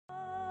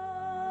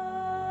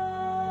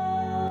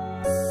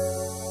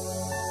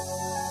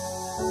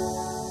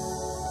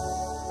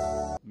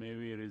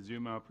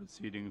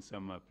proceeding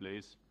summer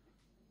place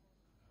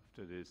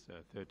after this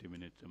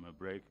 30-minute summer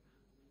break.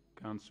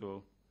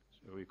 Council,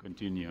 so we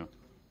continue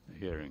the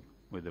hearing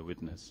with the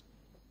witness.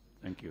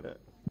 Thank you.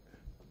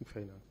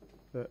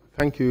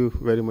 Thank you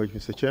very much,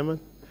 Mr. Chairman.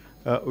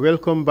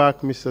 Welcome back,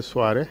 Mr.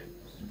 Suwareh.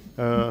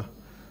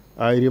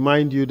 I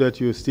remind you that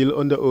you're still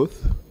under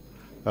oath.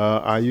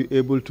 Are you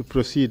able to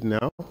proceed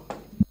now?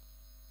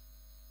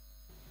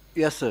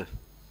 Yes, sir.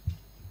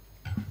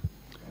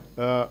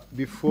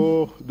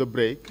 Before the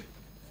break,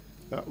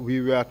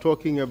 we were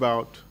talking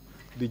about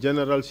the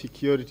general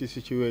security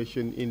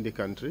situation in the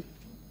country.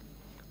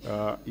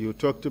 You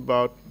talked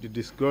about the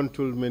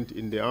disgruntlement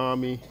in the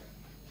army.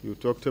 You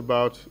talked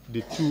about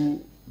the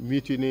 2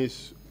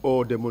 mutinies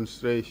or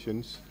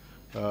demonstrations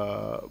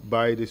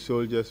by the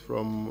soldiers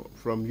from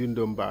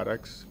Yundum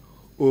barracks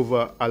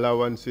over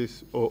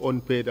allowances or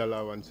unpaid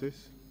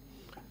allowances.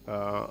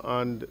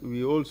 And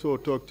we also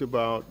talked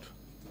about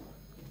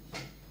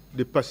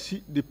the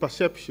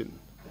perception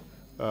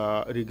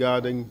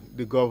regarding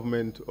the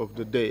government of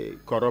the day,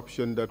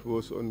 corruption that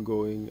was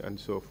ongoing, and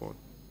so forth.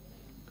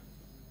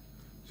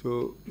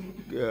 So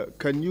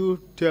can you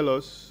tell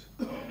us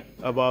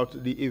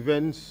about the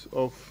events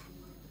of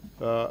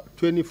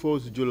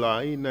 24th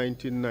July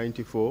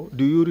 1994?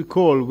 Do you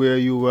recall where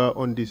you were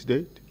on this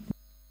date?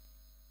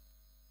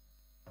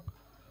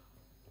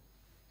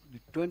 The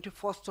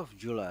 21st of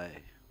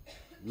July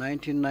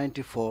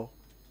 1994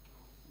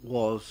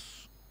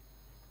 was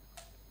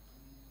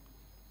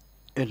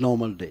a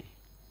normal day.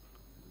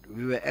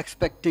 We were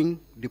expecting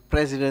the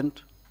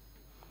president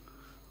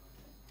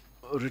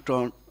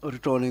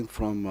returning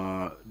from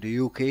the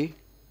UK,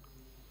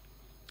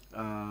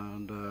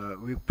 and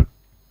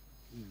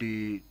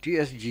the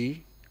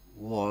TSG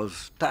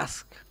was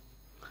tasked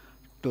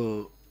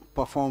to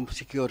perform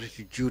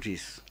security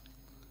duties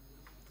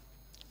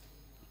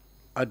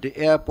at the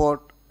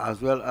airport,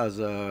 as well as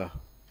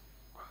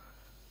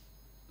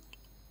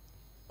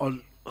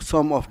on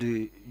some of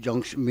the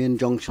main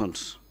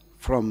junctions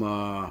from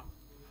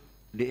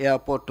the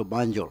airport to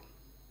Banjul.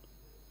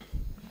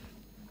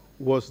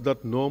 Was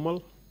that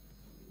normal?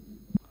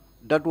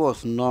 That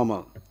was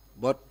normal,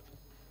 but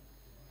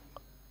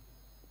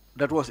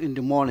that was in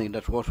the morning.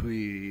 That's what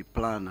we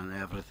planned and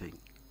everything,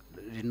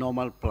 the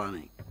normal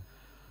planning.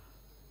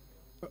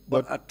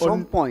 But at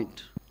some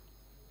point,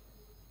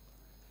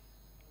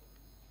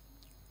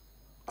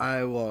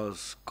 I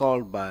was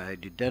called by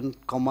the then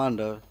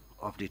commander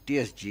of the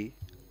TSG,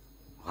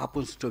 who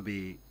happens to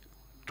be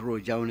Turo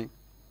Jawni.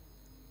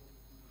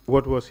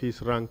 What was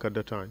his rank at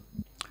the time?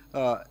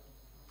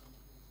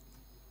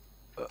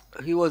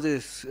 He was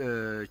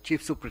a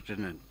chief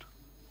superintendent,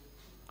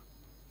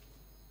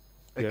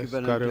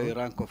 equivalent to a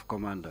rank of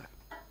commander.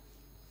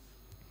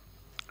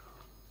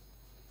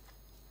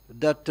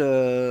 That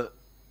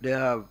they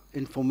have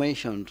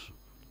information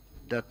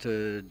that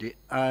the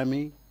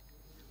army,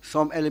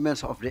 some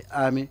elements of the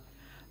army,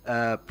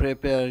 are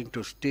preparing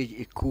to stage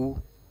a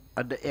coup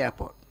at the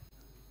airport.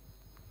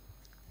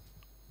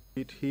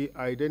 Did he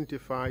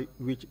identify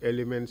which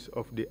elements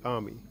of the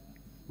army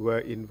were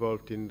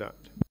involved in that?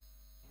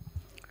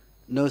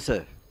 No,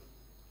 sir.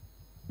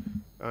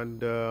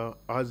 And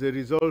as a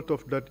result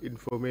of that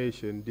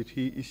information, did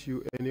he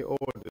issue any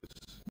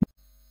orders?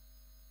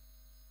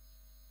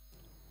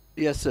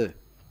 Yes, sir.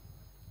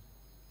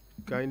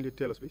 Kindly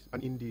tell us, please,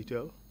 and in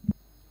detail.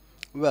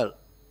 Well,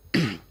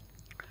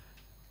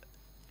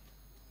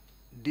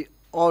 the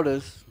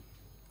orders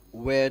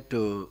were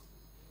to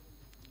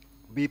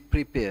be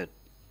prepared,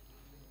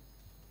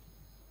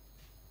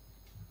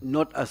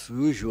 not as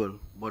usual,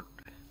 but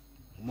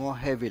more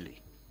heavily.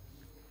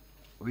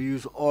 We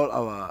use all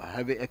our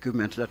heavy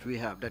equipment that we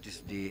have, that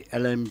is the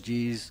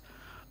LMGs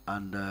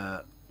and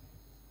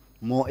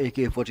more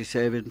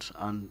AK-47s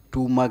and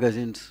 2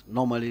 magazines.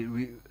 Normally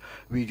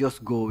we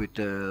just go with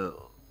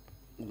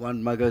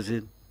 1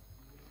 magazine.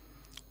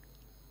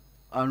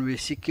 And we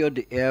secure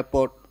the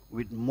airport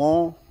with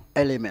more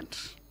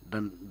elements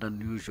than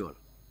usual.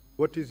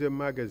 What is a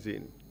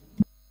magazine?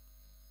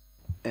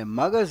 A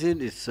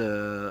magazine is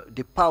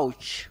the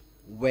pouch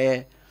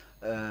where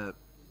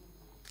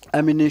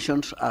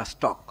ammunitions are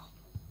stocked.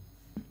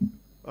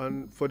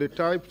 And for the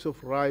types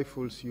of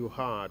rifles you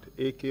had,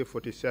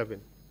 AK-47,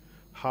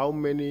 how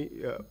many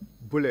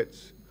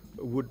bullets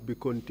would be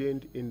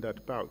contained in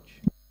that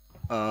pouch?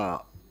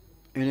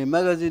 In a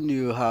magazine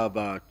you have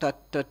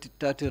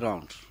 30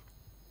 rounds,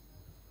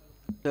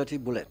 30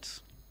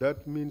 bullets.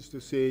 That means to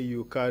say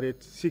you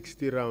carried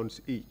 60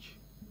 rounds each?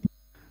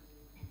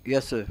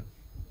 Yes, sir.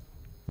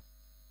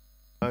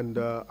 And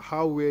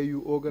how were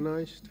you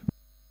organized?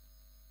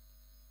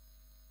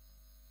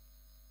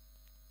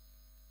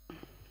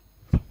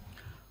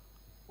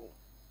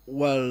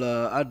 Well,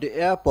 at the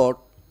airport,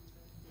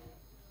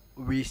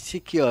 we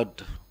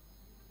secured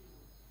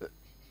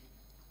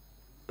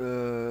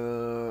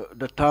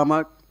the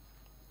tarmac,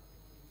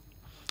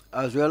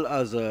 as well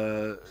as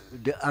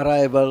the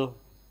arrival.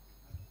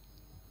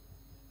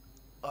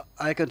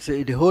 I can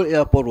say the whole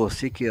airport was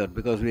secured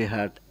because we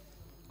had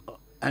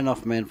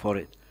enough men for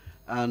it.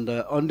 And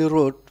on the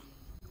road,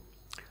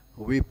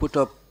 we put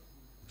up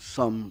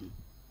some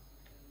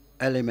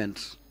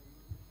elements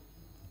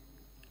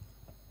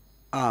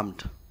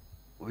armed,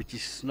 which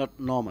is not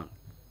normal.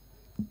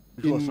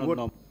 It was not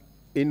normal.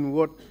 In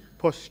what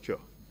posture?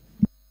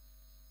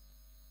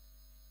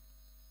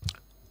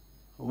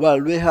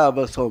 Well, we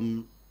have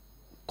some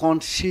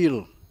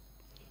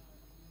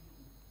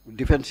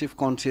defensive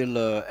conceal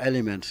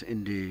elements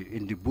in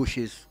the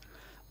bushes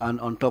and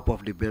on top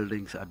of the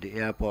buildings at the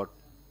airport.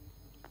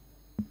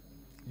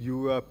 You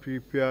were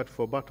prepared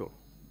for battle?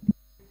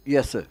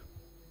 Yes, sir.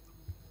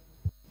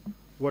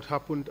 What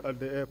happened at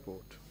the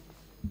airport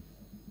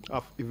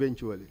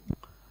eventually?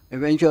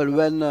 Eventually,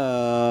 when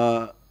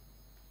the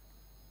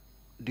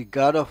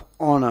guard of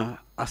honor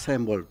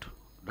assembled,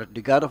 that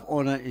the guard of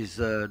honor is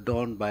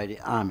done by the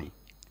army.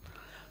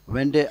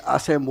 When they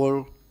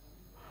assembled,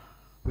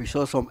 we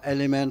saw some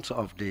elements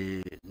of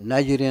the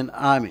Nigerian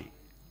army.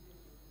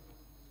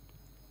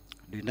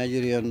 The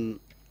Nigerian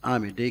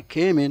army, they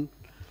came in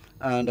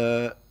and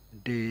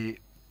they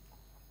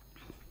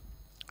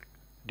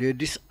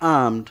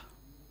disarmed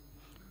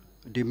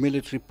the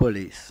military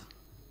police.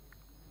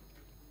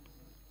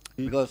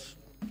 Because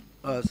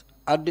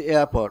at the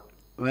airport,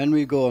 when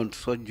we go on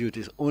such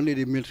duties, only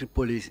the military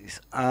police is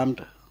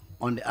armed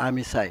on the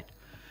army side.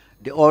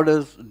 The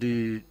others,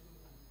 the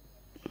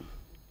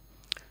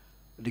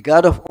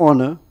guard of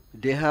honor,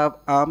 they have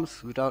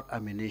arms without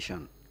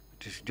ammunition.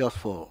 It is just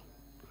for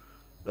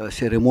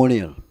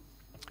ceremonial.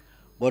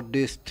 But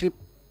they strip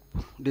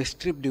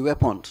the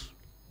weapons.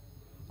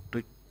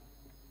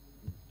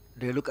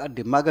 They look at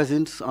the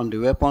magazines on the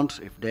weapons.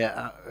 If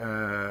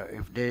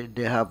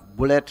they have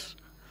bullets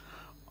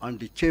on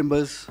the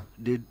chambers,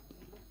 they.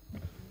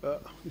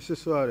 Mr.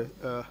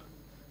 Suwareh,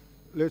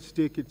 let's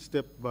take it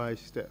step by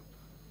step.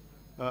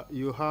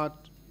 You had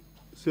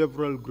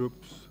several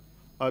groups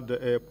at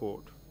the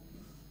airport.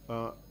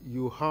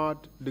 You had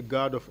the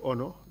guard of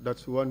honor,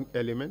 that's one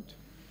element.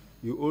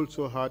 You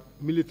also had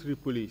military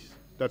police,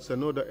 that's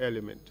another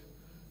element.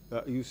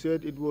 You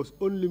said it was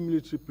only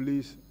military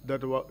police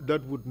that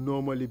would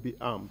normally be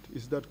armed.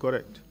 Is that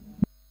correct?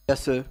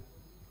 Yes, sir.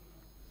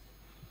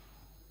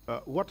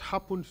 What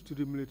happened to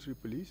the military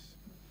police?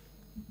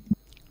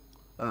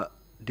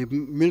 The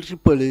military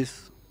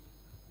police,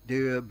 they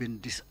have been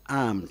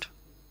disarmed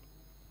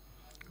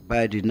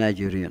by the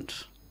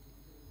Nigerians.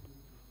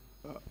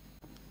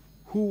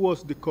 Who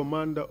was the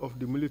commander of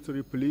the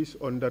military police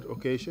on that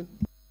occasion?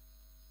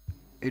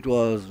 It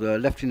was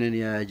Lieutenant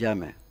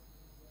Jame.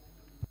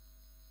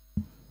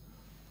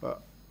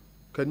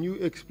 Can you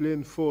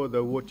explain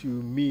further what you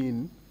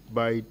mean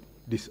by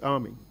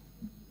disarming?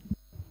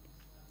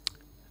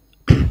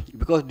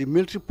 Because the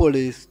military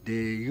police, they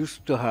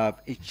used to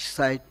have each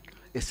side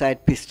a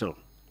side pistol,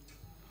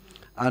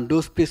 and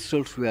those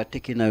pistols were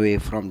taken away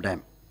from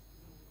them.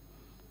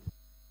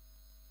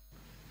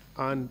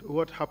 And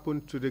what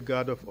happened to the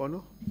guard of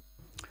honor?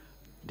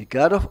 The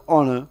guard of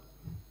honor,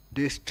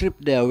 they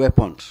stripped their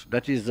weapons.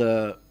 That is,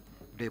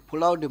 they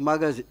pull out the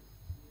magazine.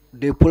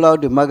 They pull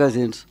out the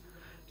magazines,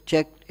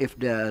 check if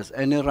there's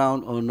any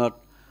round or not,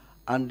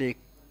 and they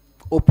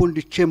open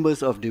the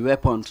chambers of the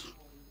weapons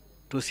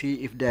to see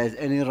if there's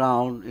any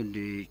round in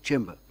the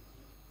chamber,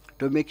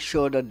 to make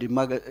sure that the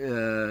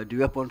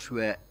weapons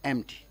were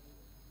empty.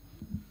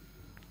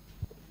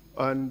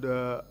 And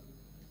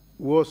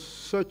was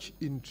such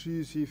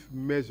intrusive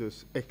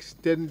measures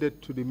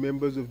extended to the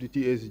members of the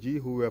TSG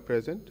who were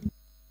present?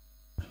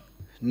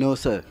 No,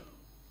 sir.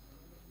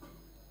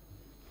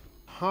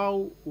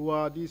 How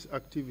were these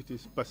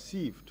activities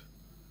perceived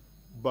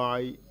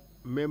by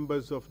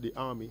members of the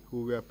army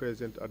who were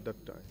present at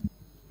that time?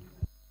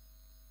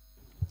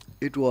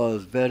 It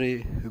was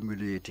very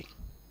humiliating.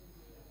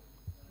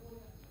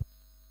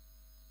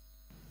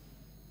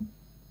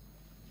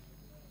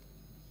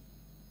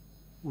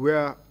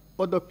 Were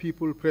other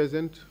people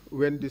present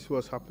when this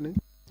was happening?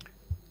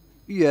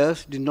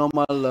 Yes, the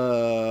normal,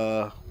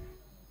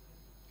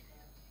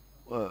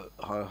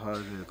 how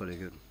do you call it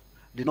again?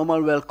 The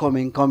normal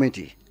welcoming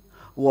committee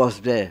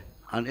was there,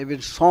 and even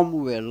some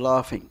were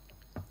laughing.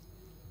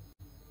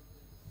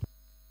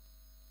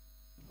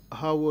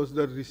 How was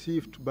that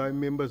received by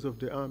members of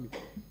the army?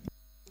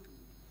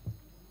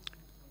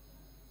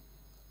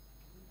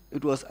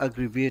 It was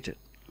aggravated.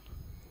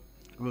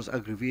 It was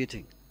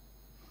aggravating.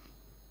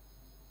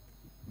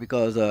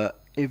 Because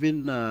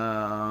even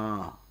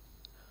the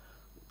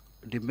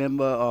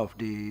member of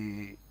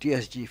the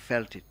TSG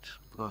felt it,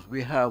 because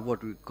we have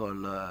what we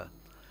call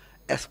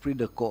esprit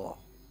de corps.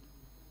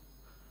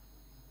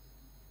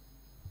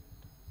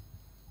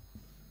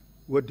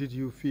 What did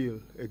you feel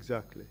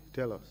exactly?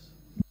 Tell us.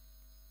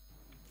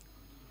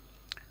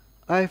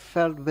 I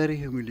felt very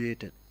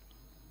humiliated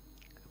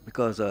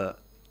because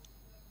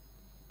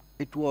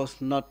it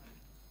was not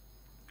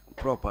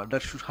proper.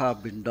 That should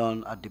have been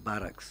done at the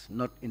barracks,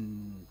 not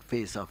in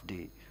face of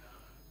the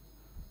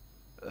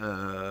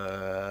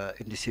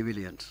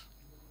civilians.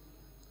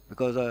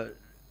 Because,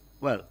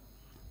 well,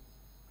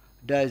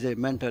 there is a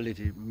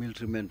mentality,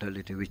 military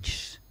mentality,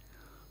 which,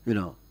 you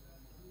know,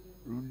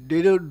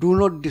 they do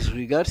not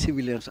disregard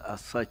civilians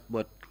as such,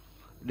 but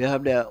They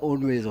have their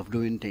own ways of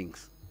doing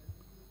things.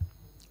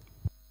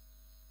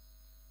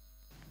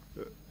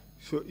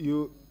 So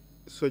you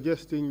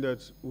suggesting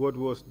that what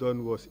was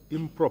done was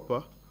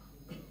improper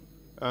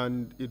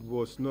and it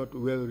was not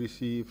well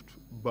received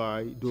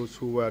by those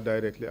who were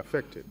directly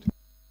affected?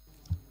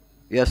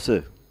 Yes,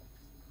 sir.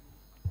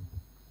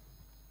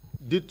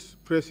 Did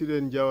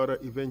President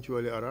Jawara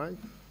eventually arrive?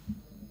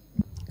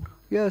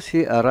 Yes,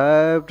 he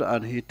arrived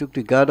and he took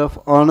the guard of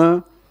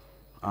honor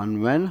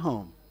and went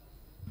home.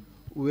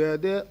 Were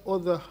there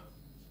other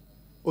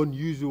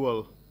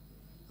unusual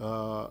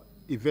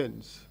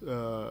events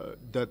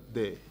that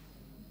day?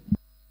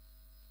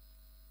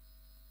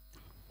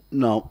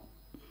 No.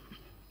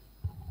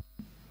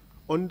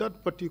 On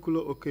that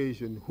particular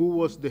occasion, who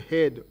was the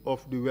head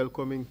of the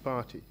welcoming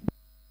party?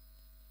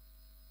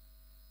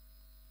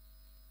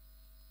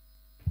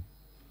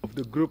 Of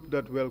the group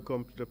that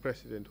welcomed the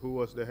president, who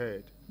was the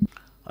head?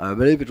 I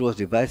believe it was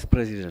the vice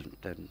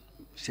president, then,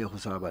 Sheikh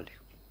Sabali.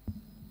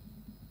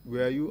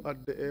 Were you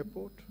at the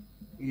airport?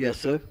 Yes,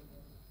 sir.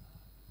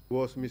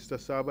 Was Mr.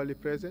 Sabali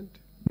present?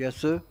 Yes,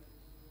 sir.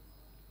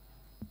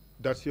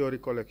 That's your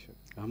recollection?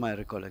 My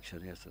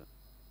recollection, yes, sir.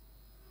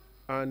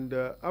 And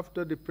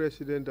after the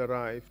president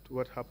arrived,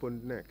 what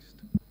happened next?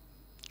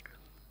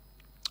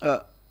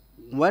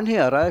 When he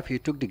arrived, he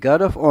took the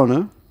guard of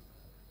honor,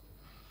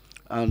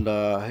 and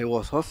he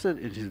was hosted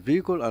in his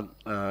vehicle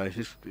and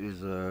his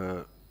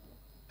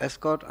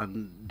escort,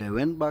 and they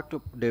went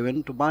to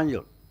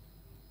Banjul.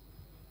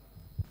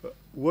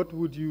 What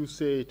would you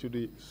say to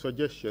the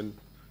suggestion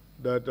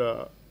that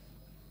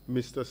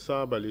Mr.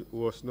 Sabali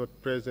was not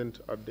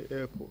present at the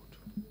airport?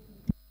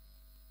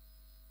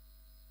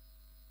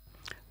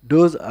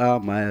 Those are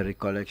my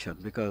recollection,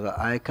 because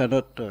I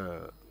cannot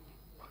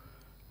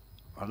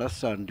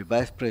understand the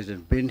vice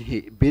president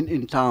being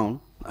in town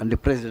and the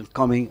president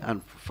coming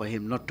and for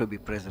him not to be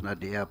present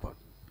at the airport.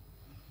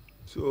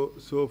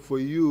 So for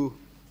you,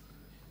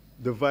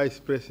 the vice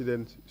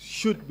president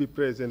should be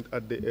present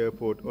at the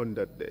airport on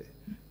that day,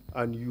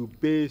 and you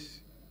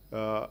base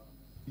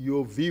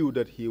your view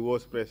that he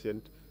was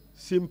present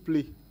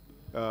simply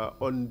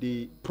on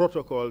the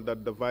protocol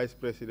that the vice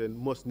president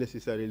must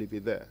necessarily be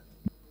there.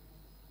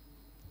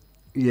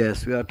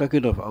 Yes, we are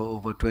talking of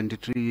over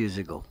 23 years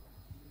ago.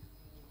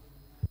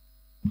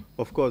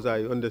 Of course,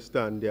 I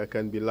understand there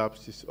can be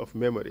lapses of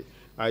memory.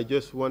 I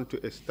just want to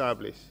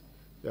establish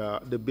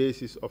the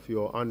basis of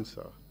your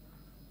answer,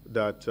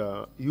 that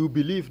you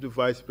believe the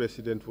vice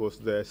president was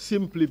there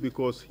simply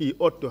because he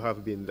ought to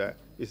have been there.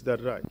 Is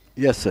that right?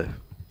 Yes, sir.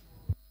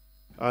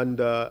 And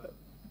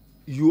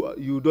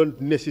you don't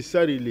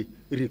necessarily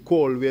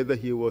recall whether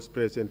he was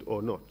present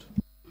or not?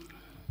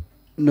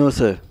 No,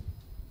 sir.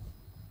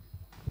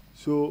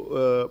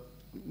 So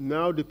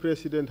now the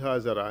president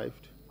has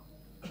arrived.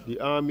 The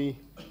army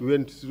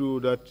went through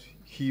that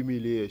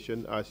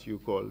humiliation, as you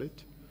call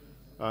it,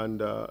 and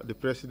the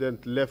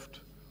president left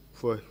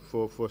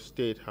for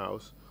State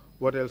House.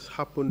 What else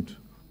happened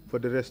for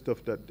the rest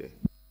of that day?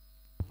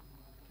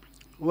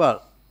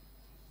 Well,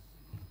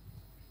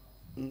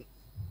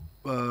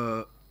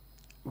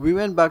 we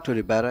went back to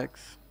the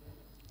barracks,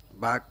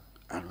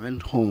 and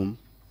went home,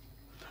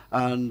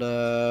 and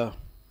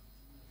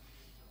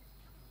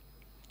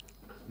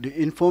the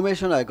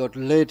information I got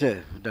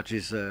later, that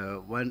is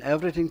when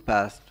everything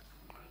passed,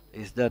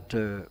 is that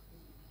the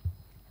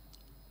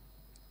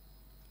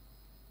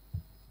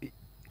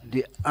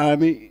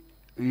army,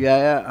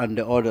 Yaya and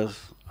the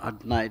others,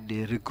 at night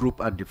they regroup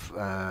at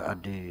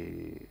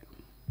the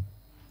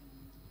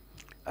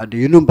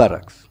Unum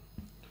barracks.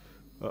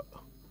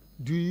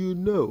 Do you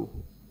know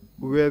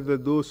whether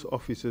those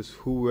officers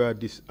who were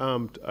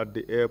disarmed at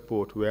the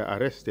airport were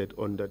arrested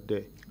on that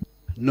day?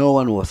 No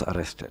one was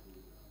arrested.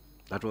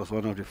 That was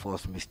one of the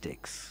first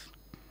mistakes.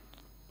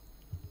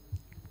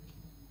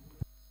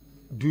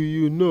 Do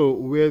you know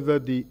whether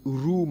the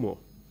rumor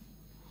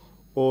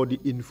or the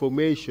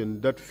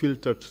information that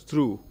filtered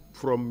through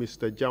from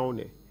Mr.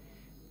 Jaune,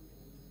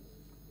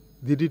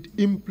 did it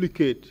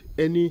implicate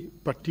any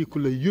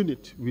particular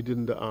unit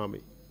within the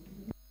army?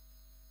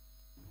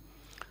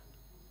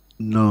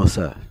 No,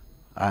 sir.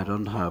 I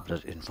don't have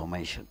that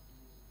information.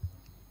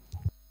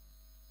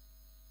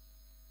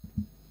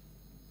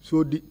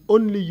 So the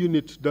only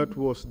unit that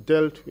was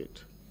dealt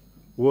with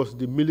was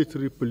the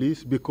military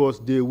police, because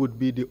they would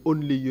be the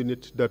only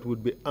unit that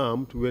would be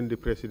armed when the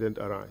president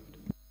arrived?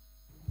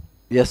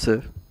 Yes,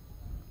 sir.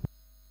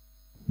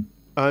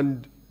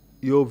 And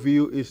your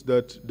view is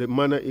that the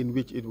manner in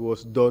which it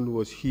was done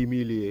was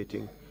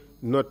humiliating,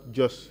 not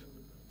just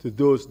to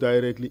those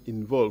directly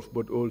involved,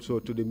 but also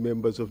to the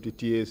members of the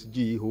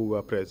TSG who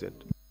were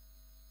present?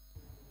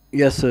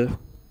 Yes, sir.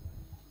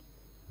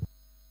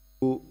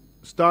 You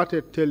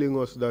started telling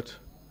us that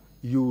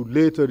you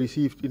later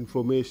received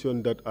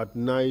information that at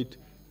night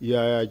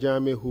Yaya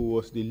Jammeh, who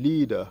was the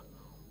leader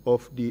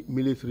of the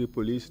military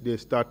police, they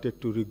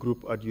started to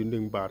regroup at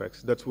Union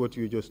Barracks. That's what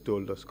you just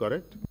told us,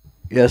 correct?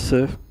 Yes,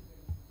 sir.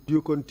 Do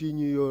you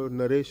continue your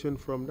narration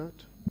from that?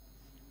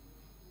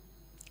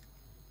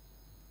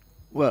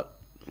 Well,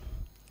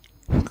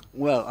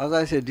 Well, as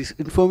I said, this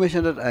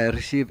information that I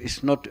received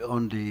is not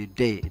on the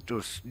day. It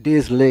was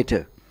days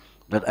later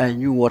that I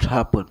knew what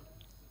happened.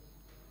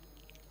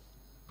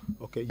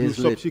 Okay, you Days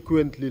later.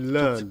 subsequently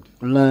learned.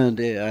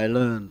 I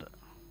learned.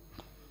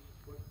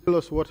 Tell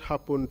us what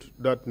happened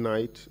that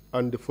night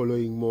and the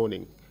following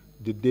morning,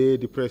 the day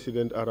the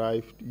president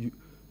arrived.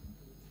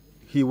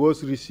 He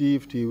was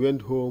received, he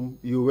went home,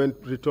 you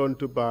returned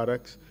to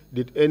barracks.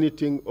 Did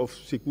anything of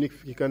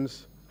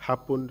significance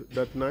happen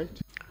that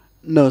night?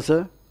 No,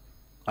 sir.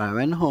 I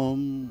went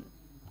home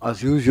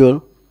as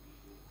usual,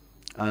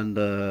 and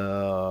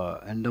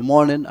in the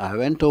morning I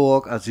went to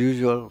work as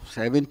usual.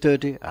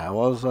 7:30, I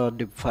was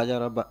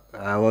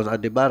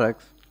at the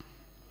barracks.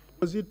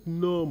 Was it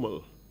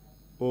normal,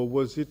 or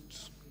was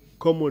it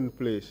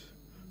commonplace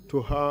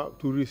to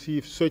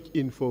receive such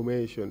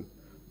information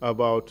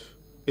about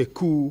a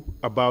coup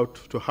about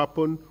to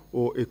happen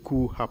or a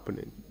coup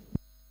happening?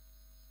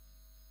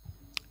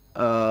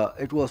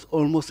 It was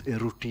almost a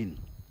routine,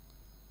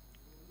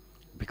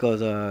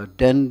 because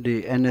then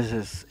the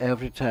NSS,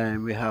 every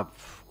time we have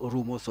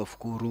rumors of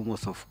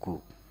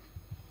coup,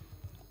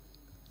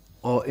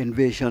 or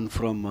invasion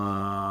from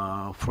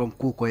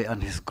Kukoi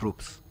and his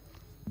groups.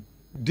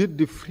 Did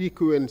the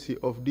frequency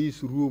of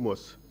these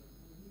rumors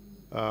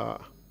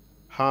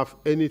have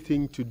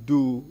anything to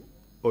do,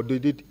 or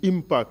did it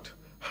impact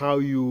how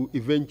you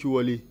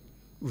eventually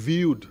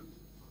viewed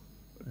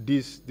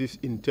this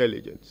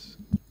intelligence?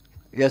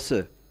 Yes,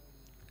 sir.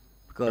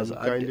 Because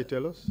can you kindly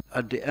tell us?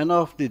 At the end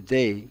of the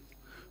day,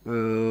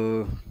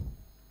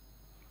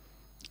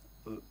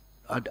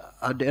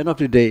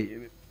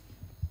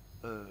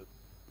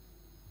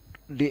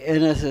 the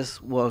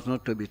NSS was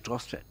not to be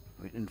trusted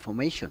with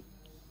information,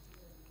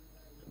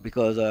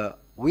 because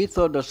we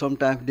thought that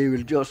sometimes they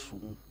will just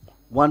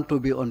want to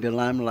be on the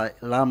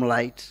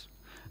limelight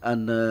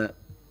and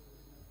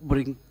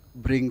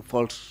bring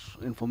false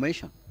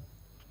information.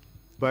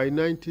 By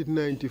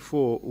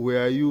 1994,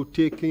 were you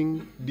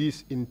taking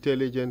this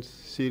intelligence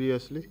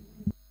seriously?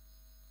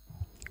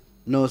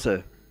 No,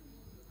 sir.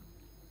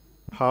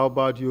 How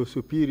about your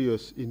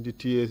superiors in the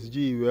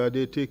TSG? Were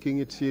they taking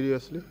it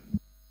seriously?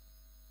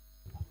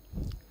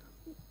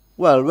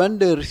 Well, when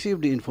they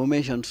receive the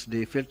information,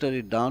 they filter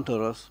it down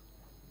to us,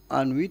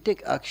 and we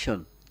take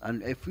action.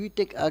 And if we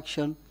take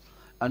action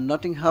and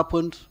nothing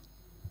happens,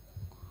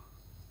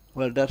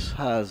 well, that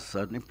has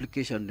an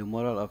implication on the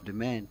moral of the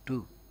man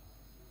too.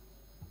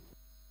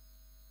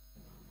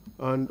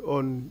 And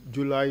on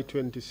July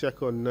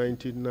 22nd,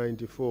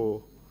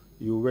 1994,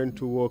 you went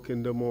to work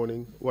in the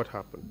morning. What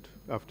happened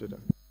after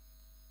that?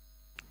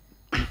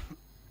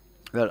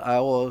 Well, I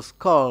was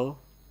called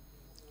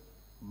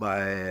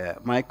by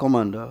my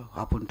commander,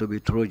 happened to be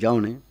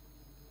Trojani,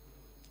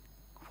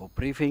 for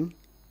briefing.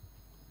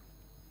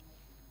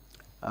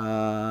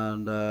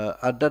 And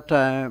at that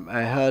time,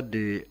 I heard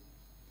the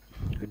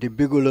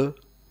bugler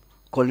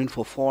calling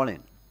for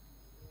falling,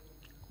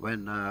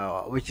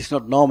 which is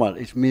not normal.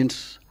 It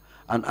means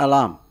an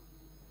alarm.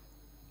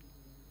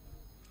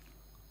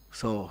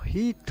 So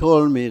he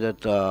told me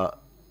that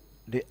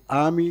the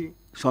army,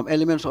 some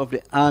elements of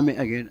the army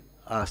again,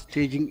 are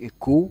staging a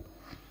coup,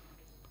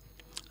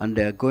 and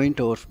they are going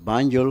towards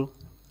Banjul,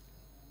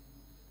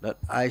 that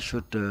I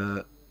should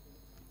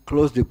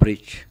close the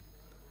breach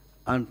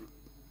and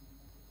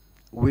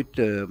with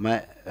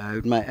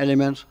my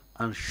elements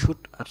and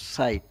shoot at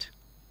sight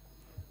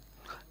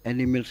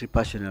any military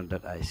personnel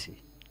that I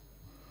see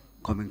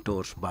coming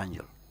towards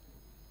Banjul.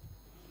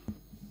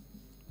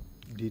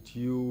 Did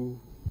you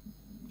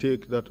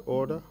take that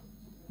order?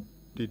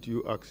 Did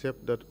you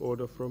accept that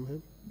order from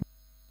him?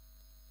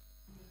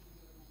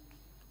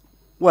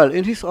 Well,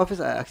 in his office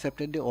I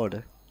accepted the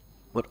order,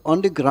 but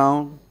on the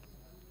ground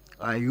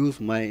I used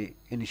my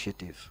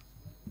initiative.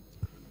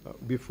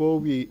 Before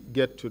we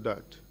get to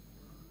that,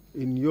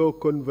 in your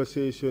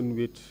conversation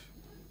with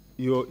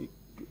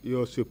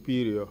your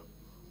superior,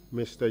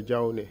 Mr.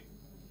 Jaune,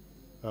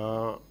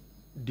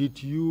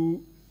 did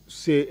you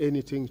say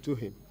anything to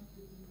him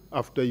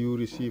after you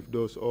received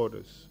those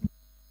orders?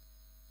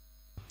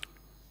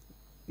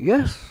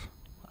 Yes,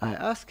 I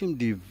asked him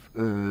the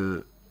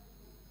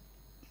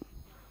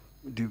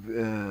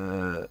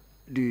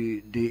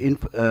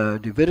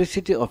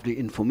veracity of the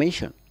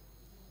information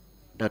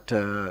that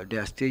they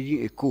are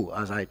staging a coup.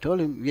 As I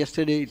told him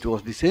yesterday, it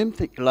was the same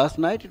thing. Last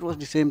night, it was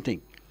the same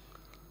thing.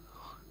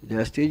 They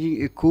are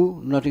staging a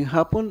coup, nothing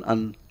happened,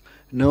 and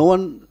no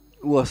one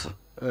was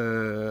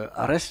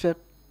arrested.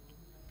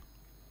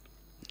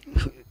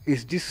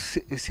 Is this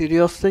a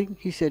serious thing?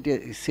 He said, yeah,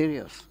 it's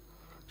serious.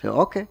 So,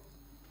 okay.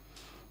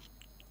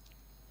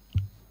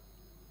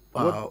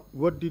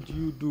 What did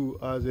you do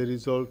as a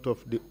result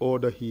of the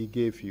order he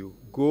gave you?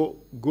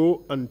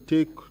 Go and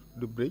take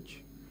the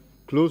bridge,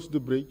 close the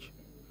bridge,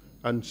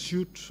 and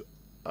shoot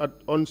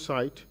on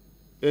sight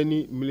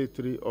any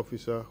military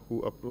officer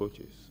who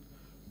approaches.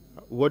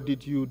 What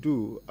did you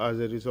do as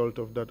a result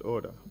of that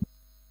order?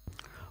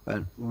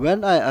 Well,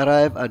 when I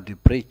arrived at the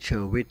bridge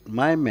with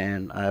my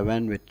men, I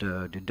went with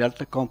the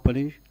Delta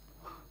Company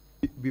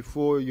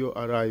Before your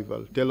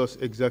arrival, tell us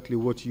exactly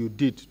what you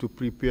did to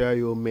prepare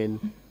your men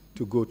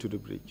to go to the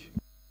bridge.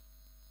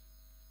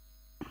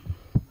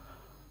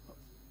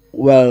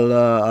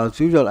 Well, as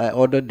usual, I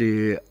ordered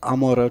the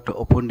armorer to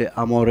open the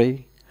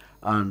armory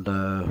and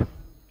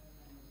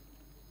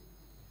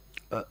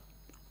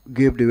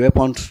gave the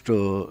weapons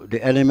to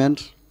the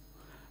elements,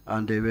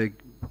 and they were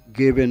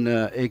given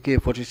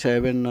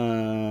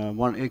AK-47,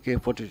 one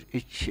AK-40,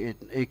 each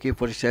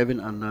AK-47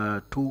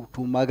 and two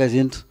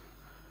magazines.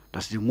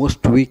 That's the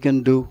most we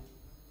can do.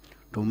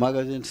 2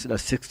 magazines,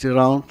 that's 60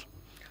 rounds.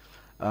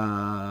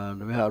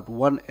 And we had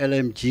one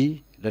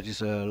LMG, that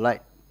is a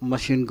light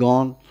machine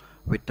gun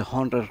with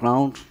 100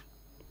 rounds.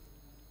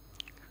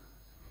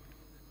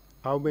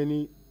 How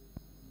many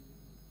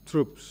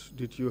troops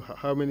did you,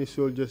 how many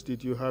soldiers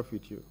did you have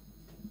with you?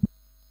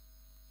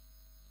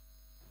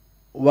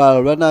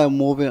 Well, when I was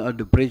moving at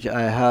the bridge,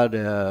 I had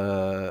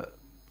the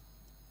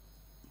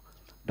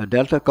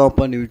Delta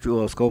Company, which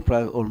was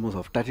comprised almost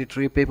of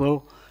 33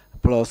 people,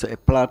 plus a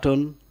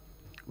platoon,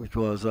 which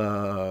was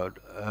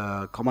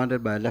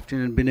commanded by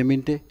Lieutenant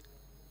Beneminte.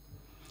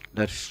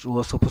 That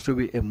was supposed to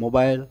be a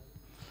mobile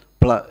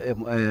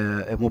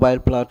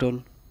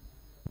platoon.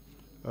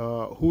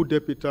 Who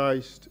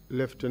deputized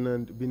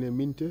Lieutenant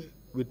Beneminte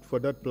for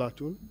that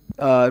platoon?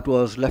 It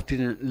was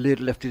late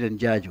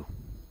Lieutenant Jaju.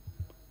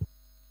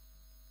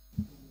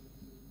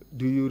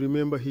 Do you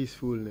remember his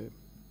full name?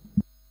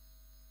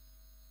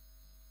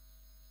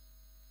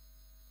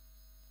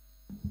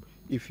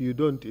 If you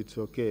don't, it's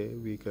okay,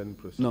 we can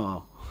proceed.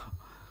 No.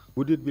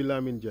 Would it be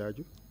Lamin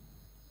Jaju?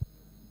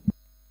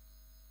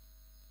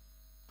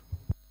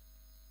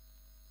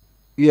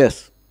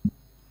 Yes.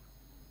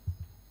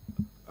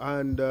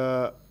 And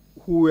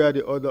who were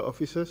the other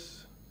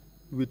officers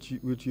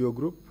with your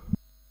group?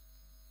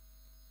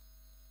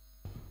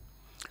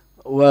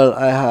 Well,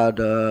 I had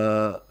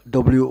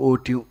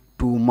WO2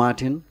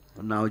 Martin,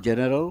 now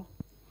General.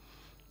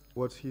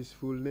 What's his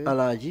full name?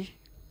 Alaji.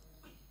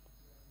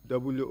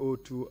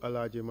 WO2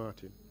 Alaji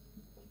Martin.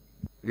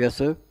 Yes,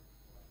 sir.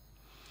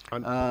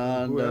 And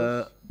And who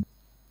else?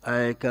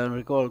 I can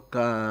recall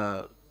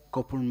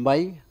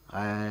Kopumbai.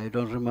 I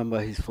don't remember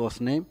his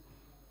first name.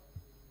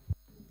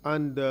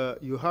 And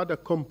you had a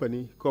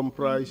company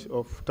comprised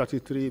of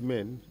 33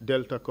 men,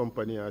 Delta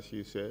Company, as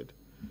you said.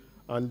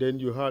 And then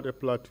you had a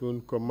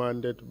platoon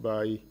commanded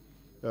by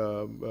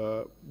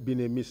Lieutenant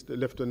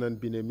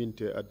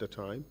Beneminte at the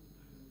time.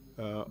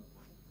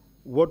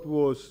 What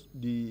was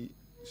the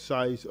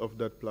size of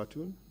that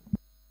platoon?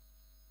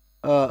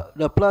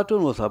 The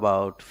platoon was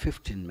about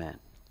 15 men.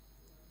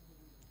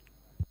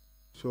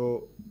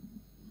 So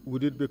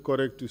would it be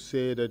correct to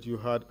say that you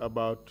had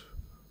about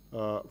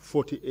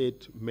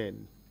 48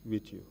 men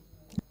with you?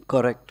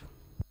 Correct.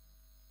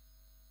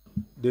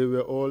 They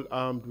were all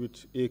armed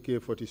with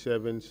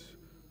AK-47s,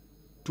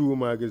 2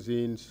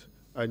 magazines,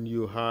 and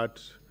you had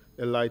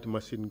a light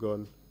machine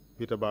gun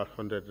with about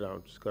 100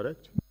 rounds,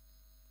 correct?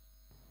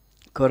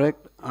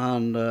 Correct.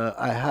 And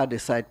I had a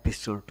side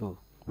pistol too,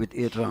 with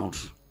 8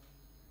 rounds.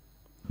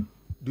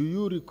 Do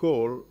you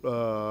recall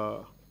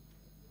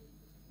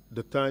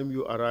the time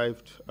you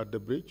arrived at the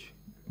bridge?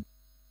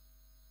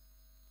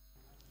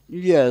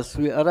 Yes,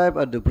 we arrived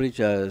at the bridge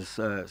as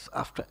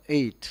after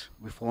 8,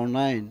 before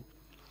 9.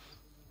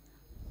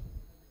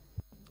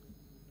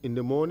 In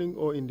the morning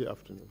or in the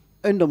afternoon?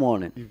 In the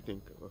morning.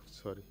 Evening, oh,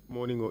 sorry.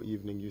 Morning or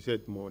evening, you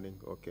said morning,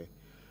 okay.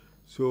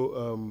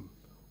 So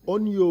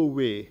on your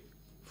way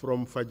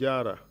from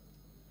Fajara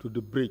to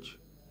the bridge,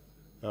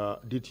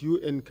 did you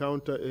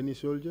encounter any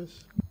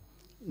soldiers?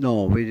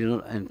 No, we did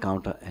not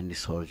encounter any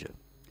soldier.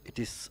 It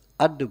is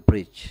at the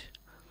bridge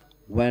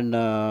when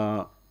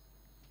I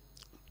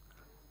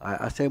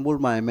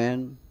assembled my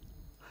men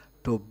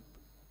to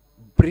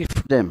brief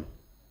them,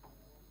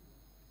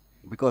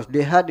 because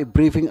they had a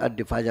briefing at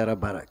the Fajara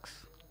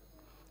barracks.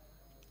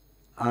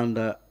 And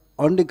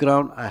on the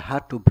ground, I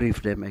had to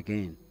brief them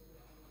again.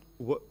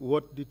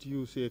 What did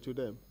you say to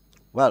them?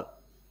 Well,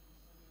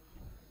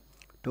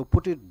 to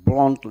put it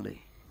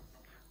bluntly,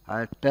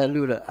 I tell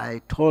you that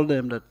I told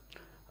them that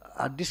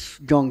at this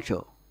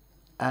juncture,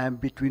 I am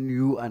between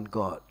you and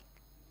God.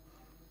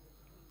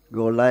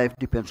 Your life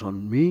depends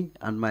on me,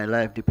 and my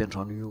life depends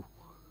on you.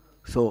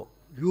 So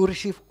you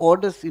receive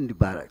orders in the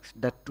barracks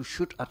that to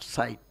shoot at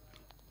sight.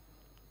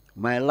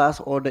 My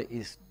last order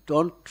is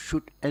don't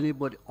shoot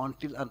anybody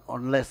until and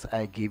unless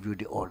I give you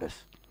the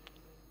orders.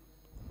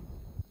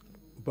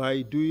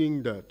 By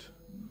doing that,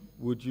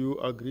 would you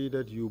agree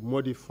that you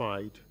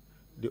modified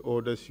the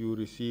orders you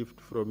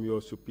received from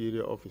your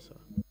superior officer?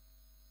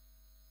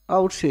 I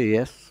would say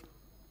yes.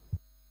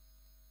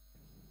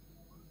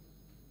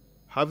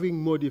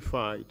 Having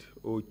modified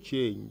or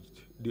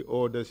changed the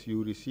orders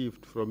you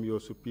received from your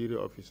superior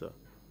officer,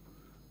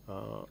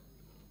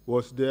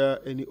 was there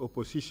any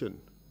opposition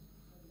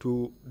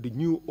to the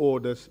new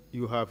orders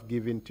you have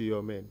given to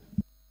your men?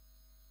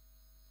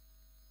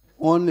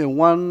 Only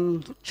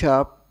one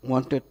chap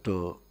wanted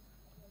to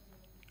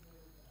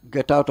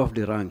get out of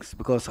the ranks,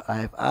 because I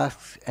have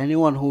asked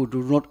anyone who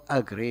does not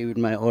agree with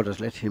my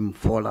orders, let him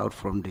fall out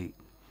from the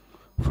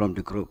from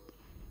the group.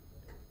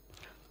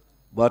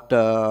 But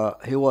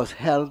he was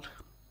held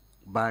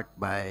back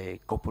by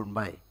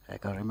Kopunbai. I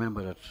can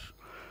remember that.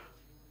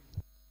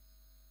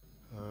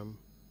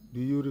 Do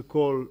you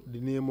recall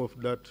the name of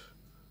that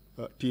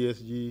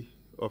TSG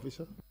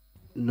officer?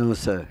 No,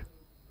 sir.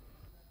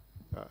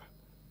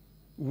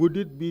 Would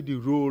it be the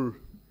role,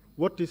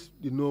 what is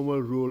the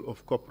normal role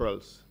of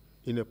corporals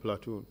in a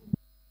platoon?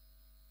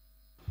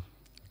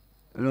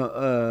 You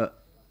know,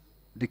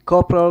 the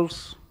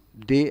corporals,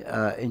 they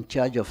are in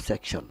charge of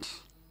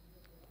sections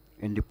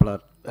in the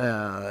platoon.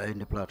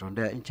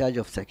 They are in charge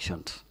of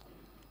sections.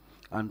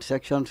 And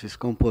sections is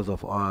composed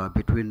of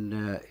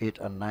between 8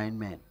 and 9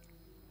 men.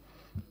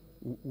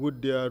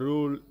 Would their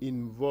role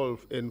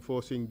involve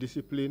enforcing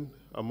discipline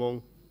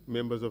among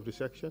members of the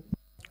section?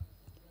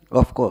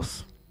 Of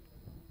course.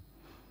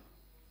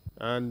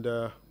 And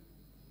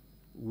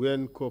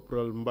when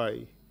Corporal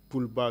Mbai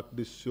pulled back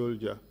this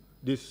soldier,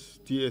 this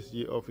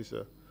TSG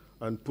officer,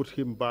 and put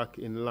him back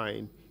in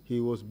line, he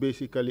was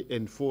basically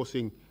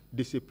enforcing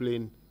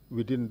discipline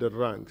within the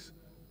ranks,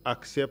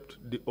 except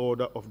the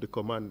order of the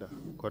commander,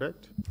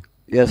 correct?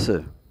 Yes,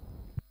 sir.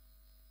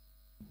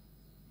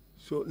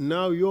 So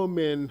now your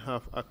men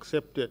have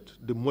accepted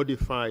the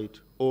modified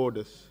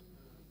orders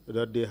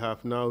that they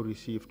have now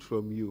received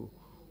from you.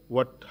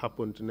 What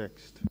happened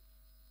next?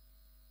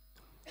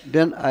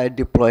 Then I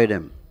deploy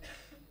them.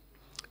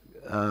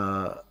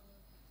 The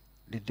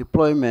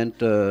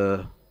deployment,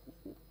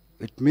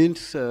 it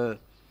means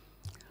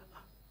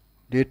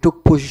they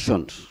took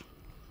positions,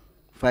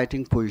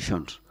 fighting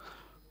positions,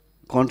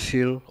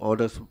 concealed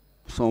others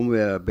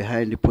somewhere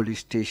behind the police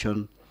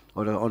station,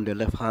 or on the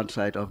left-hand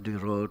side of the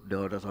road,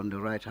 the others on the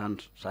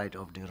right-hand side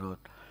of the road.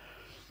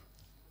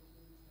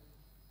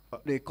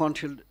 They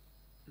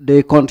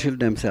concealed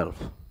themselves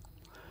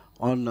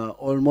on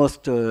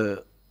almost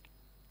a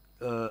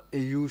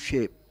U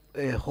shape,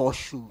 a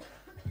horseshoe.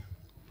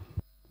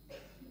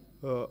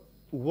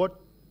 What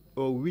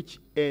or which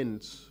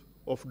ends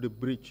of the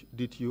bridge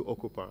did you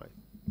occupy?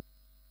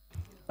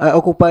 I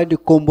occupied the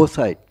Combo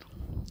side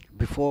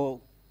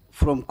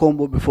from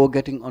Combo before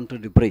getting onto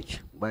the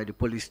bridge by the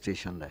police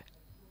station there.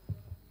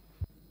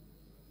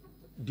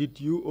 Did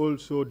you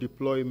also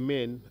deploy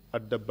men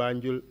at the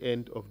Banjul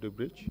end of the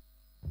bridge?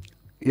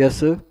 Yes,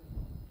 sir.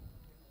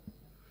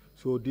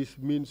 So this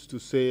means to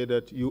say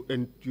that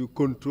you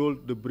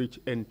controlled the bridge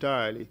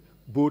entirely,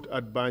 both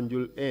at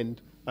Banjul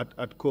end and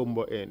at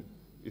Combo end.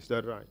 Is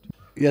that right?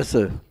 Yes,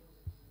 sir.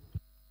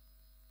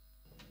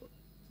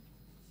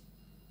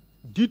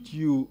 Did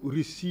you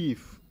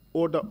receive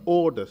other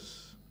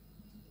orders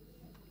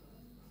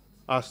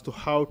as to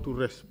how to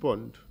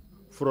respond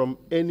from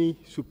any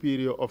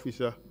superior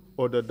officer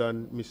other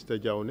than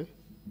Mr. Jaune?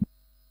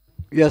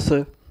 Yes,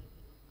 sir.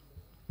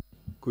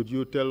 Could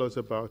you tell us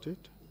about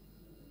it?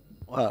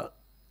 Well,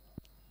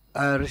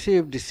 I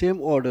received the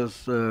same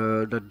orders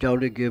that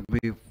Jaune gave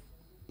me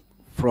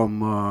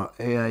from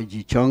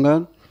AIG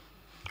Chongan,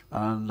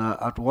 and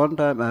at one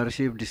time I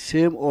received the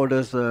same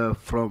orders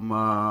from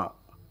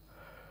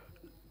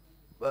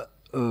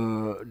the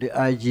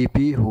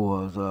IGP, who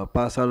was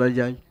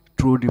Pasalajai,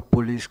 through the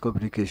police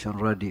communication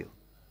radio.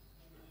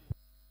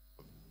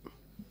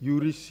 You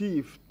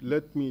received,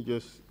 let me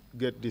just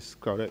get this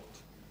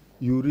correct.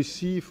 You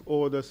received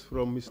orders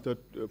from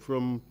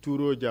from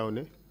Turo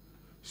Jaune,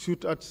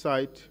 shoot at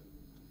sight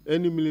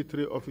any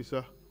military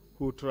officer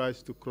who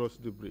tries to cross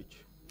the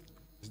bridge.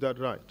 Is that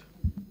right?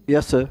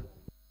 Yes, sir.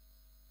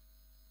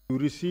 You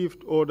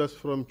received orders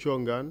from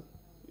Chongan,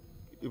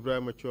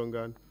 Ibrahim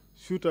Chongan,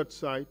 shoot at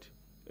sight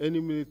any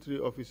military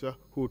officer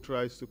who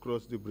tries to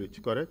cross the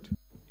bridge, correct?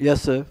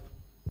 Yes, sir.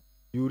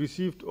 You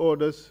received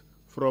orders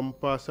from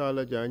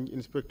Pasala Jan,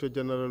 Inspector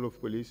General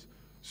of Police,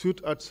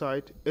 shoot at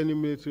sight any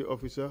military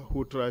officer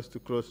who tries to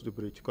cross the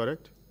bridge,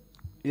 correct?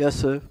 Yes,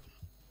 sir.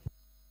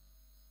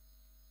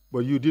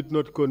 But you did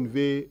not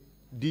convey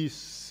these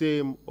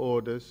same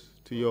orders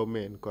to your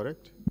men,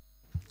 correct?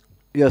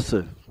 Yes,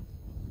 sir.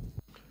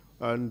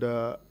 And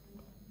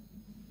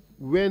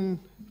where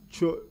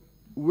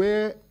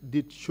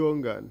did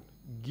Chongan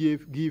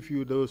give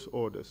you those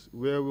orders?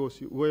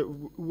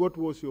 What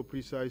was your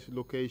precise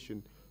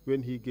location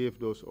when he gave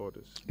those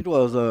orders? It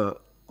was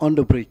on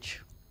the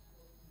bridge.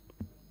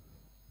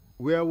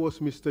 Where was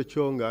Mr.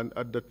 Chongan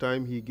at the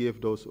time he gave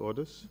those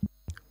orders?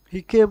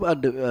 He came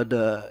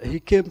he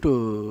came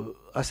to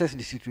assess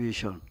the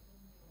situation.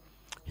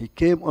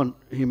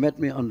 He met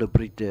me on the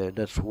bridge there.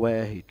 That's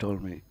where he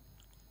told me.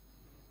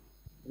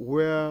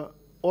 Were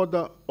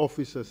other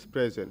officers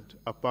present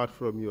apart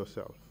from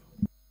yourself?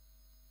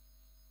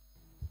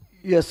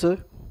 Yes, sir.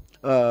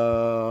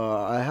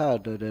 I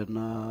had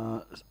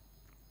then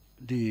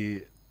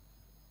the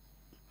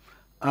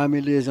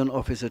Army Liaison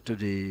Officer to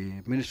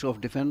the Minister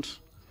of Defense,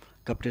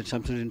 Captain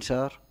Samsudin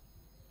Sar.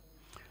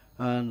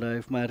 And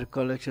if my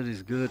recollection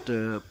is good,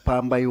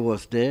 Pambai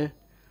was there,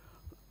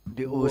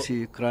 the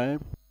OC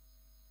crime.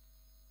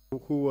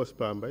 Who was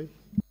Pambai?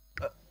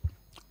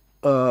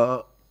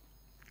 OC,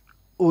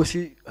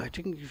 I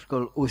think it's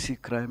called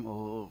OC crime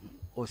or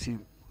OC,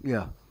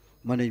 yeah.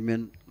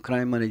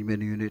 crime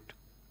management unit.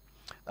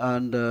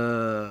 And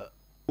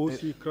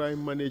OC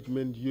Crime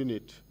Management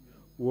Unit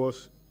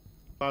was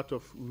part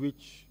of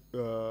which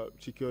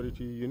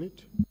security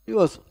unit? it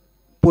was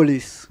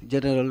police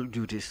general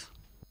duties.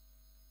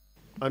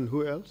 And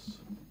who else?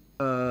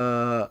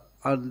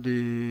 And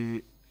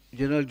the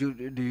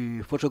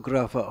the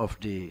photographer of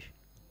the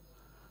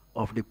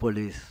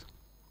police,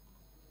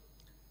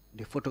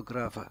 the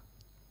photographer.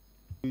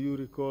 Do you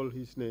recall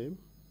his name?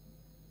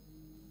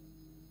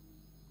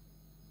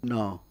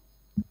 No.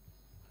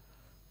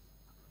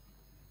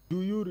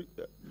 Do you,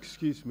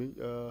 excuse me,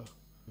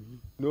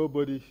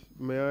 nobody,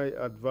 may I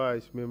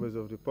advise members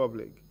of the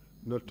public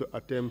not to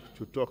attempt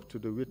to talk to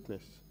the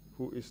witness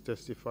who is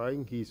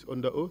testifying. He is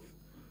under oath.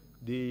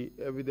 The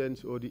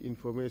evidence or the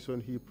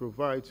information he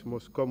provides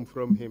must come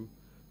from him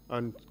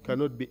and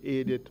cannot be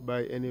aided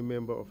by any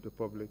member of the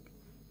public.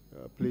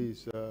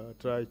 Please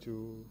try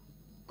to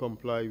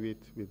comply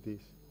with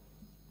this.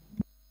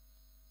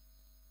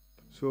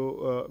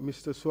 So,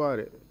 Mr.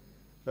 Suwareh,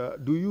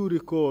 do you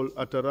recall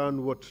at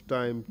around what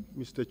time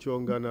Mr.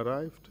 Chongan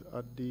arrived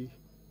at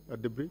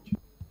the bridge?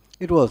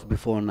 It was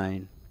before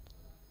 9.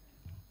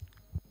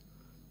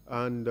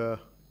 And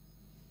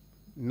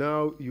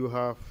now you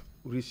have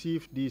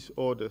received these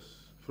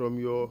orders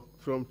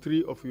from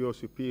 3 of your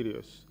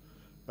superiors.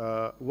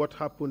 What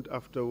happened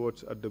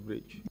afterwards at the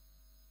bridge?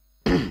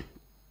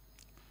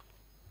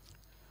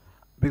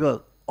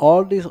 Because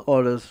all these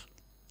orders,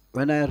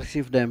 when I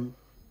received them,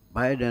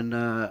 by then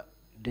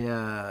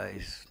there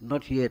is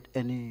not yet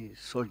any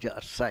soldier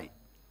at sight.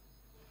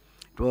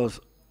 It was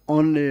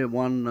only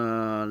one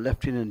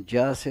Lieutenant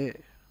Jase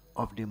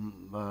of the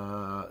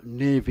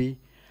Navy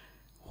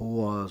who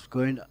was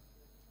going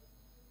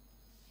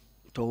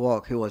to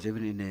work. He was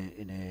even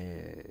in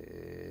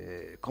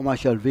a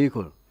commercial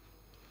vehicle.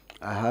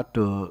 I had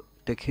to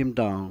take him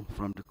down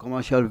from the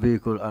commercial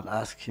vehicle and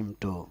ask him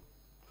to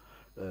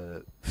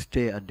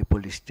stay at the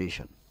police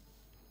station.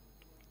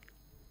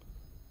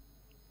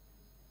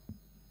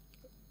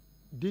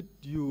 Did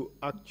you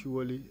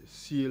actually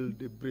seal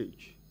the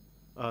bridge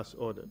as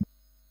ordered?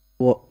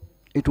 Well,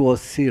 it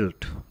was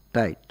sealed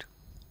tight.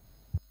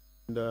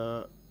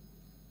 And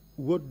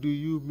what do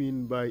you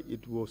mean by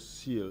it was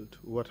sealed?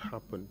 What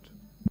happened?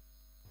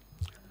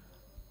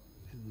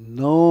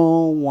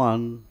 No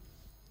one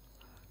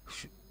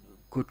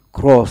could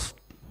cross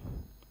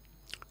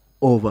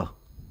over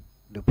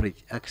the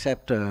bridge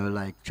except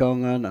like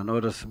Chongan and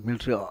other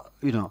military,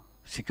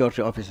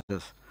 security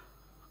officers.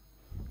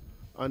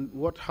 And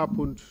what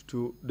happened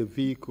to the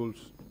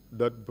vehicles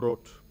that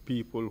brought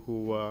people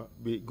who were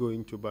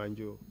going to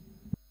Banjo?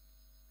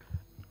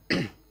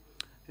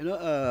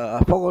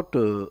 I forgot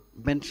to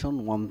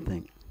mention one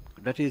thing.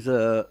 That is,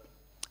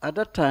 at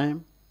that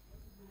time,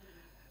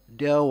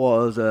 there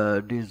was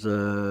this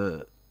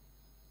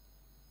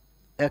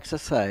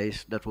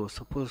exercise that was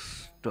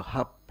supposed to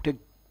take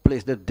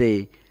place that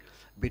day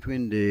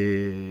between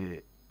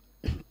the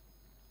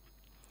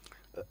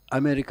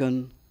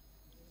American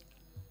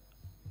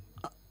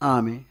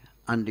army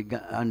and the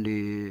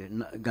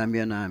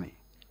Gambian army.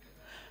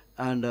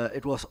 And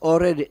it was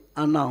already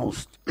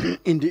announced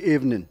in the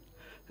evening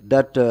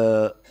that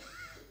the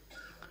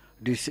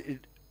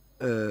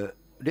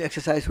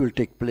exercise will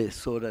take place,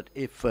 so that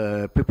if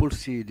people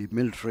see the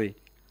military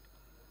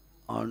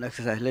on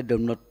exercise, let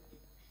them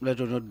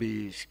not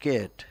be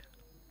scared.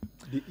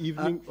 The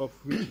evening of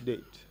which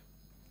date?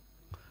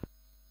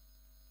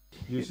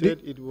 You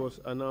said it was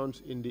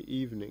announced in the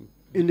evening.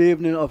 In the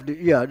evening of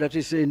that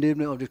is in the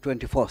evening of the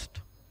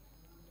 21st.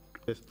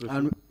 Yes,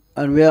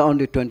 and we are on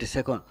the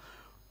 22nd.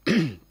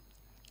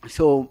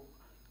 So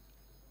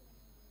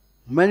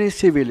many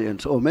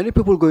civilians or many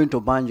people going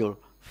to Banjul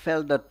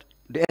felt that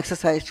the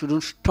exercise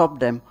shouldn't stop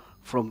them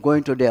from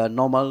going to their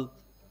normal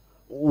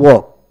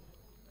work.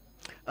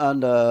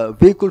 And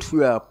vehicles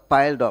were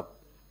piled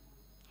up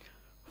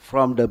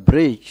from the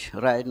bridge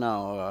right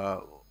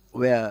now,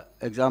 where,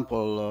 how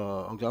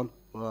can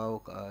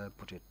I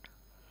put it?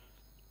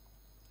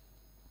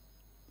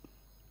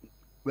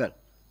 Well,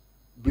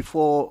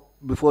 before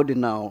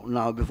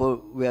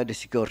where the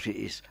security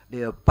is,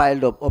 they are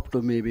piled up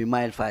to maybe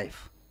mile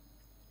 5.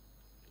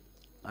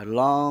 A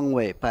long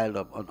way piled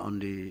up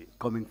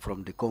coming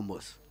from the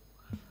combos.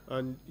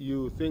 And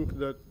you think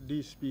that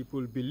these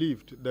people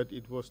believed that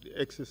it was the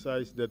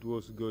exercise that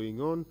was going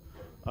on,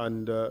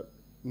 and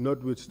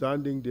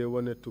notwithstanding, they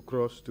wanted to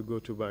cross to go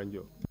to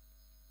Banjo?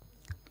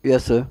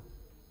 Yes, sir.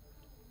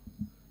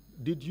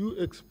 Did you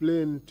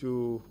explain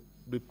to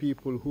the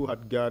people who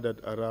had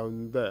gathered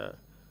around there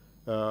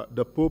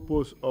the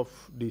purpose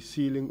of the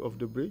sealing of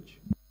the bridge?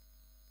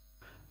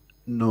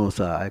 No,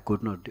 sir, I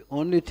could not. The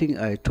only thing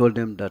I told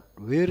them that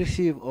we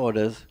receive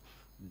orders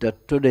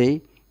that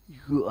today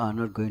you are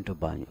not going to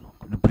Banjo.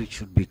 The bridge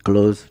should be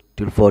closed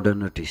till further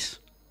notice.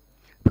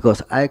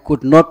 Because I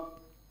could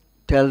not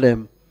tell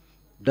them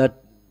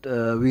that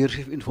we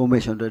receive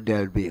information that there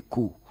will be a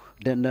coup.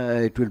 Then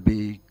it will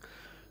be,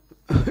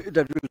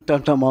 that will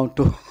tantamount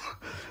to,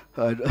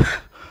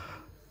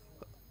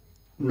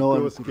 no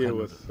one could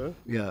handle.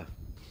 Yeah.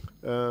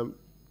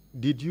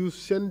 Did you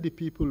send the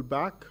people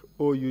back,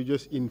 or you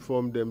just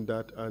informed them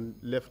that and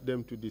left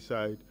them to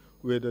decide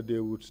whether they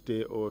would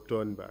stay or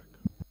turn back?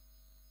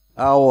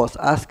 I was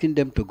asking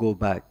them to go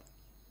back,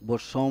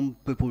 but some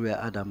people were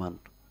adamant.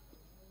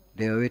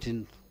 They are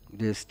waiting,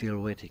 they're still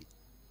waiting.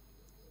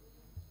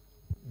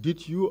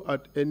 Did you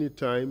at any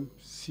time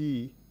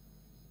see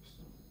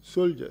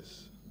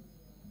soldiers?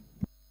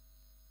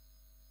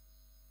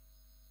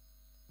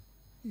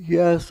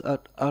 Yes,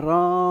 at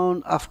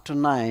around after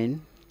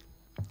 9,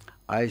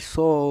 I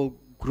saw a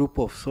group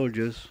of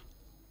soldiers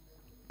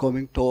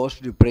coming towards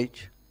the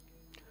bridge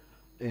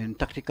in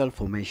tactical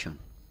formation.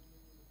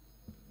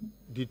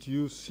 Did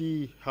you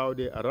see how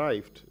they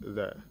arrived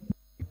there?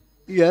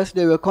 Yes,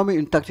 they were coming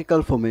in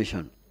tactical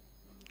formation.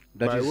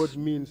 By what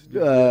means did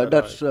they arrive?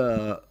 That's,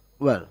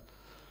 well,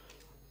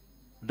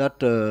 that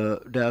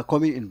they are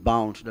coming in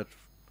bounds. That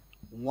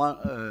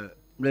one,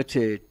 let's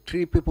say,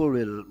 3 people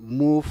will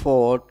move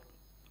forward,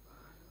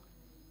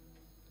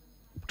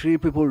 3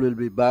 people will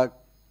be back,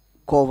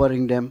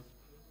 covering them.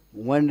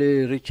 When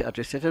they reach at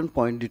a certain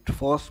point, the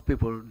first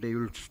people, they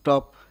will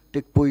stop,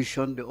 take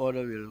position, the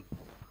other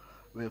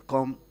will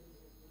come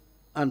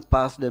and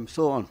pass them,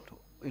 so on,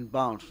 in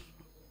bounds.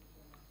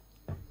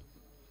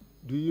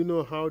 Do you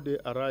know how they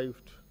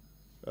arrived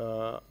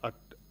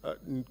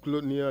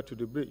near to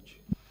the bridge?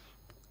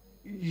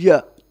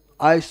 Yeah,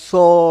 I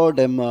saw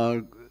them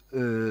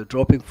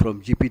dropping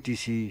from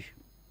GPTC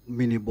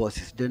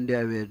minibuses. Then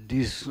there were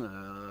these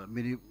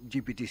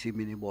GPTC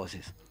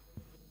minibuses.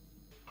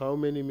 How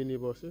many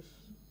minibuses?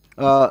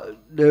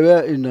 They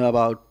were in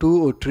about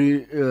 2 or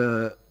 3.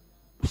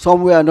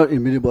 Some were not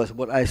in minibuses,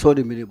 but I saw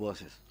the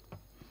minibuses.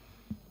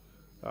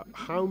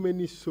 How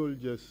many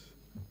soldiers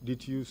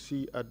did you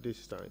see at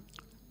this time?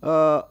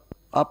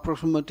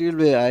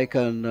 Approximately, I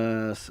can,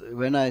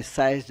 when I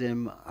sized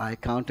them, I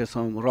counted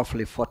some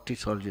roughly 40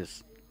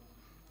 soldiers,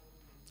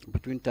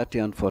 between 30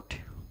 and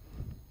 40.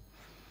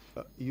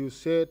 You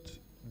said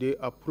they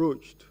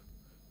approached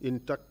in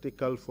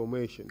tactical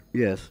formation.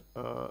 Yes.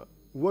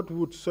 What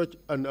would such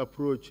an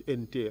approach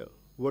entail?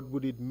 What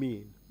would it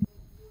mean?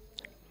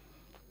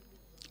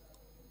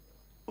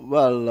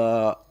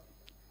 Well,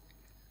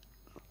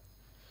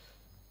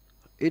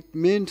 it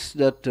means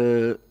that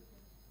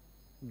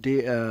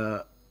they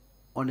are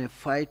on a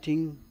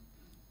fighting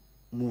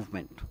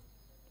movement,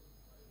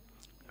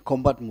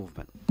 combat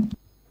movement.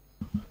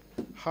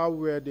 How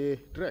were they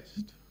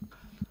dressed?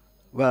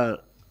 Well,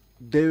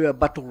 they were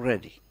battle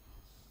ready.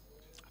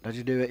 That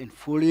is, they were in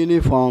full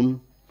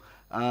uniform,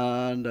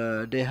 and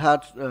they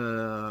had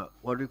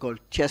what we call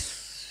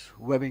chest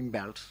webbing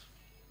belts.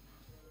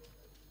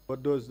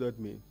 What does that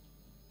mean?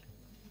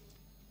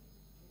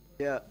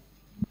 Yeah,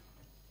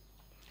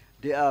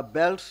 they are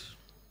belts.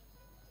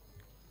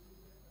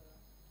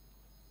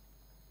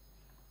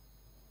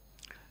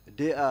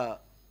 They are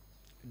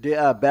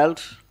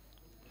belts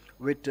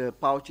with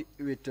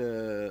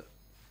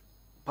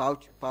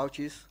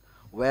pouches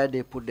where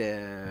they put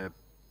their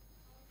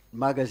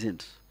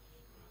magazines.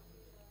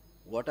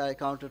 What I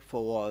counted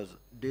for was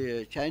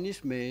the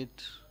Chinese made,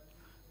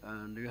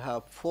 and you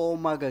have 4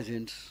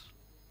 magazines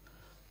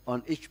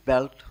on each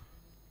belt,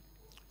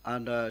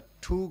 and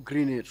 2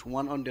 grenades,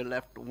 one on the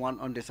left, one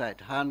on the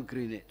side, hand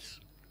grenades.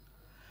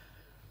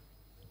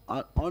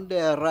 On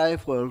their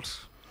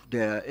rifles,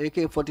 their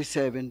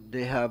AK-47,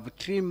 they have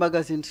 3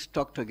 magazines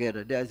stuck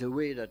together. There's a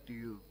way that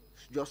you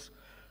just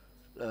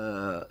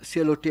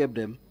sellotape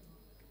them,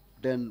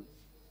 then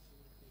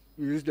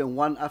you use them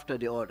one after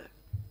the other.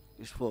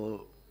 It's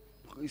for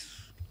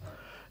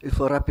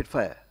rapid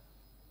fire,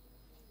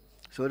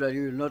 so that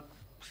you will not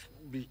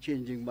be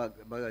changing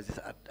magazines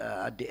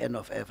at the end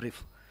of every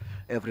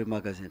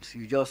magazine. So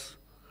you just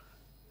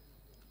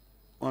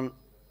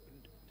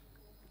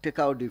take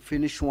out the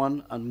finished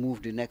one and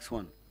move the next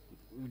one.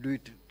 You do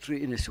it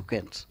 3 in a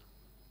sequence.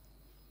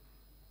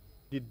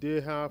 Did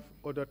they have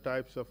other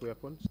types of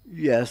weapons?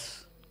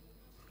 Yes,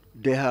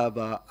 they have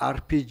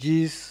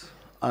RPGs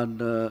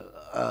and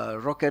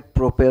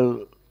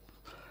rocket-propelled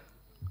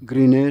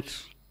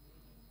grenades,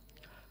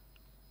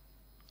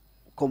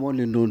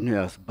 commonly known here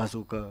as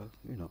bazooka,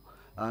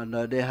 and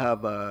they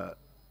have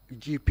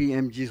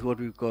GPMGs, what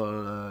we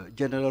call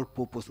general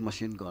purpose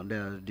machine gun. They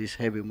are these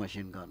heavy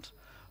machine guns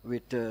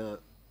with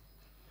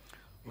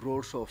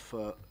rolls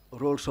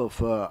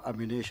of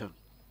ammunition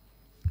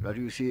that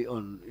you see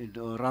in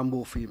the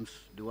Rambo films,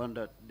 the one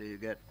that they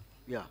get.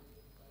 Yeah.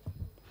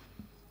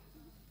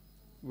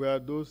 Were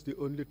those the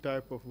only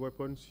type of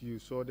weapons you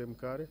saw them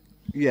carry?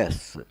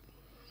 Yes.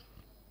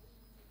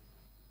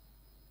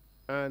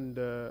 And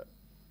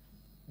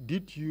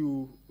did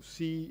you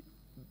see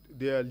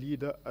their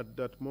leader at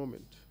that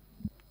moment?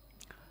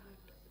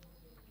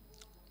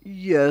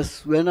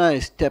 Yes, when I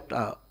stepped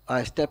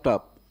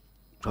up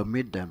to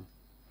meet them,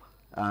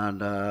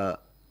 and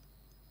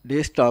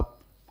they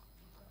stopped,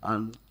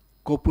 and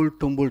Kopul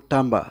Tumbul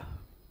Tamba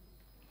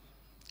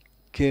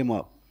came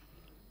up.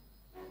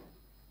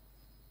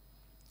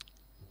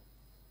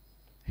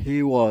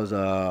 He was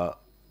the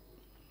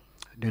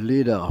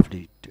leader of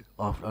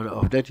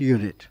that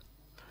unit,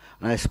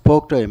 And I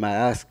spoke to him, I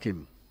asked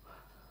him,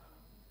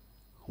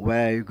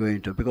 where are you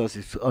going to? Because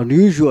it's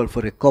unusual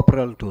for a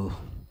corporal to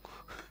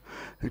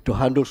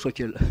handle such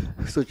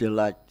a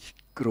large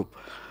group.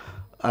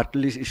 At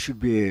least it should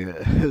be a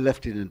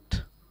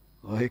lieutenant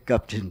or a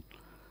captain.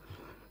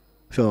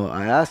 So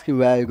I asked him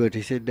where are you going.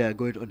 He said they are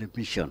going on a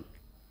mission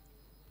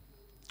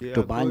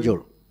to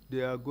Banjul.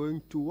 They are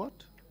going to what?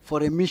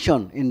 For a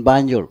mission in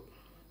Banjul.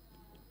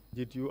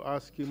 Did you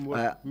ask him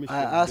what mission?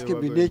 I asked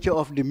him the nature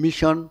of the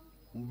mission,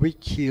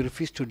 which he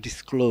refused to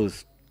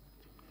disclose.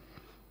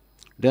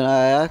 Then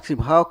I asked him,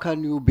 how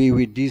can you be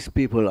with these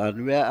people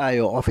and where are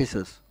your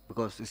officers?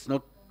 Because it's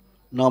not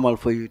normal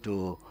for you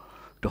to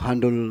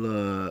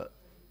handle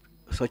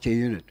such a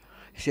unit.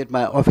 He said,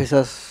 my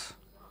officers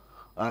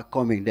are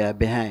coming, they are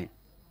behind.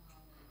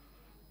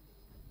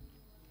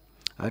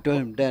 I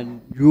told him,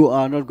 then you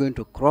are not going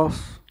to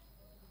cross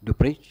the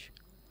bridge.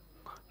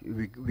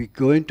 We're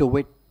going to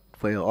wait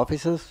for your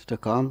officers to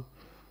come.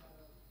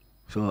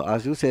 So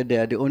as you said, they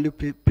are the only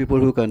people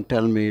who can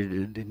tell me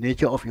the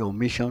nature of your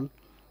mission.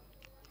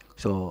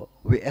 So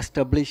we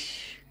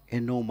establish a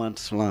no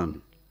man's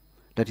land.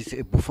 That is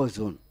a buffer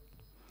zone,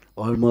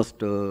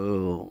 almost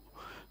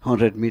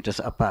 100 meters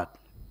apart.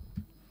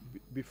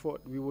 Before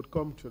we would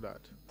come to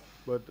that,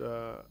 but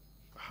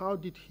how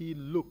did he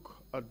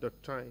look at the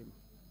time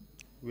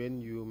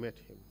when you met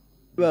him?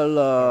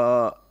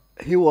 Well,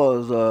 he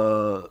was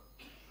a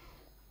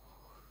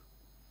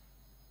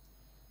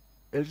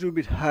little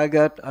bit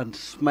haggard and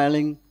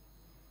smelling.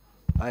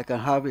 I can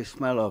have a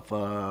smell of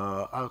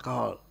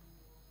alcohol.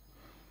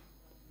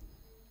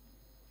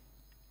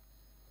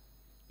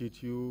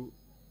 Did you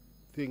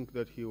think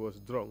that he was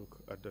drunk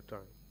at the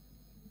time?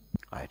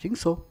 I think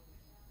so,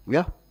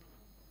 yeah.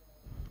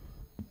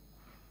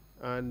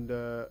 And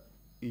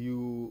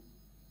you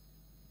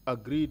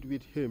agreed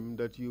with him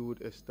that you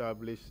would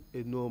establish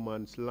a no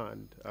man's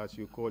land, as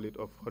you call it,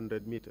 of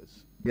 100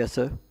 meters. Yes,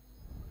 sir.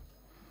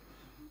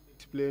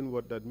 Explain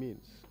what that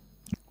means.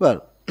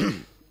 Well,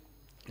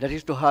 that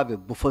is to have a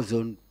buffer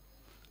zone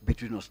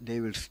between us. They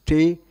will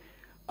stay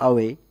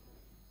away,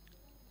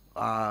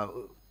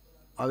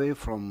 away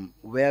from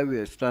where we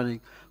are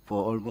standing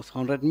for almost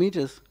 100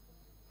 meters.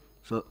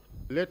 So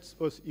let's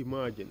us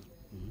imagine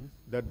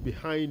that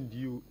behind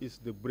you is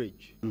the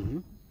bridge.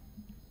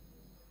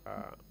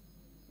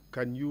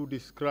 Can you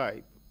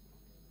describe,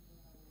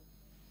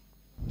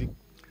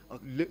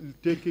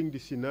 taking the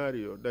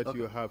scenario that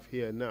you have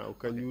here now,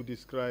 can you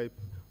describe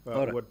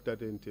what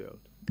that entailed?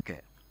 Okay.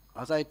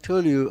 As I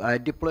told you, I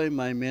deployed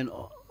my men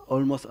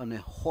almost on a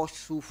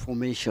horseshoe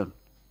formation.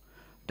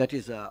 That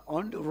is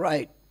on the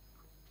right.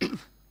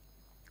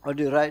 On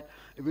the right,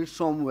 even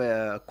some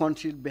were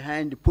concealed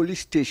behind the police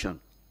station.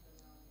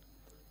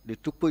 They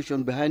took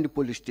position behind the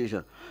police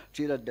station.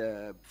 See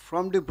that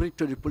from the bridge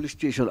to the police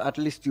station, at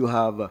least you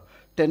have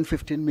 10,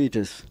 15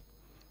 meters.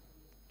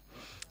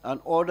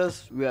 And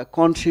others were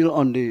concealed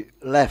on the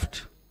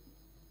left,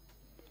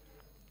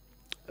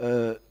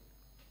 in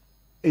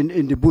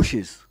the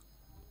bushes.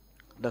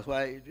 That's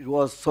why it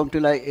was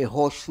something like a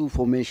horseshoe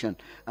formation.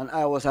 And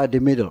I was at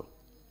the middle.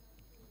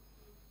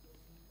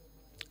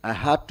 I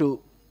had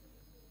to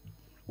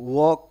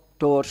walk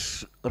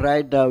towards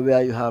right there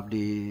where you have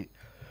the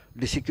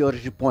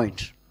security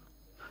point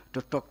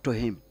to talk to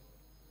him.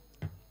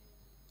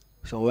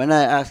 So when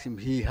I asked him,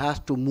 he has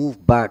to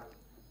move back.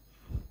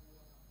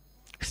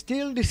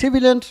 Still the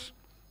civilians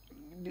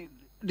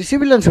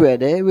were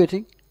there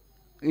waiting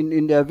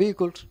in their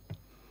vehicles.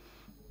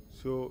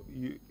 So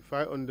if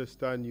I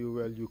understand you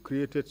well, you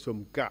created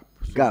some gap,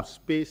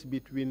 space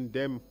between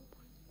them,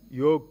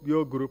 your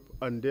group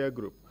and their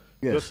group.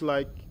 Yes. Just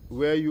like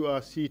where you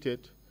are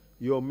seated,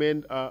 your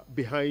men are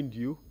behind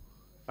you,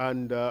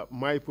 and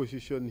my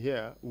position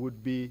here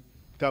would be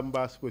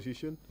Tamba's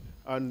position,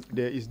 and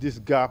there is this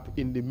gap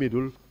in the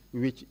middle,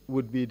 which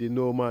would be the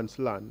no man's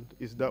land.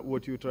 Is that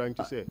what you're trying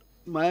to say?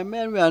 My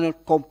men were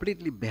not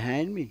completely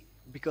behind me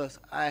because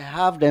I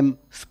have them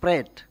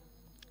spread,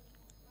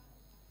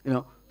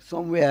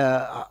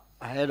 somewhere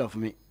ahead of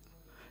me,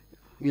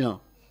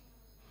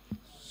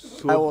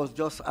 So I was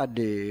just at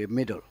the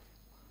middle.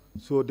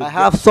 So I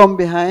have some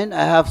behind,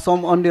 I have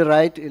some on the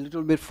right, a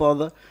little bit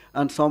further,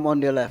 and some on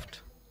the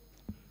left.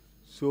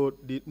 So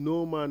the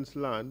no man's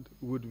land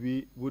would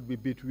be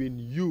between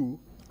you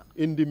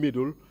in the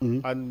middle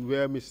and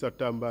where Mr.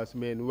 Tamba's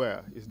men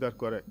were. Is that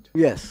correct?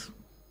 Yes.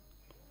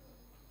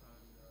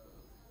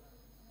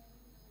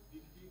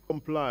 Did he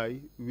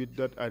comply with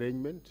that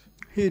arrangement?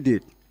 He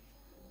did.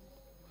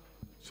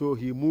 So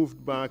he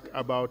moved back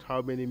about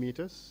how many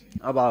meters?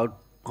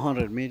 About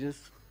 100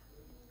 meters.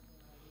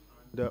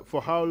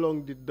 For how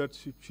long did that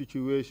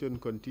situation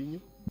continue?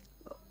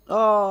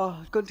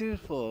 It continued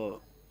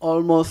for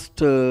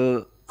almost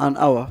an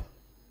hour.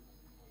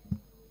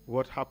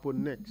 What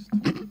happened next?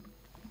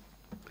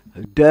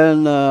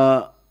 Then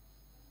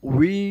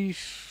we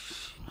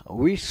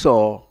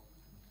saw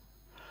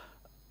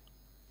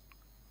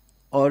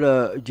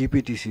other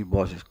GPTC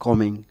buses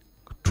coming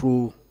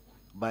through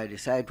by the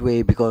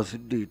sideway because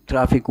the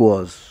traffic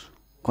was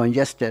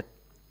congested.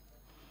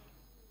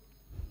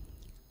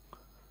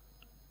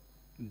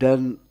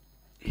 Then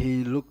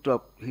he looked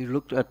up,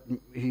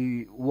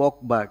 he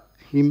walked back,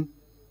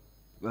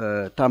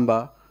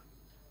 Tamba,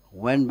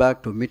 went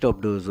back to meet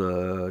up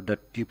that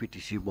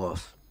GPTC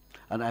boss.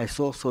 And I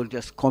saw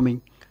soldiers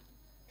coming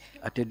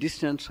at a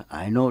distance.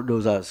 I know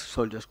those are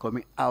soldiers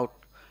coming out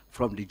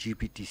from the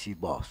GPTC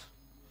boss.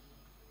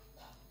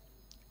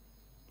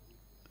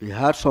 He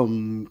had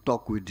some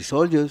talk with the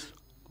soldiers,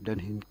 then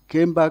he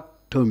came back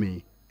to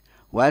me.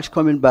 Whilst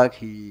coming back,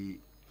 he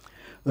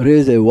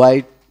raised a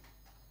white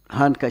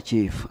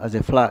handkerchief as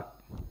a flag,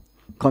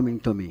 coming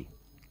to me.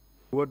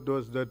 What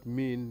does that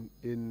mean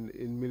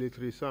in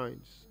military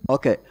science?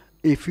 Okay,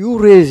 if you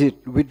raise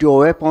it with your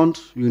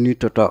weapons, you need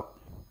to talk.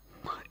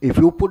 If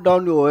you put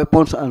down your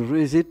weapons and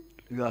raise it,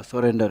 you are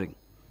surrendering.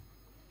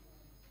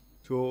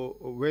 So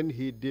when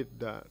he did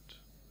that,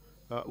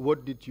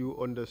 what did you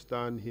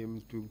understand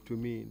him to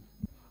mean?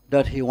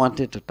 That he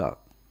wanted to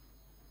talk.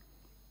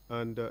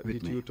 And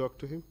did you talk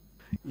to him?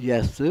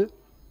 Yes, sir.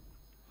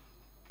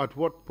 At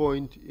what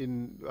point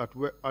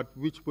at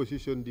which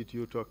position did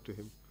you talk to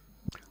him?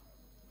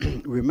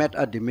 We met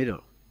at the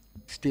middle,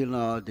 still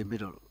now the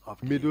middle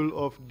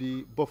of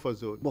the buffer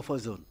zone. Buffer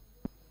zone.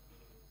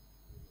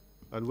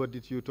 And what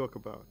did you talk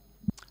about?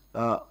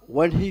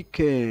 When he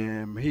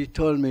came, he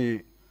told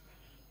me,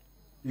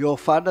 your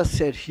father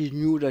said he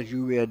knew that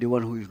you were the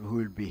one who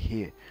will be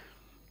here.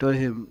 Told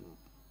him.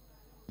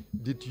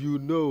 Did you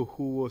know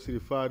who was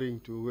referring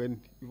to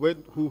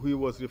who he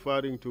was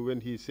referring to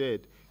when he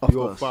said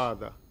your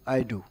father?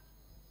 I do.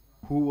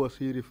 Who was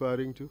he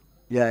referring to?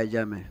 Yaya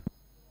Jammeh.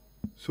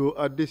 So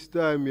at this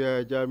time,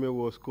 Yaya Jammeh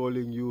was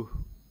calling you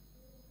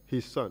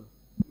his son?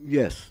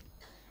 Yes.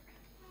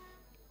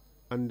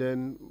 And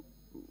then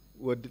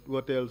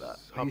what else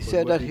happened? He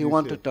said that he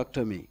wanted to talk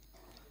to me.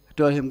 I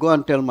told him, go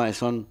and tell my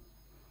son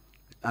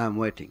I'm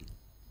waiting.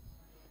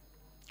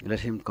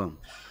 Let him come.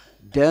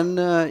 Then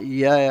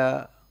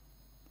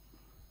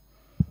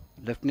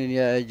Lieutenant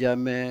Yaya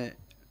Jammeh,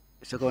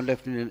 Second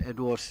Lieutenant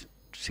Edward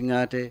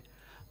Singate,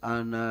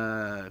 and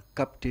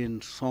Captain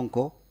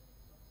Sonko.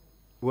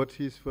 What's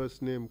his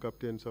first name,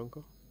 Captain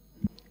Sonko?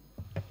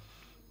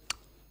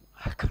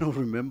 I cannot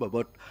remember,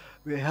 but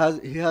he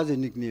has a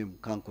nickname,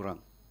 Kankurang.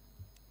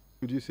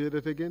 Could you say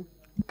that again?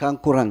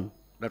 Kankurang,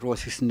 that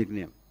was his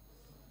nickname.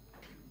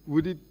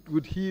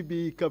 Would he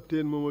be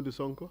Captain Mamadou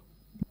Sonko?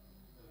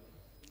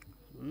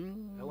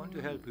 I want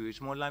to help you. It's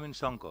more Lamin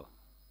Sonko.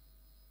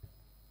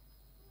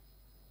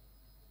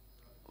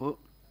 Oh,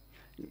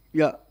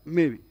 yeah,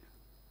 maybe.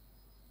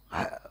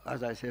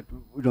 As I said,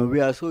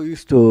 we are so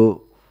used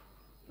to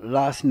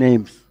last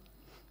names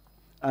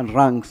and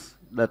ranks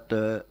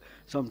that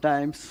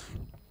sometimes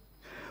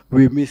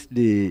we miss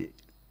the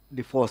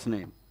first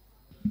name.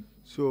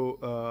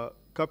 So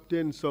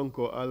Captain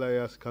Sonko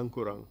alias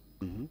Kankurang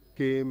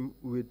came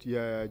with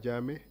Yaya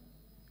Jammeh,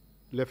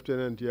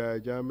 Lieutenant Yaya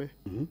Jammeh,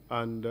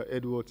 and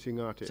Edward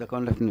Singate.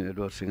 Second Lieutenant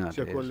Edward Singate.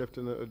 Second yes.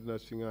 Lieutenant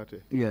Edward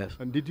Singate. Yes.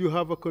 And did you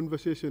have a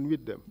conversation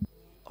with them?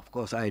 Of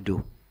course I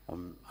do.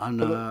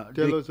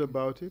 Tell us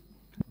about it.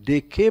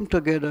 They came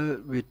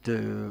together with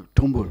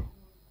Tumbul,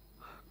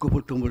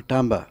 Kupul Tumbul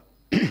Tamba.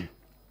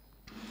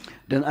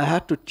 Then I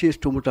had to chase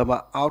Tumbul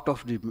Tamba out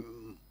of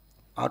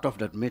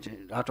that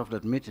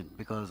meeting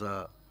because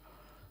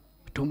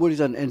Tumbul is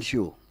an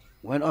NCO.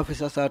 When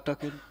officers are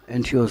talking,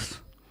 NCOs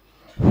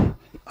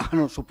are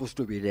not supposed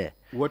to be there.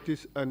 What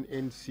is an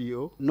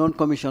NCO?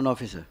 Non-commissioned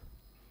officer.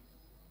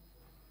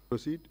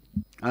 Proceed.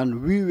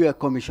 And we were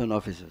commissioned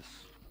officers.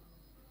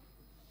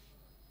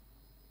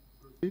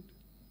 Proceed.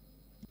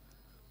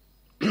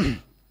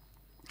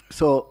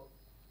 So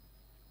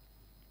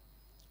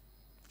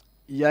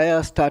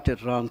Yaya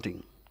started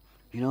ranting,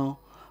 we're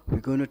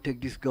going to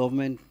take this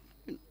government,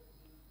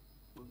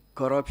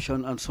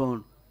 corruption and so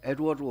on.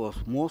 Edward was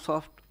more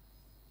soft,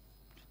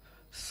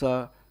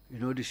 sir,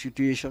 the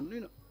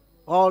situation,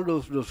 all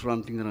those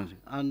ranting.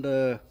 And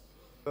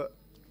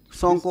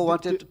Sonko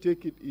wanted...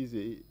 Take it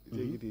easy,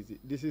 take it easy.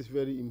 This is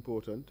very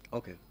important.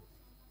 Okay.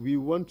 We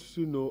want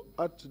to know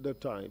at the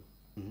time,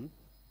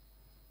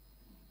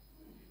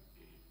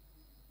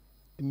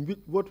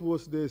 what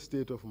was their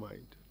state of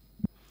mind?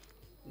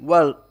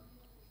 Well,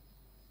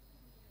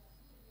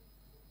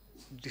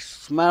 the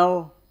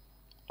smell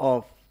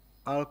of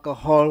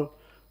alcohol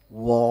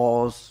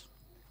was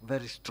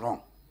very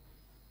strong.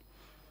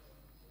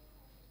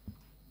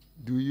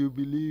 Do you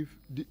believe,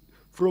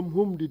 from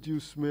whom did you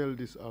smell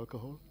this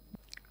alcohol?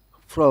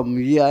 From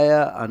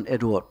Yaya and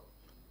Edward.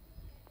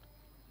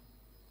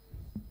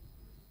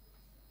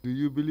 Do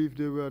you believe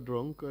they were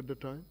drunk at the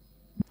time?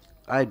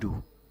 I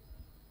do.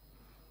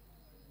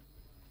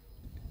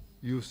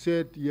 You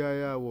said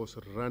Yaya was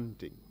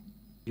ranting.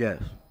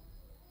 Yes.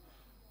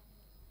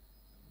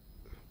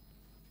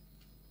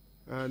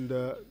 And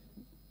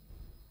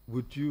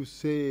would you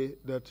say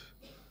that,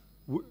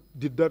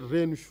 did that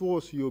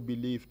reinforce your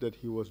belief that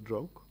he was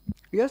drunk?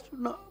 Yes,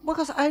 no,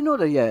 because I know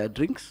that Yaya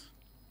drinks.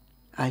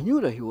 I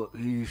knew that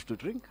he used to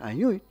drink. I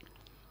knew it.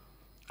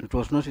 It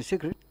was not a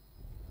secret.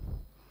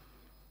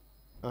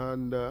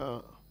 And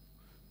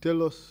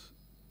tell us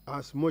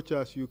as much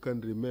as you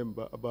can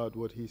remember about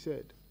what he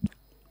said.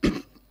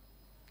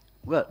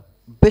 Well,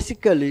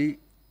 basically,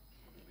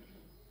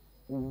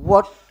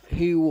 what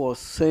he was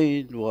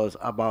saying was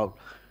about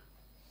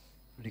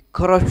the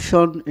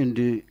corruption in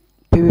the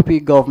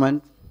PPP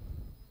government,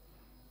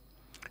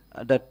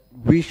 that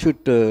we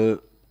should,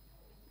 the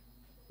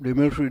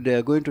military, they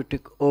are going to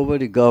take over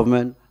the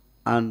government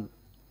and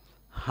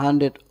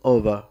hand it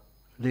over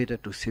later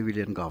to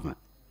civilian government.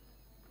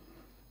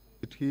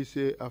 Did he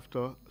say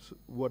after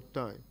what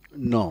time?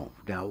 No,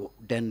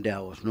 then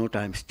there was no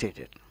time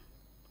stated.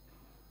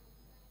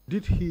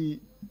 Did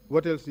he,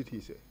 what else did he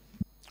say?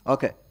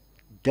 Okay,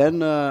 then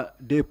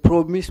they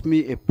promised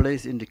me a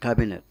place in the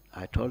cabinet.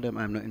 I told them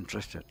I'm not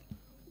interested.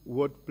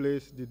 What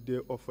place did they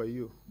offer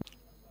you?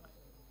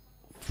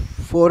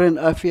 Foreign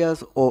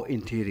affairs or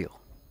interior.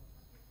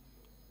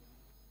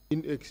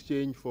 In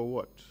exchange for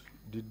what?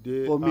 Did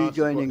they For me ask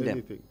joining for them.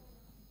 anything?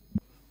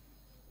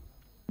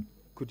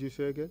 Could you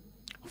say again?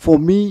 For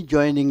me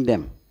joining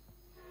them.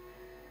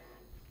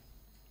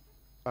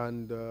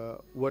 And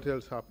what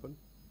else happened?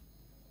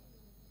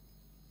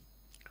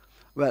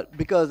 Well,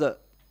 because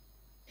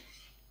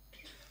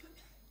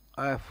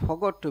I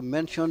forgot to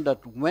mention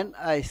that when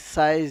I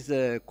sized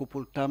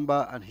Kupul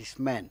Tamba and his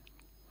men,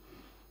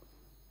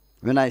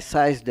 when I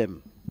sized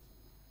them,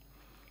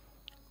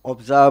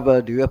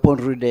 observe the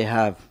weaponry they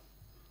have,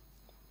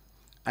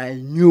 I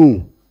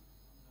knew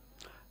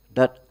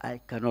that I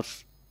cannot,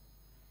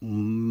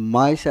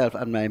 myself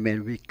and my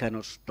men, we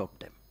cannot stop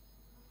them.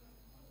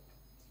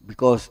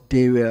 Because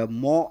they were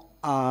more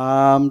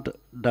armed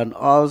than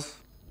us.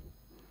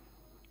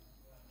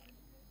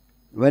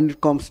 When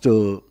it comes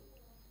to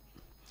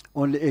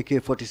only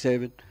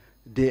AK-47,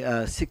 there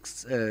are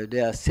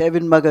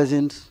 7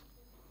 magazines.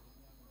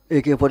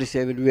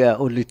 AK-47, we are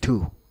only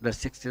 2. That's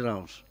 60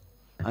 rounds.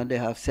 And they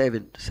have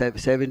 7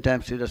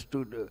 times 2, that's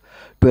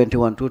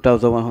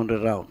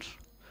 2,100 rounds.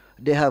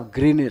 They have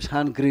grenades,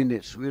 hand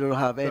grenades. We don't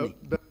have any.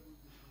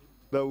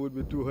 That would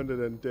be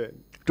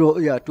 210.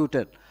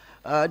 210.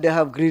 They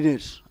have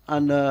grenades,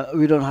 and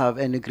we don't have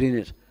any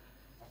grenades.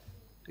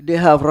 They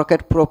have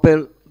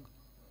rocket-propelled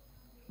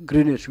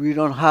grenades. We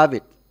don't have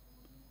it.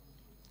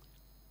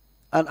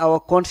 And our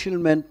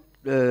concealment,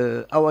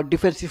 our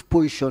defensive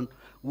position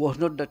was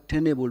not that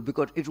tenable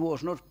because it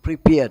was not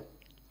prepared.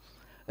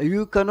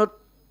 You cannot,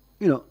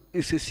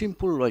 it's a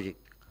simple logic.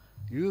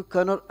 You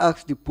cannot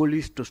ask the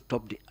police to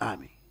stop the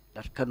army.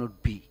 That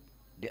cannot be.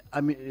 The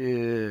army,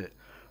 the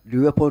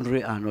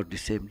weaponry are not the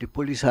same. The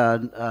police are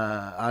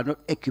not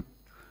equipped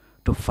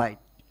to fight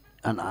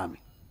an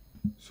army.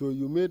 So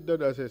you made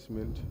that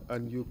assessment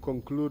and you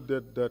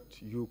concluded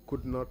that you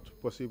could not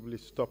possibly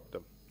stop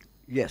them?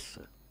 Yes,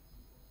 sir.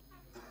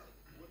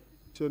 What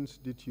decisions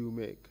did you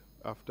make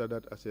after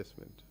that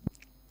assessment?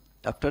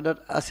 After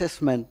that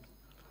assessment,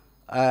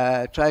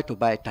 I tried to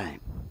buy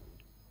time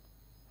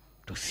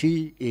to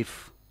see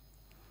if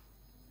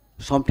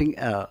something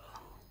else,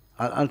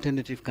 an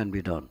alternative can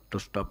be done to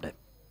stop them.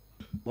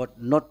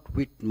 But not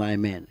with my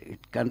men.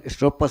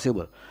 It's not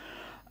possible.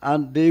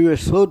 And they were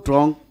so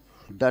drunk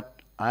that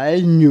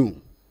I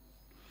knew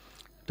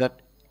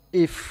that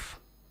if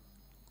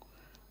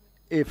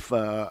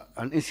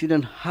an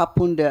incident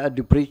happened there at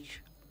the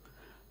bridge,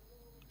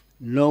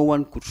 no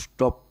one could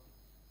stop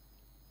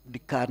the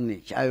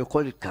carnage. I will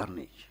call it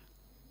carnage.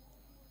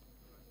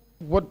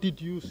 What did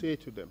you say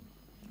to them?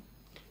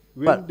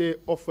 When they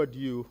offered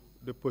you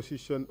the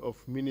position of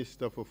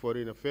Minister for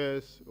Foreign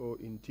Affairs or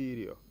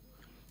Interior,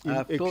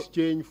 in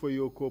exchange for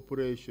your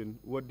cooperation,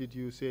 what did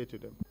you say to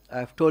them?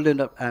 I've told them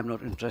that I'm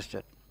not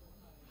interested.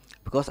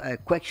 Because I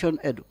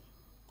questioned Edu.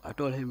 I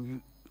told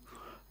him,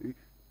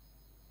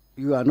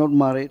 you are not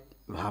married,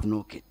 you have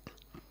no kid.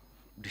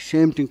 The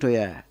same thing to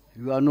Yaya.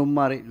 You are not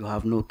married, you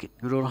have no kid.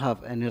 You don't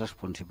have any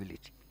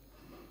responsibility.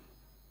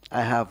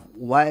 I have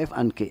wife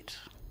and kids.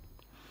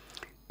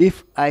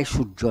 If I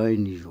should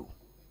join you,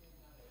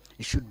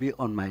 it should be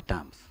on my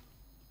terms.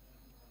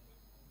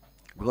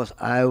 Because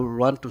I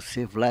want to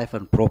save life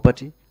and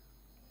property.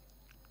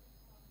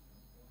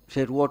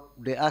 Said what?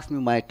 They asked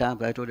me my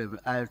terms. I told them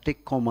I'll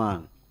take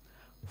command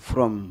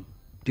from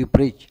the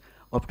bridge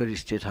up to the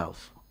State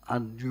House,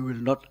 and you will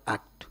not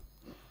act.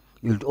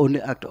 You'll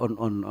only act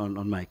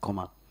on my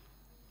command.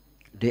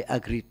 They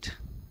agreed.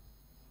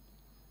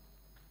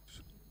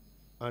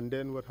 And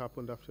then what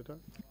happened after that?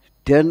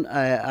 Then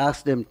I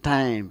asked them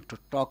time to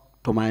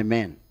talk to my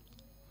men.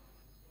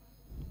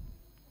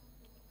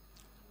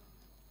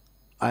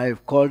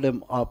 I've called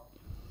them up.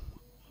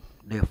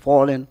 They've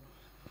fallen,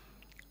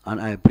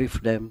 and I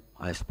briefed them.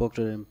 I spoke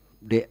to them.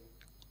 They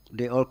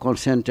all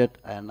consented,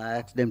 and I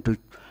asked them to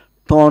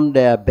turn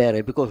their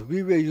beret because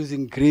we were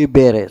using gray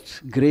berets,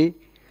 gray,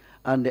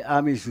 and the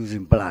army is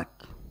using black.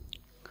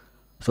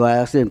 So I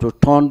asked them to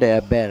turn their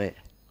beret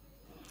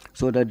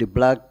so that the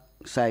black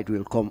side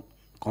will come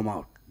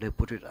out. They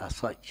put it as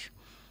such.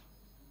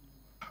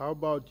 How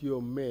about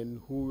your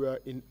men who were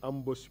in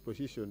ambush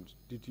positions?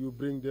 Did you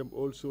bring them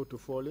also to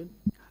fall in?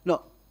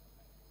 No,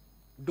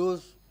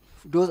 those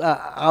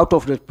are out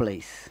of that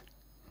place.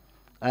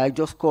 I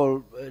just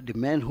called the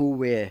men who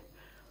were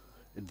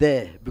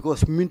there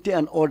because Minty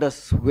and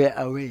others were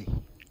away.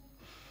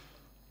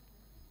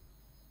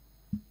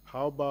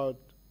 How about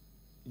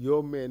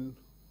your men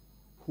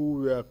who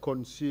were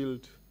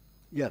concealed?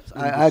 Yes,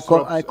 in I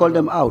the called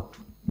them around? out.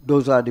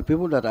 Those are the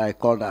people that I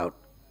called out.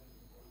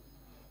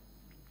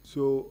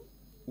 So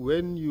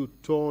when you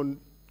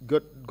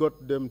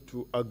got them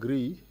to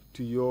agree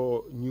to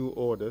your new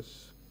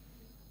orders,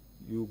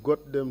 you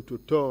got them to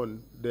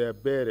turn their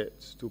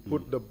berets to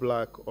put the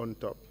black on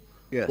top.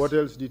 Yes. What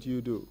else did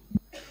you do?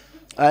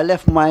 I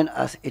left mine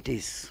as it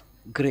is,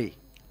 gray.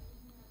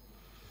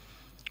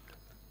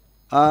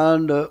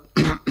 And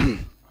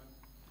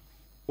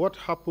What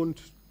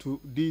happened to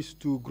these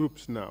two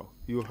groups now?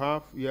 You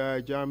have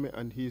Yaya Jammeh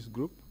and his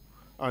group,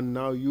 and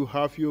now you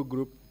have your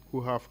group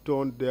who have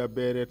turned their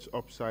berets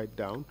upside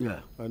down. Yeah.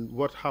 And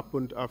what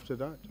happened after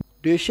that?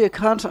 they shake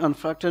hands and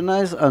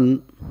fraternize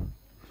and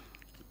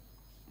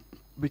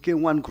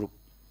became one group.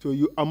 So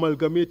you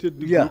amalgamated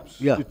the Yeah, groups,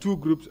 yeah. the two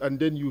groups, and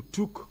then you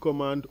took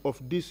command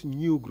of this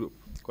new group,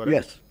 correct?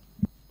 Yes.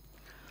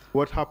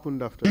 What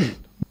happened after that?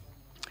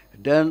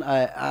 Then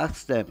I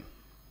asked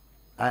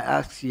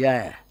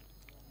Yaya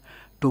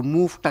to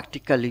move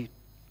tactically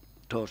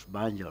towards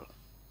Banjul.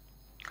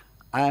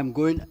 I am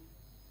going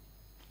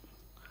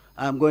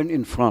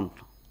in front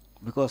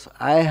because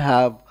I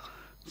have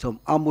some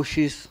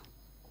ambushes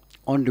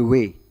on the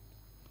way.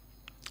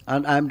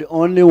 And I'm the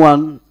only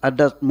one at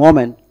that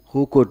moment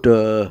who could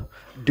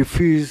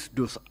defuse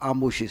those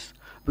ambushes.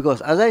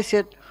 Because as I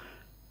said,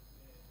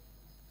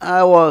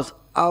 I was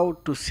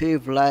out to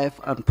save life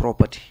and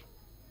property.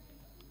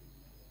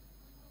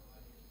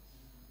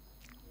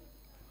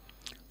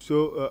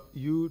 So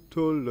you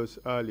told us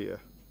earlier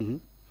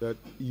that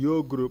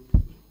your group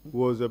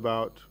was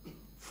about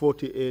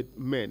 48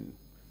 men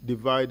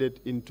divided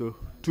into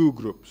two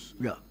groups.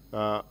 Yeah.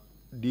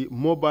 The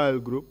mobile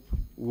group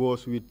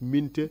was with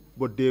Minte,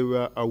 but they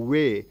were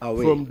away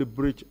from the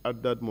bridge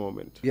at that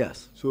moment.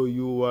 Yes. So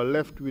you were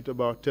left with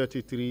about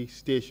 33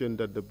 stationed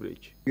at the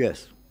bridge.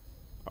 Yes.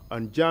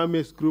 And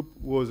Jammeh's group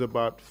was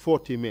about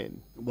 40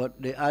 men.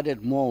 But they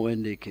added more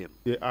when they came.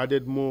 They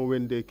added more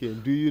when they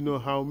came. Do you know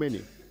how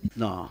many?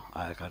 No,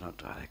 I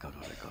cannot recall.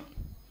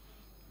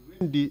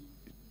 When the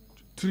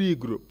three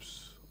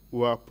groups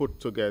were put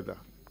together,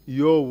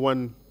 your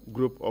one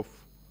group of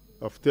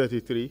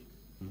 33,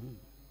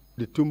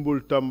 the Tumbul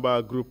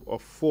Tamba group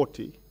of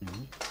 40,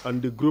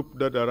 and the group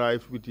that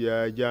arrived with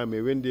Yaya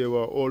Jammeh, when they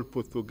were all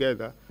put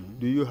together,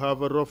 do you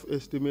have a rough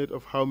estimate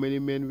of how many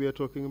men we are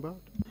talking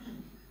about?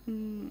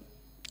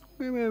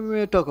 We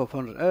may talk of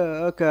 100.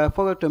 Okay, I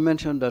forgot to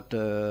mention that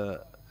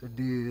the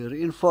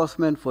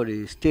reinforcement for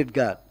the state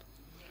guard,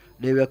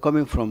 they were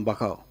coming from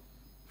Bakau,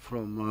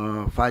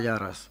 from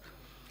Fajaras.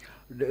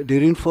 The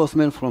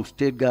reinforcement from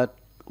state guard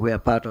were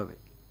part of it.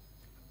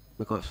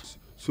 Because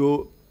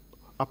So,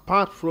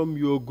 apart from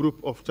your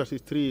group of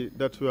 33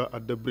 that were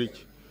at the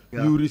bridge,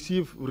 you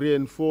received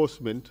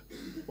reinforcement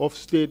of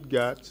state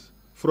guards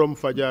from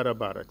Fajara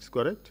barracks,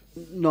 correct?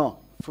 no,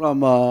 from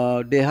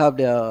they had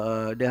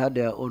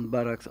their own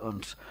barracks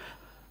on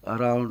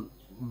around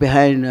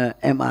behind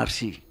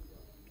MRC.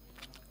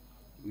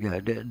 Yeah,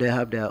 they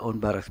have their own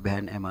barracks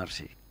behind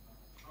MRC.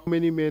 How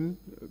many men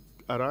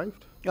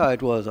arrived? Yeah,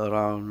 it was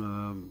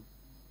around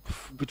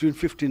between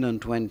 15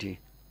 and 20.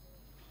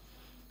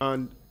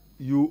 And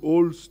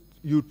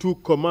you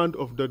took command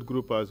of that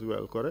group as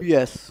well, correct?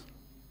 Yes.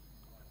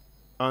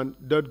 And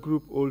that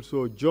group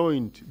also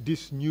joined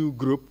this new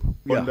group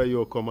under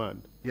your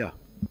command. Yeah.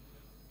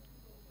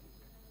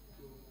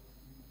 You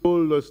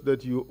told us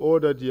that you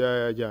ordered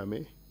Yaya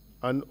Jammeh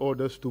and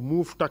others to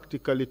move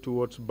tactically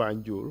towards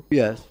Banjul.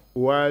 Yes.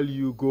 While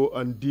you go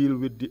and deal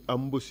with the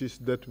ambushes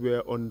that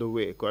were on the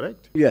way,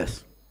 correct?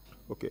 Yes.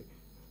 Okay.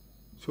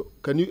 So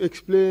can you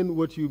explain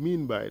what you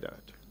mean by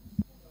that?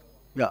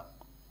 Yeah.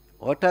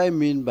 What I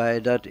mean by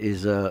that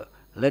is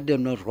let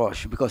them not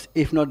rush, because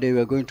if not, they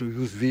were going to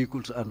use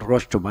vehicles and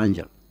rush to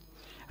Banjul.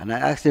 And I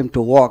asked them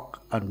to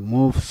walk and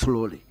move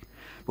slowly.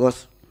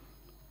 Because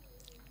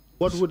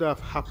what would have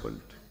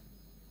happened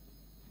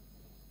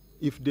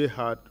if they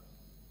had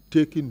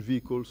taken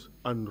vehicles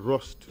and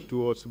rushed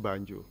towards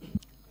Banjul?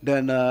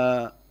 Then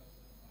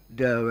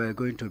there were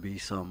going to be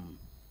some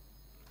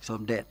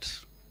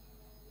deaths.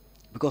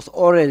 Because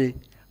already,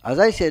 as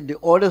I said, the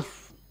orders,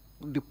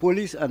 the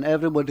police and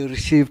everybody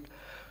received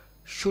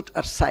shoot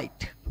at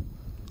sight.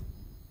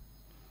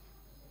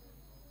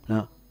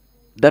 Yeah.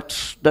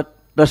 That's the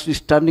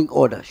standing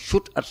order,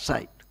 shoot at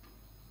sight.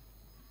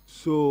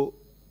 So,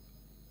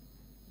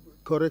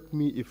 correct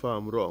me if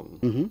I'm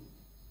wrong.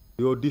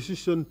 Your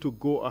decision to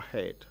go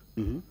ahead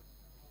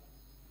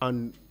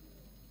and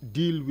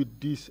deal with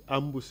these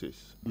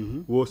ambushes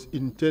was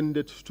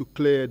intended to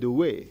clear the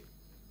way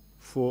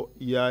for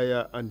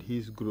Yaya and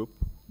his group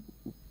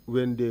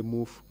when they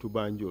move to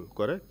Banjul,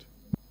 correct?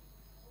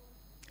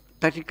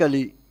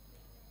 Tactically,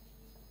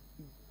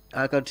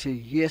 I can say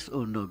yes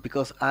or no,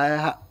 because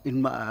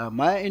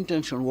my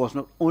intention was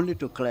not only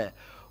to clear,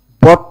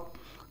 but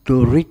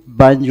to reach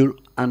Banjul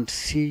and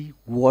see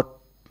what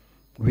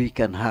we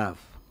can have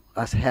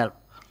as help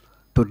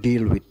to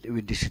deal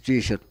with the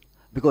situation,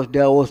 because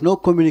there was no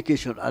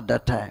communication at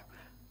that time.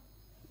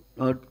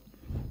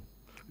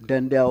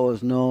 Then there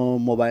was no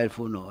mobile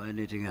phone or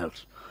anything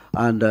else.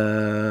 And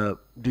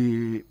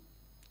the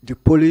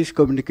police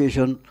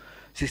communication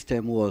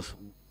system was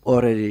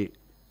already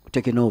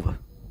taken over.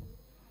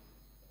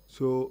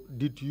 So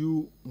did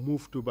you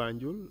move to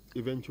Banjul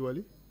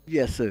eventually?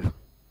 Yes, sir.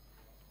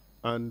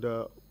 And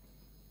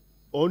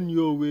on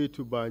your way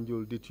to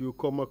Banjul, did you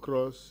come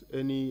across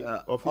any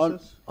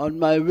officers? On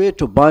my way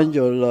to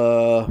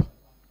Banjul,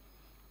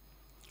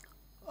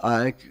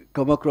 I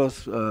come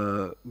across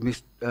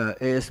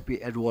ASP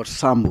Edward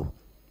Sambu.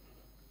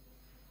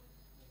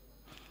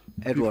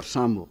 Edward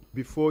Sambu.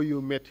 Before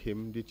you met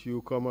him, did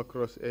you come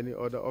across any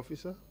other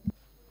officer?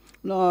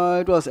 No,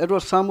 it was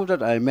Edward Sambu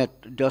that I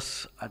met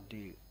just at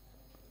the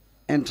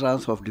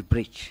entrance of the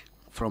bridge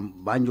from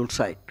Banjul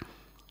side.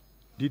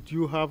 Did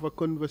you have a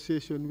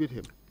conversation with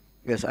him?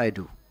 Yes, I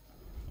do.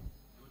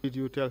 What did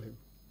you tell him?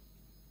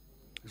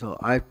 So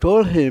I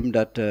told him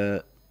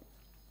that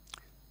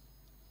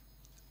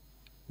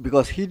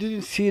because he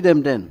didn't see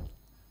them then,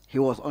 he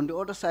was on the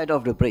other side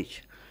of the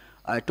bridge.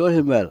 I told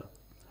him, well,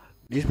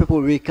 these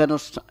people, we cannot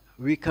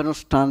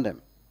stand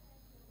them.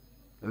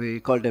 We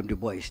call them the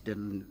boys,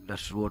 then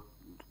that's what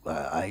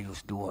I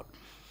used the word.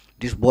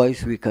 These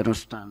boys, we cannot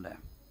stand them.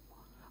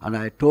 And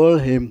I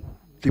told him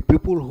the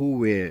people who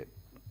were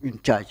in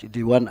charge,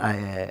 the one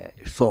I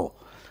saw,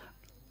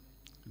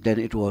 then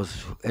it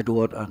was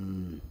Edward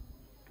and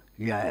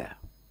Yaya.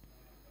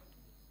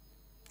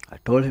 I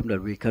told him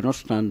that we cannot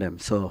stand them,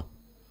 so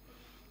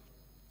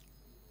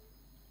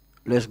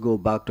let's go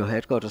back to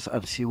headquarters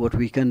and see what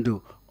we can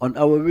do. On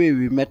our way,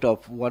 we met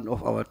up one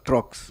of our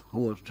trucks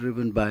who was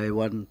driven by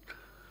one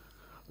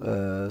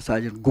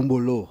Sergeant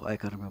Gumbolo, I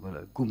can remember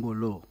that,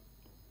 Gumbolo.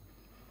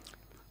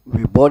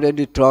 We boarded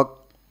the truck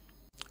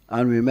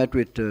and we met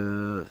with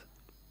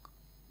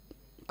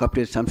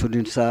Captain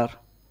Samsudin Sar,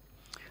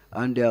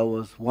 and there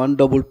was one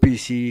double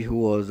PC who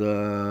was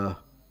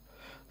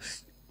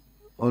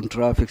on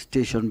traffic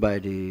station by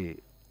the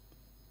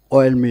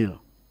oil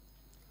mill.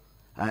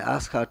 I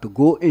asked her to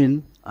go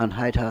in and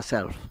hide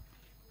herself.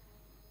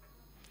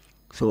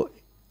 So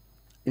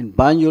in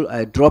Banjul,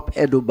 I dropped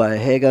Edu by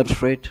Hagan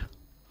Strait,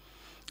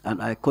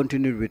 and I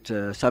continued with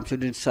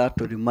Samsudin Sar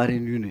to the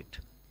Marine Unit.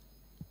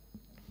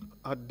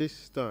 At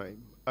this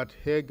time, at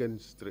Hagan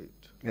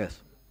Street,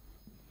 Yes.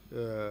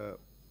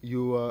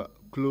 You were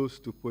close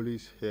to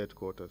police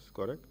headquarters,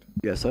 correct?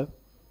 Yes, sir.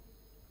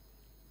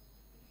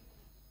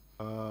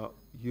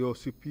 Your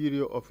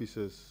superior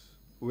officers,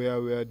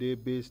 where were they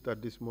based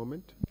at this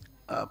moment?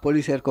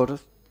 Police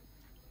headquarters.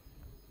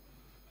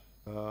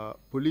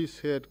 Police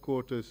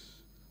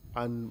headquarters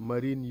and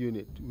Marine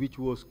unit, which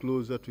was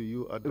closer to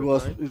you at the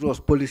time? It was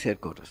police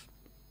headquarters.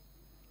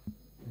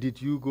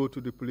 Did you go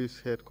to the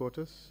police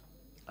headquarters?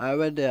 I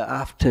went there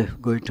after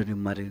going to the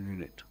Marine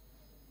Unit.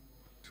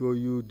 So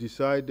you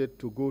decided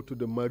to go to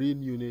the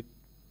Marine unit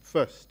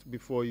first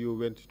before you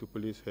went to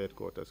police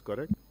headquarters,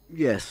 correct?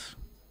 Yes.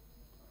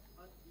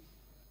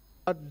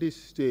 At this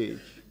stage,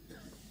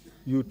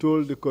 you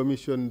told the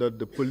commission that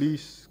the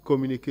police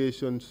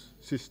communications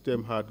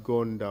system had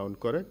gone down,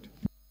 correct?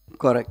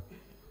 Correct.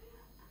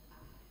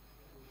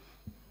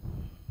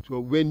 So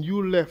when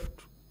you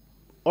left,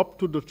 up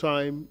to the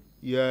time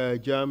Yaya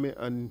Jammeh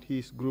and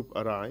his group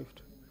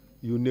arrived,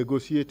 you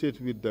negotiated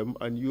with them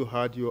and you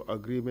had your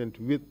agreement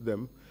with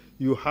them.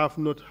 You have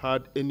not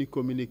had any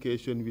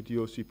communication with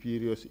your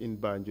superiors in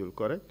Banjul,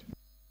 correct?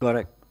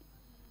 Correct.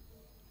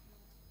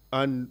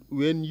 And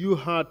when you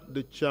had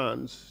the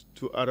chance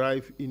to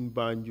arrive in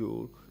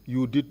Banjul,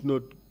 you did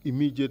not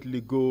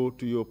immediately go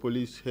to your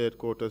police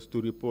headquarters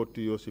to report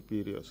to your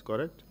superiors,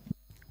 correct?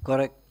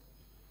 Correct.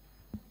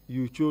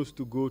 You chose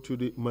to go to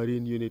the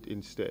Marine unit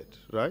instead,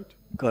 right?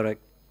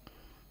 Correct.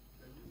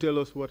 Tell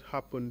us what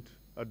happened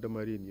at the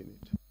Marine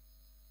unit.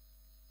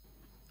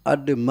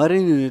 At the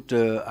Marine Unit,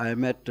 I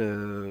met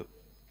the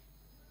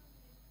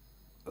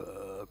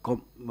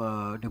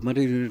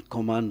Marine Unit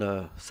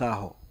Commander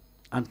Saho,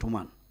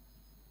 Antuman.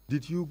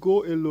 Did you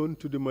go alone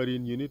to the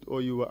Marine unit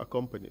or you were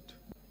accompanied?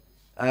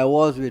 I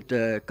was with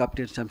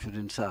Captain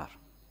Samsudin Sar.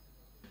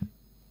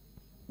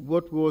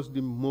 What was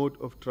the mode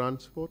of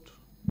transport?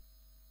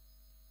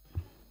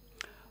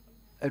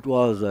 It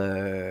was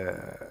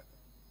a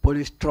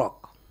police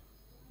truck,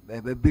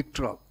 a big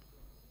truck.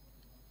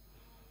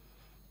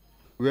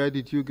 Where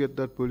did you get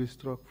that police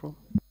truck from?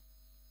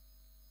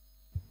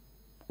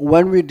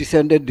 When we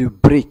descended the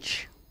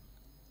bridge,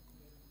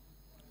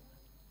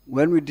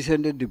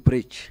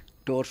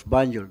 towards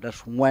Banjul,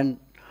 that's when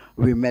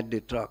we met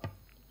the truck.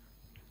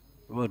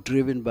 It was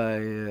driven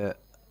by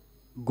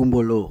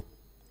Gumbolo.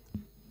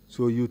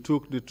 So you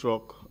took the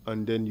truck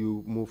and then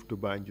you moved to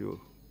Banjul?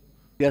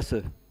 Yes,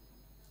 sir.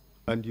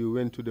 And you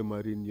went to the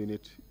Marine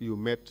unit. You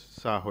met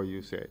Saho,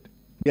 you said?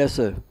 Yes,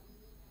 sir. You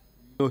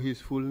know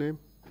his full name?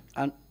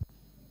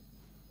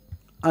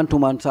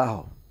 Antuman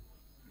Saho.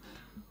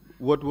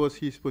 What was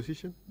his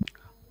position?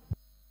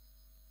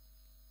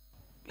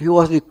 He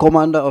was the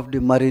commander of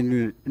the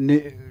Marine,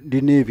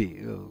 the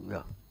Navy.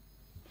 Yeah.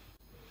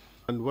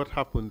 And what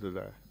happened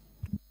there?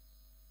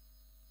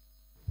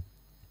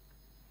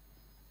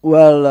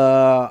 Well,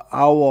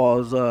 I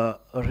was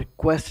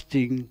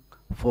requesting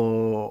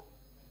for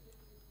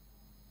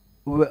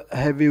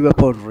heavy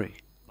weaponry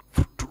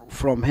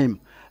from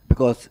him,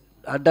 because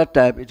at that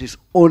time it is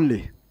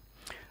only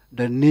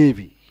the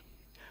Navy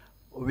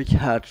which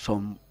had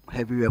some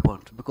heavy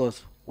weapons.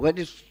 Because when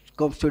it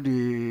comes to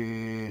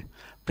the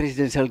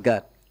Presidential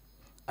Guard,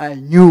 I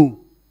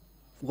knew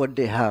what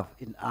they have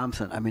in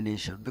arms and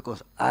ammunition,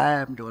 because I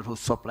am the one who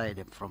supplied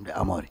them from the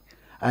armory.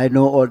 I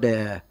know all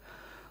their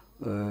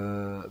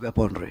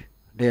weaponry.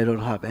 They don't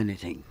have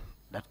anything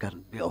that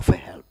can be of a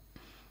help.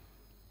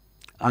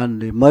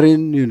 And the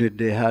Marine unit,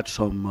 they had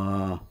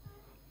some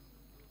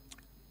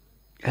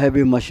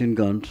heavy machine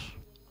guns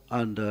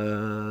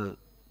and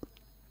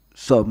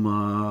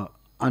some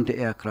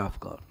anti-aircraft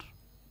guns.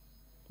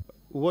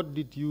 What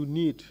did you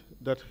need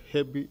that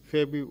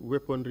heavy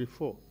weaponry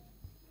for?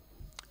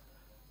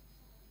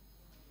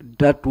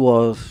 That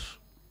was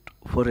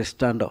for a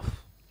standoff.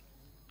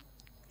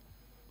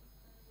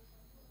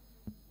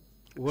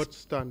 What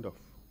standoff?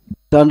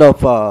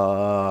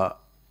 Standoff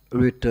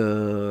with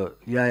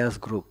Yaya's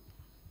group.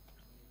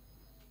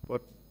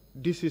 But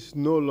this is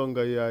no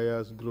longer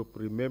Yaya's group,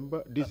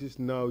 remember? This is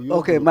now your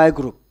Okay, group. my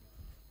group.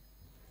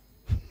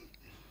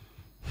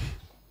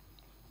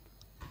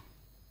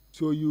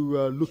 So you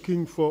were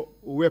looking for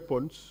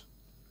weapons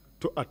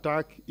to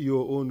attack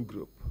your own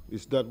group.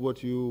 Is that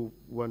what you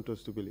want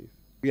us to believe?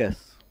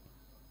 Yes.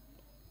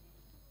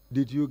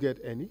 Did you get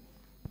any?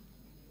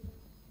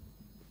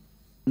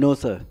 No,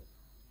 sir.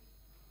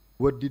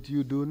 What did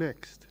you do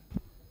next?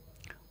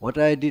 What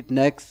I did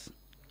next,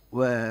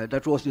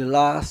 that was the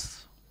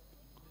last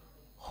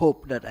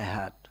hope that I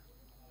had.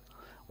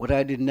 What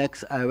I did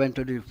next, I went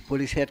to the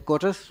police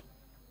headquarters.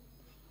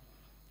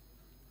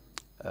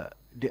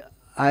 The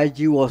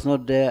IG was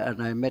not there,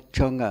 and I met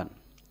Chongan.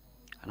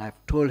 And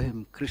I've told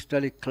him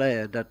crystal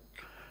clear that,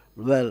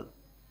 well,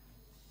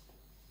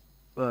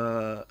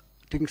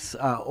 things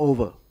are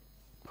over,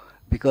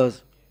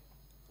 because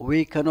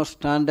we cannot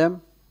stand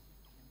them,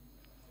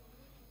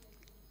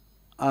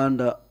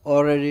 and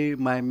already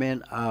my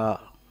men are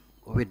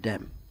with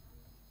them.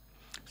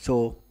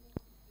 So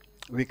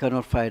we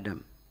cannot fight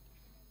them.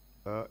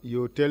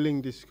 You're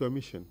telling this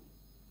commission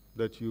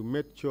that you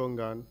met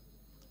Chongan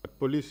at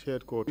police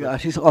headquarters, Yeah,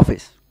 at his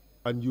office.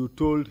 and you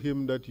told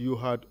him that you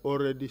had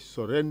already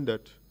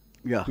surrendered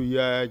Yeah. to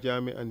Yaya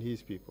Jammeh and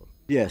his people.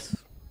 Yes.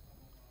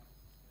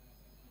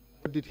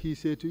 What did he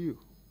say to you?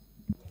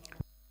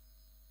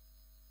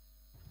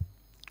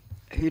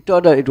 He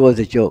thought that it was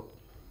a joke.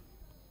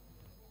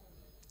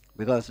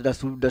 Because that's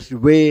the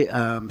way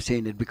I'm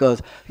saying it.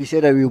 Because he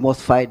said that we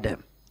must fight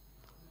them.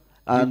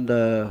 And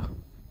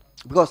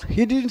because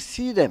he didn't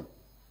see them.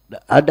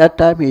 At that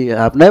time, I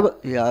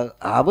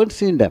haven't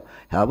seen them.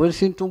 I haven't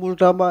seen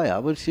Tumbultamba, I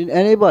haven't seen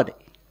anybody.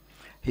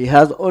 He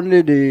has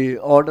only the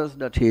orders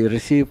that he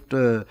received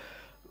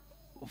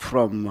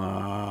from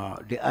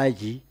the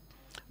IG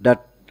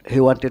that he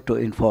wanted to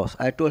enforce.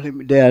 I told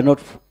him they are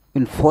not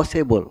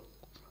enforceable,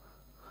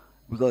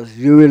 because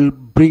you will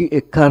bring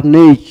a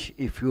carnage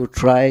if you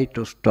try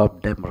to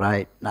stop them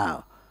right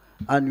now.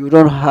 And you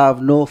don't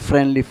have no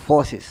friendly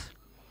forces.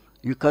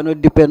 You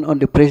cannot depend on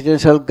the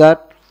Presidential Guard.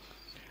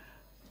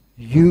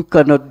 You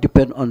cannot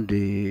depend on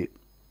the,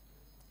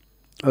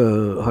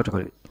 how to call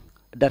it?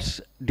 That's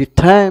the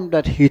time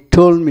that he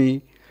told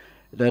me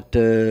that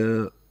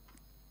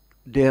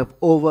they have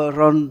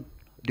overrun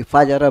the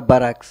Fajara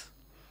barracks,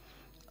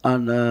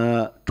 and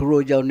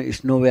Turojaun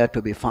is nowhere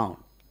to be found.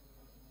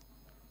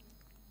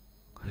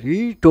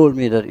 He told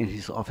me that in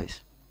his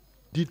office.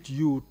 Did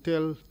you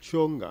tell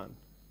Chongan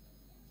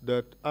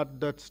that at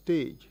that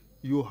stage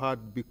you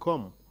had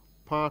become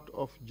part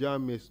of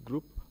Jammeh's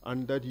group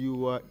and that you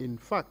were in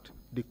fact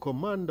the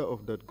commander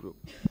of that group?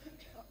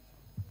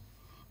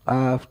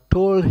 I've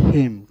told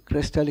him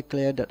crystal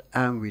clear that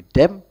I'm with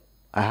them,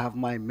 I have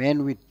my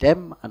men with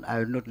them, and I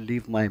will not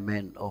leave my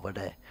men over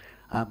there.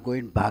 I'm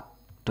going back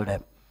to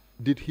them.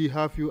 Did he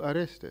have you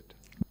arrested?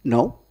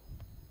 No.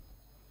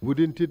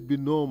 Wouldn't it be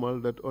normal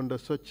that under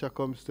such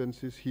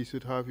circumstances he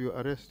should have you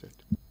arrested?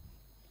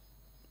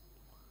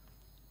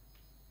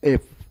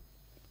 If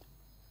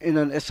in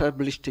an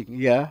established thing,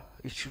 yeah,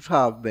 it should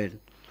have been.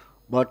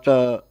 But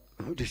the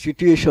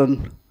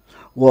situation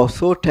was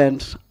so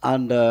tense,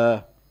 and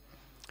there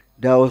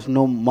was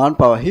no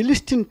manpower. He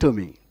listened to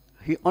me.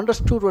 He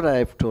understood what I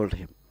have told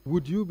him.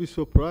 Would you be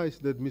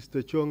surprised that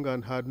Mr.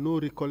 Chongan had no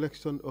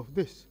recollection of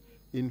this?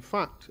 In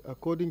fact,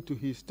 according to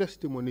his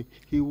testimony,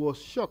 he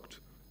was shocked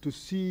to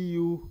see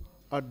you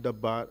at the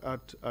bar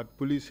at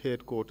police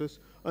headquarters,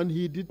 and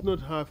he did not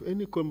have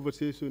any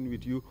conversation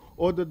with you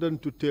other than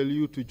to tell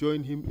you to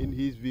join him in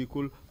his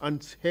vehicle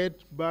and head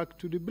back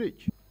to the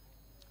bridge.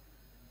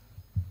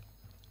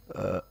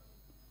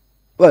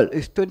 Well,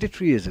 it's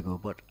 23 years ago,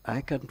 but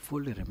I can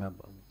fully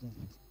remember.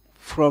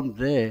 From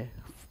there,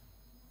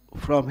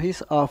 from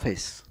his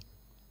office,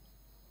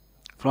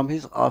 from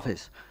his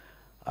office.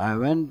 I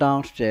went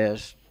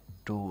downstairs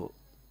to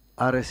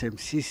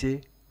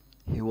RSMCC.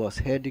 He was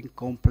heading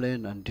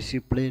complaint and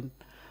discipline,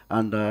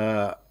 and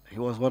he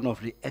was one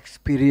of the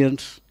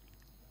experienced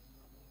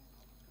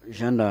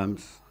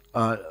gendarmes,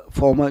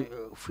 former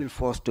field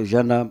force to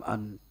gendarme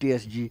and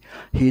TSG.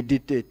 He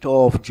did a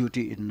tour of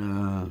duty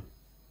in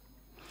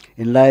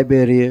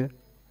Liberia,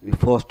 the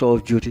first tour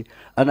of duty,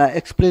 and I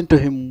explained to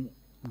him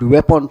the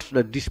weapons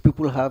that these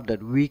people have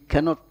that we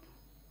cannot,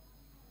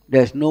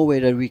 there's no way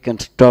that we can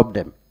stop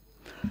them.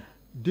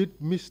 Did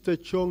Mr.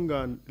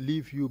 Chongan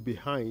leave you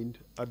behind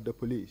at the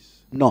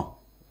police? No.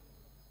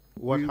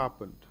 What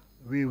happened?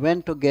 We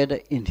went together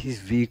in his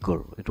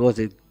vehicle. It was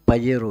a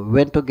Pajero. We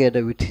went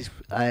together with his,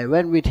 I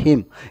went with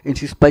him in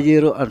his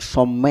Pajero and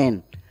some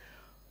men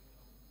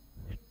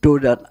to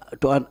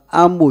an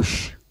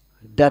ambush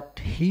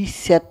that he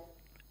set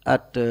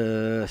at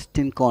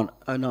Stincon,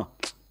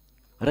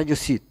 Radio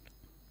Seat.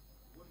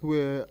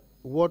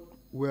 What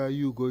were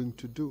you going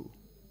to do?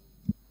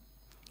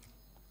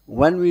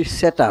 When we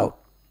set out,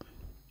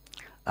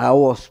 I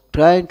was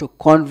trying to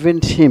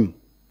convince him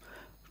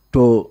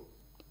to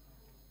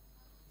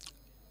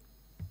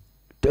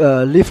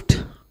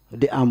lift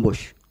the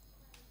ambush,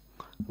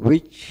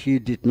 which he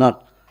did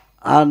not.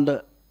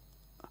 And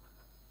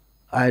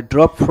I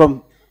dropped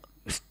from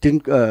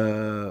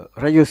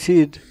Radio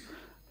Seed.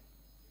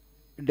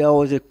 There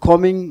was a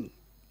coming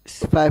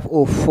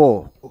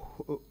 504.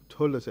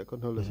 Hold a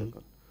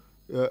second.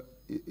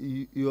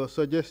 You are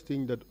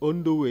suggesting that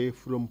on the way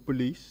from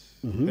police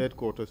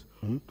headquarters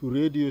to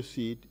Radio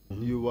Seed,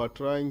 you were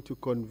trying to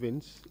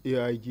convince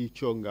AIG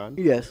Chongan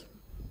Yes.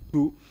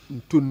 to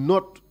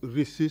not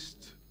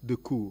resist the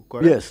coup,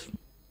 correct? Yes.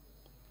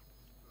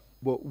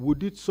 But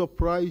would it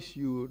surprise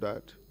you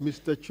that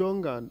Mr.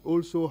 Chongan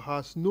also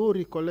has no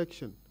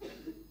recollection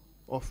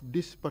of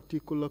this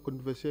particular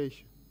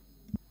conversation?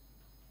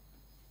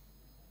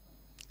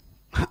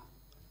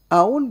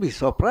 I won't be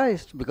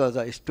surprised because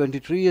it's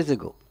 23 years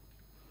ago.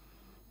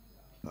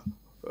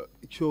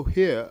 So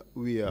here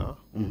we are.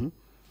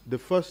 The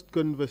first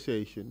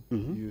conversation,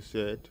 you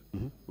said,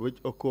 which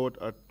occurred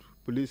at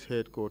police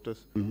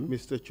headquarters,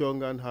 Mr.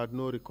 Chongan had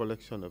no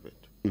recollection of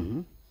it.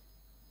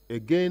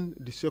 Again,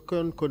 the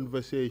second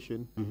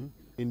conversation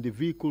in the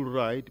vehicle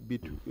ride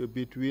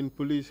between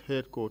police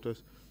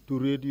headquarters to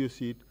Radio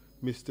Seat,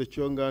 Mr.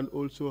 Chongan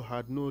also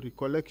had no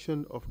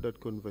recollection of that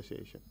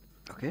conversation.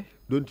 Okay.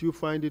 Don't you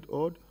find it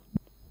odd?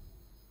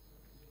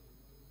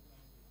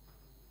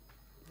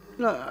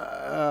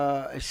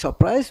 No, it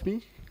surprised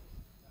me.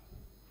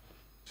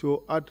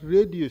 So at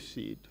Radio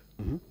Seat,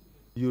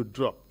 you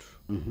dropped.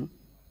 You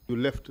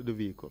left the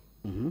vehicle.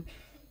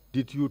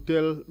 Did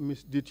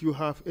you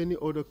have any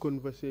other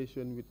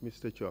conversation with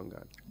Mr.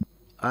 Chongan?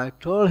 I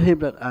told him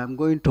that I'm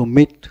going to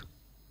meet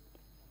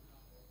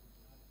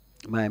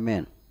my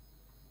men.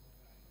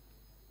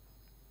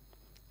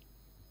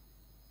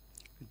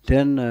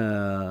 Then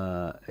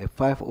a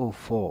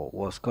 504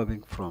 was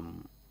coming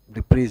from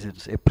the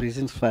prisons, a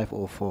prison's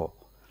 504.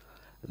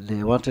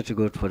 They wanted to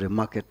go for the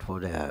market for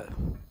their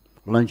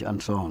lunch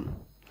and so on.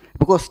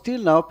 Because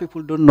still now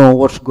people don't know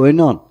what's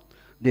going on.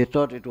 They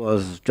thought it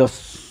was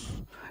just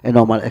a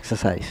normal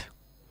exercise.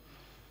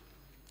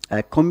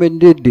 I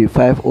commended the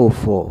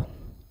 504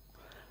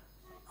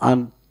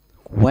 and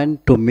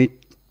went to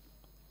meet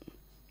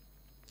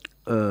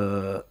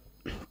the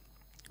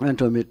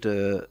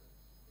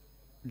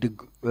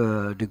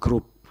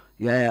group,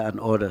 Yaya and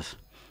others.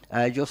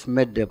 I just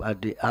met them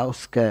at the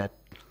outskirts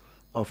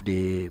of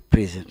the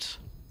prisons.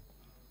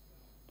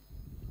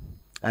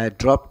 I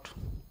dropped,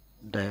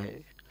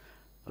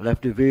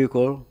 left the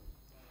vehicle,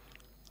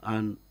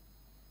 and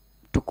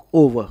took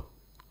over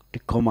the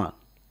command.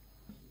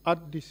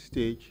 At this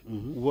stage,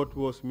 what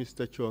was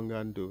Mr.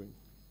 Chongan doing?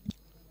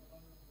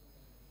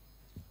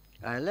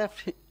 I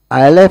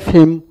left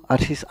him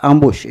at his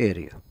ambush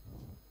area.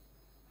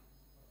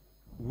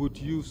 Would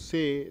you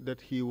say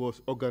that he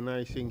was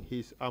organizing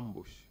his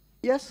ambush?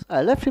 Yes,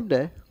 I left him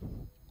there.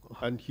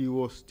 And he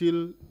was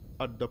still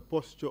at the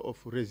posture of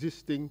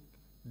resisting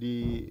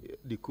the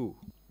coup?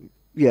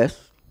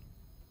 Yes.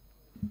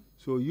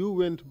 So you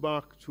went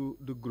back to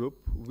the group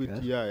with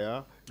Yes.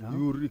 Yaya.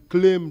 You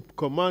reclaimed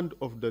command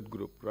of that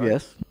group, right?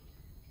 Yes.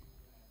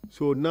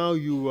 So now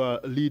you are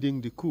leading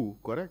the coup,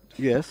 correct?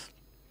 Yes.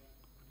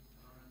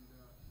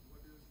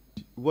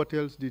 What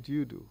else did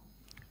you do?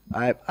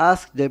 I've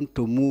asked them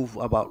to move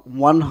about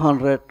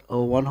 100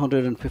 or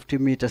 150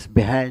 meters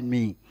behind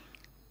me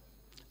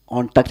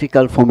on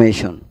tactical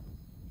formation.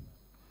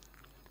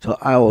 So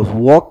I was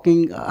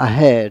walking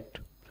ahead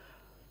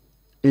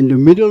in the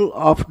middle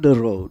of the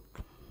road.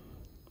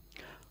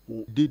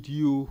 Did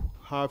you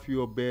have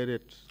your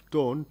beret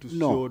torn to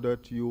No. show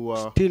that you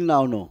were... Till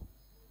now, no.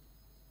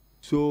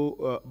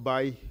 So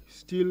by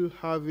still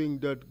having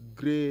that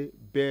gray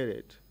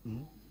beret,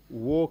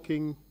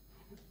 walking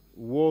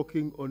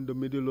on the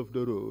middle of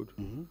the road,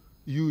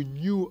 you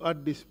knew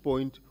at this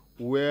point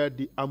where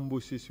the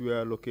ambushes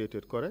were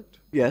located, correct?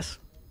 Yes.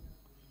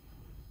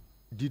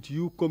 Did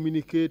you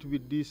communicate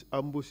with these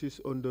ambushes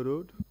on the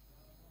road?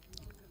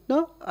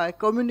 No, I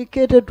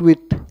communicated with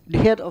the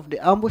head of the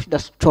ambush,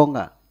 that's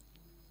Chongan.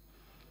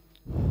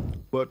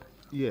 But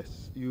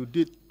yes, you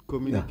did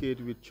communicate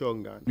with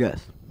Chongan.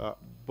 Yes.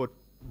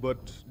 But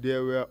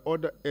there were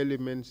other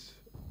elements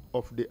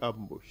of the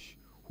ambush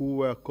who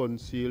were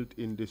concealed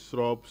in the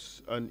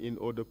shrubs and in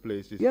other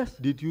places. Yes.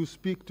 Did you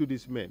speak to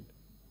these men?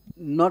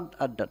 Not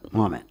at that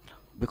moment,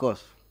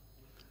 because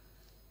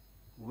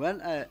when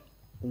I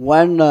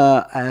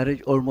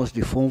reached almost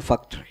the foam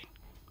factory,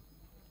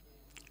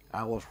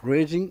 I was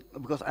raising,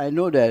 because I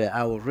know that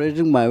I was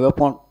raising my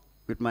weapon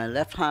with my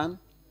left hand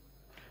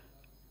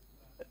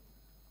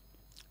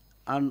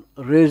and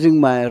raising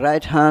my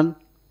right hand,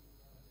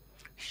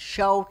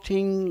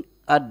 shouting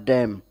at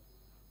them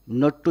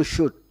not to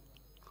shoot.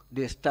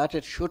 They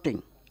started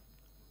shooting.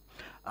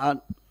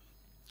 And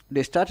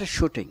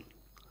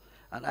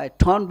I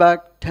turned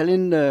back,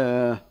 telling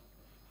the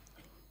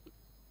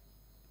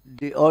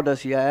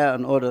others, Yaya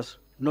and others,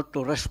 not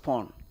to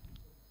respond.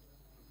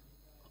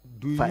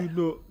 Do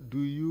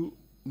you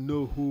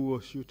know who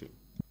was shooting?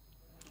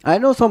 I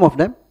know some of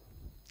them.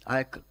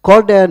 I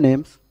called their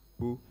names.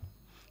 Who?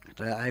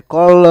 I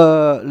call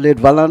late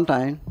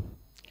Valentine.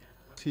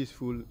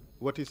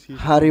 What is his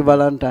Harry full name?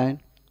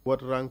 Valentine.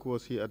 What rank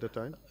was he at the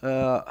time?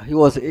 He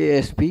was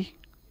ASP.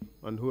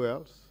 And who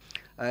else?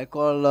 I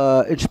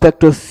call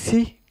Inspector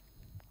C.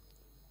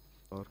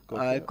 I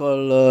Okay.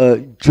 call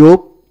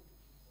Job.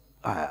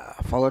 I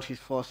forgot his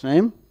first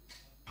name.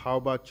 How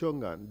about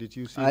Chongan? Did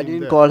you see I him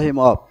didn't there? call him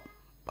up.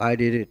 I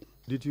did it.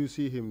 Did you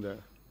see him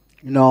there?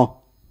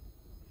 No.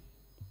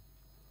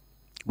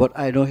 But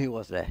I know he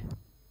was there.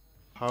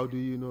 How do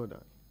you know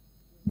that?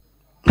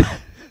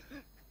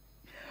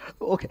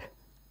 Okay.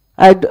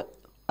 I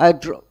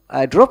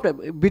dropped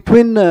him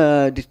between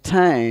the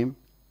time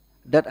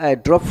that I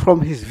dropped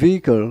from his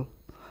vehicle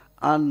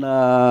and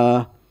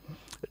the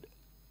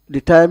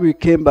time we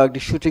came back, the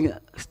shooting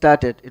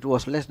started. It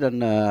was less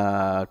than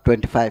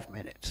 25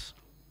 minutes.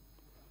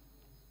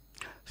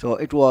 So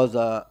it was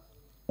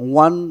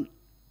one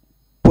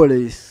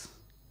police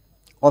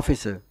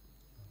officer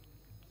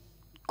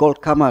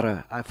called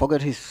Kamara. I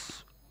forget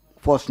his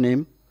first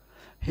name.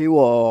 Who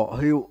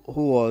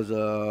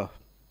was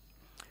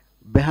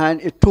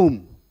behind a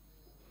tomb,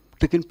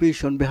 taking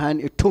position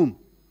behind a tomb.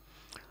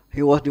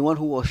 He was the one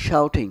who was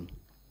shouting,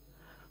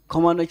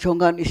 "Commander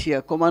Chongan is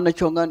here, Commander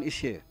Chongan is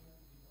here."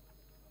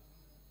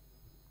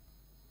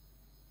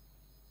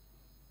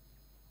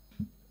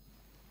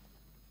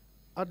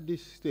 At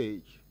this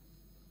stage,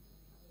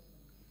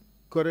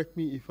 correct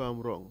me if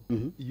I'm wrong,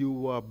 you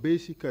were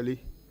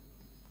basically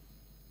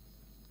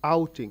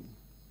outing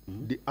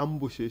the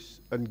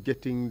ambushes and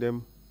getting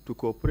them to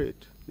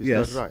cooperate. Is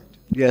Yes. that right?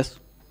 Yes.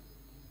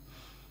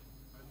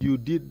 You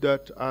did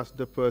that as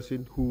the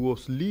person who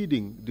was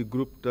leading the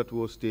group that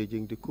was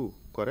staging the coup,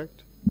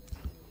 correct?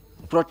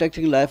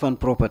 Protecting life and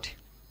property.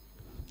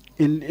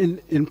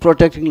 In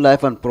protecting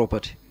life and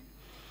property.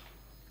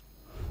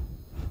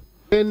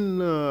 When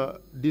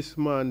this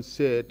man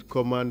said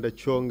Commander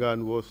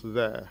Chongan was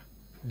there,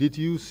 did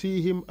you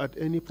see him at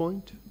any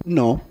point?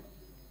 No.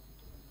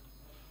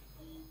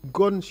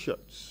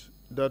 Gunshots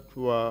that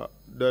were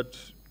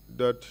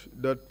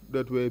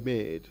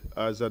made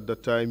as at the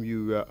time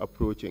you were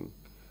approaching,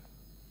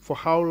 for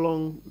how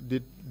long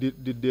did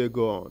they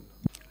go on?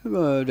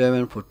 They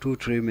went for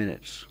 2-3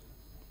 minutes.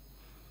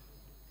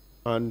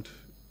 And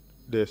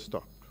they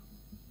stopped.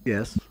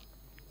 Yes.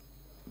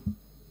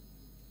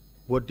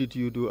 What did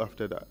you do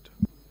after that?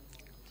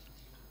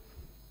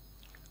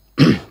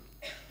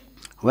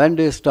 When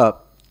they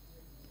stopped,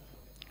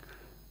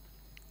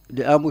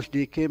 the ambush,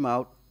 they came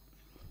out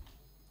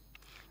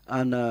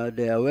and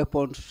their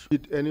weapons.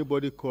 Did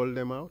anybody call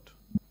them out?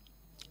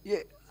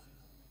 Yeah,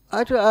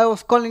 actually, I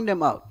was calling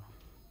them out.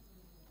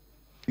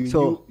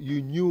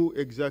 You knew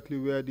exactly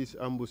where these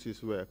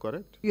ambushes were,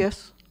 correct?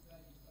 Yes.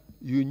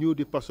 You knew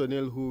the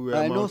personnel who were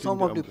I know mounting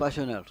some of the ambushes.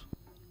 personnel.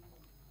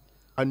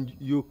 And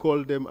you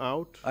called them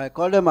out I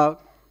called them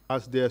out.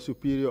 as their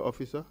superior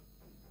officer,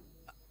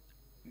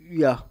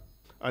 Yeah,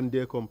 and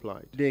they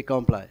complied. they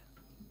complied.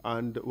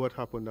 And what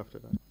happened after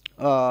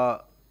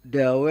that?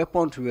 Their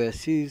weapons were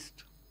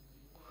seized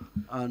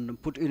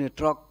and put in a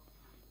truck.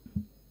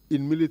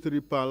 In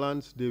military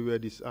parlance, they were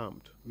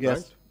disarmed, Yes.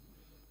 right?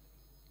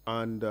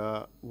 And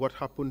what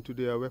happened to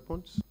their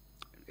weapons?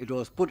 It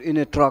was put in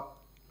a truck.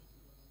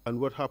 And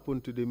what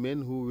happened to the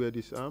men who were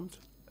disarmed?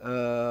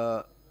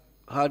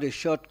 Had a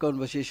short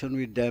conversation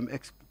with them,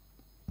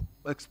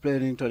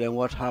 explaining to them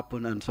what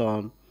happened and so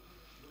on.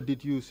 What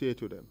did you say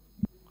to them?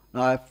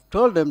 Now I've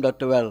told them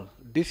that, well,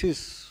 this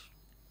is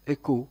a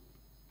coup,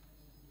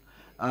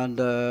 and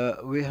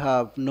we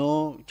have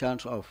no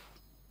chance of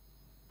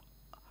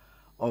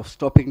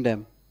stopping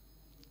them.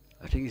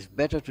 I think it's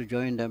better to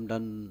join them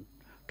than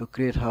to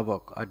create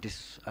havoc at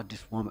this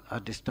moment,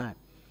 at this time.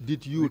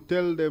 Did you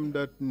tell them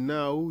that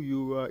now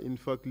you are in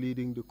fact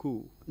leading the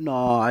coup?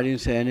 No, I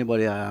didn't say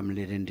anybody I am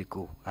leading the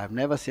coup. I've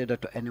never said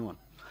that to anyone.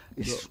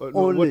 It's No,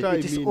 only, what I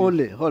it is mean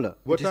only, is- hold on.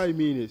 What I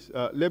mean is,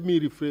 let me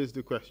rephrase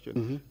the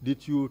question.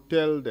 Did you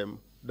tell them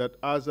that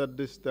as at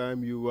this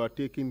time you were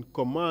taking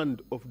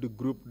command of the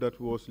group that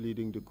was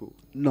leading the coup?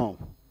 No.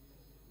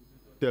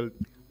 Tell,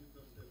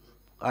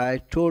 I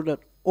told that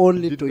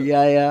only to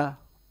Yaya,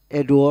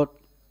 Edward,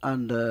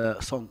 and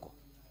Sonko.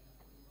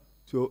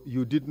 so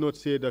you did not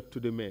say that to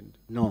the men?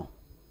 No.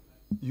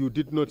 You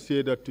did not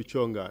say that to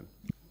Chongan?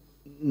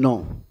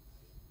 No.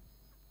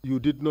 You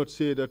did not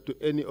say that to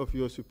any of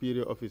your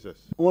superior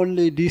officers?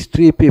 Only these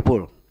three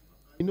people.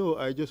 No,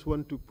 I just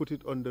want to put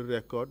it on the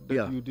record that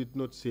Yeah. you did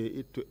not say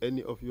it to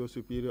any of your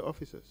superior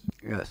officers.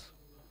 Yes.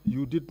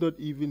 You did not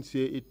even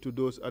say it to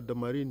those at the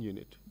Marine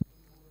unit.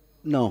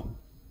 No.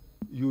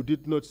 You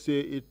did not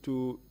say it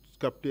to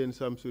Captain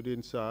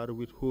Samsudin Sar,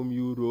 with whom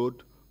you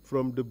rode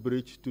from the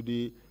bridge to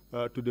the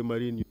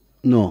Marine unit.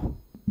 No.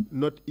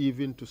 Not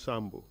even to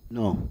Sambo.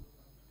 No.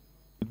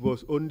 It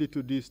was only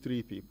to these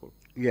three people.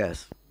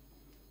 Yes.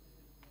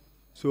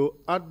 So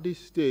at this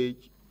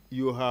stage,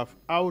 you have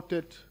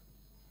outed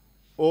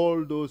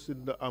all those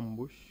in the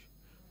ambush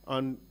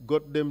and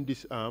got them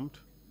disarmed.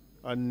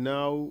 And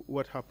now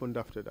what happened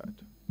after that?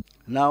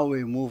 Now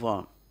we move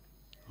on,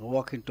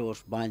 walking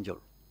towards Banjul.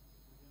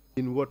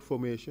 In what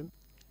formation?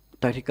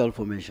 Tactical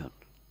formation.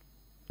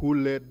 Who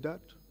led that?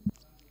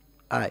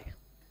 I.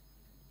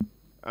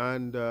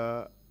 And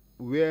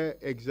where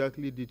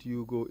exactly did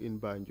you go in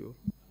Banjul?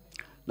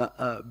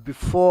 Now,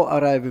 before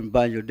arriving in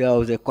Banjul, there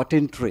was a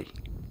cotton tree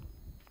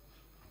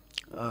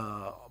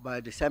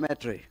by the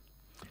cemetery.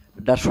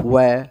 That's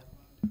where...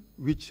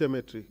 Which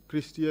cemetery?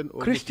 Christian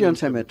or Christian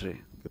Muslim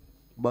cemetery,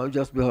 but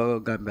just before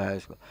Gambia High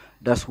School.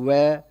 That's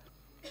where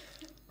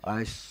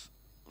I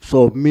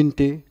saw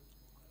Minty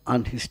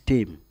and his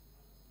team.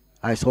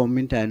 I saw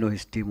Minty, I know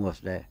his team was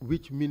there.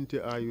 Which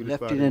Minty are you referring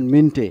Lieutenant to?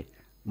 Minty,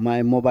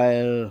 my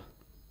mobile...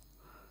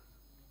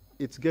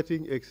 It's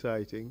getting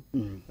exciting.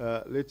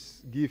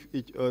 Let's give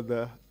each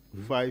other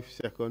 5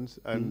 seconds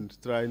and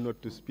try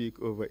not to speak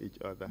over each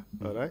other,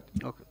 all right?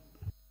 Okay.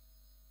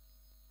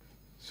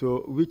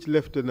 So which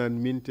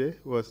Lieutenant Minte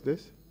was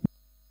this?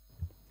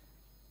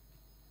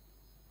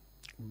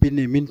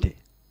 Bini Minty.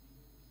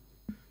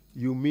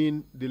 You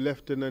mean the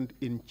lieutenant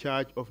in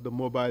charge of the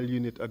mobile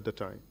unit at the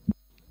time?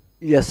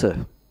 Yes,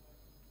 sir.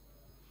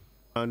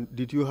 And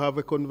did you have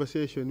a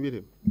conversation with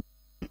him?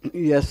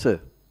 Yes, sir.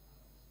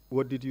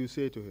 What did you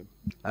say to him?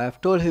 I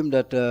have told him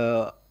that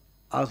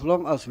as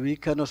long as we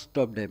cannot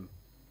stop them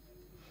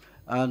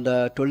and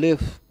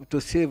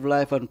to save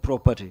life and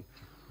property,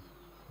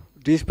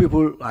 these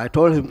people, I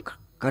told him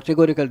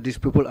categorically, these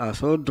people are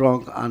so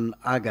drunk and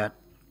agate,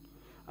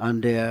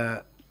 and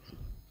they're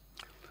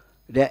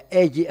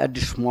edgy at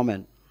this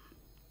moment.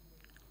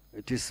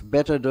 It is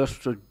better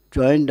just to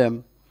join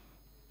them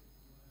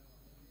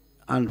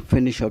and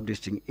finish up this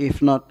thing.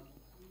 If not,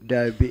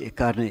 there will be a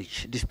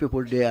carnage. These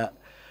people, they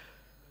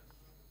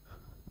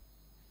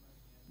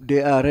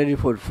are ready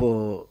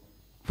for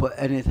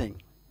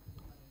anything.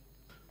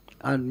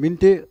 And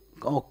Minty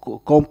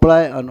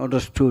comply and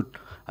understood.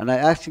 And I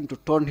asked him to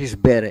turn his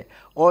beret.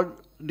 All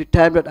the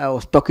time that I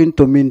was talking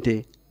to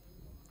Minty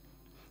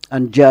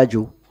and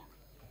Jaju,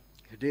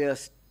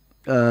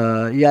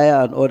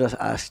 Yaya and others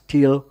are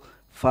still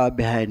far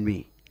behind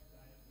me.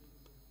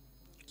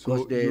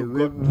 Because they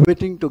were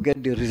waiting to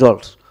get the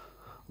results.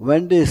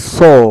 When they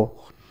saw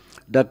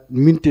that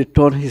Minty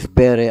turned his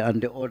beret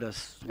and the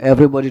others,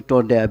 everybody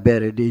turned their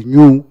beret, they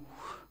knew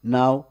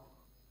now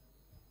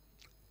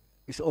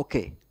it's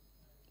okay.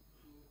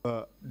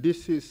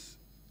 This is,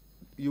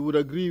 you would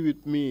agree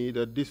with me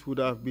that this would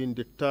have been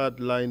the third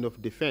line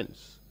of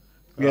defense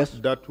Yes.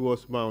 that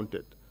was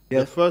mounted.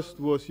 Yes. The first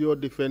was your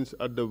defense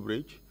at the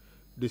bridge.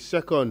 The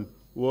second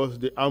was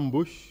the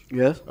ambush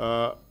Yes.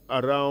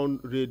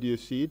 around Radio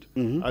Seed.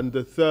 And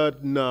the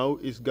third now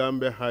is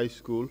Gambia High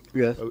School,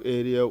 Yes.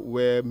 area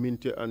where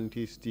Minty and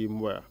his team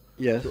were.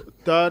 Yes. So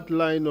third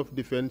line of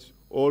defense,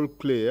 all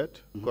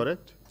cleared,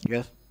 correct?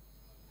 Yes.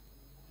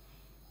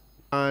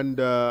 And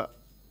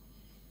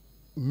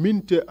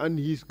Minty and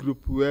his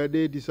group, were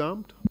they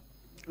disarmed?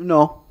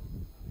 No.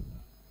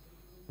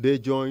 They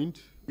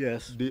joined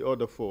Yes. the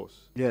other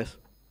force Yes.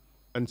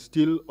 and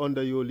still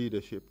under your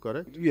leadership,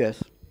 correct?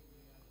 Yes.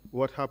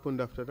 What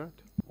happened after that?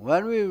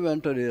 When we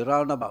went to the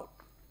roundabout,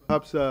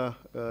 Perhaps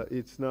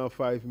it's now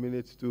 5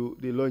 minutes to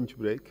the lunch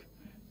break.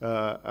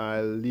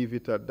 I'll leave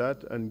it at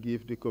that and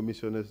give the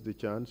commissioners the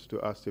chance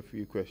to ask a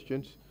few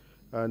questions.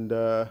 And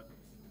the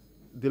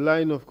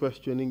line of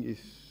questioning is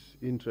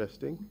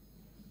interesting.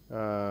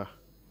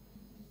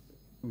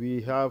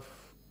 We have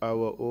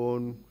our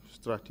own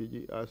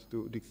strategy as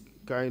to the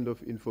kind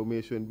of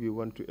information we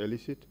want to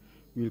elicit.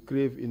 We'll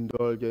crave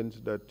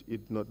indulgence that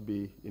it not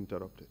be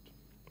interrupted.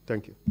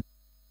 Thank you.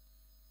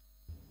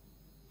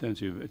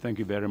 Thank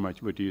you very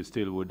much, but you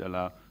still would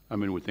allow,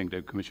 we think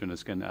the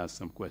commissioners can ask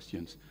some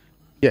questions.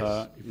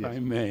 Yes. If I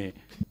may,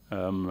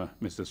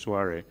 Mr.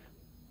 Suwareh,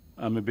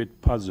 I'm a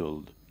bit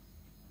puzzled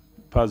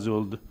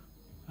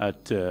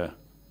at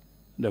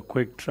the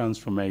quick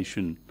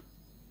transformation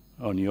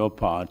on your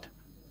part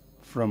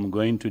from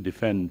going to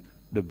defend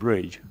the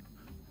bridge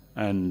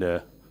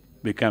and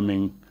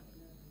becoming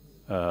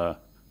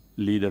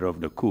leader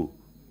of the coup.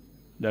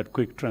 that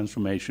quick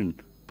transformation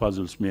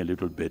puzzles me a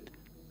little bit.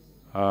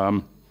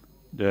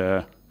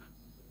 The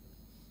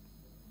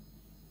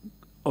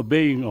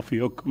obeying of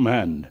your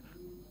command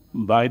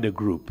by the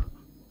group,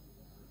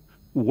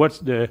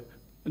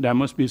 there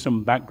must be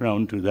some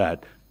background to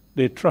that.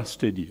 They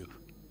trusted you.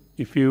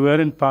 If you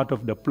weren't part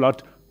of the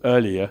plot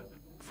earlier,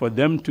 for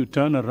them to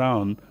turn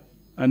around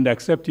and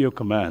accept your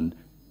command,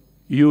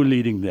 you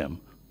leading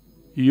them,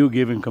 you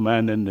giving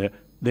command, and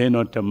they're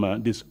not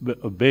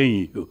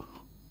disobeying you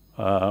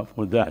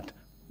for that.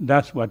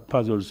 That's what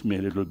puzzles me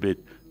a little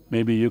bit.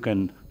 Maybe you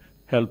can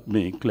help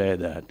me clear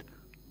that.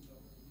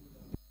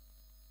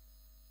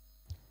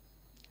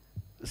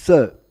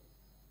 Sir,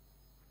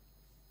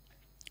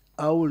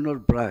 I will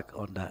not brag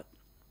on that.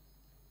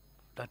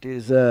 That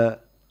is,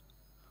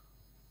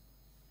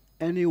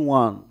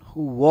 anyone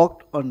who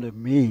worked under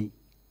me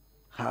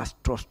has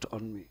trust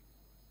on me.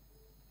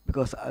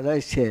 Because as I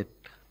said,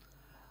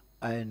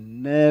 I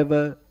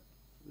never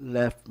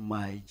left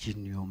my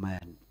junior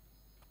man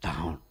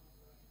down.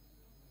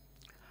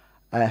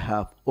 I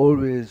have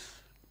always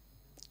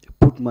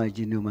put my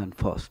junior man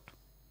first.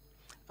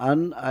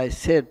 And I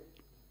said,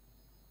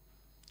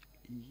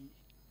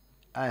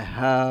 I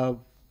have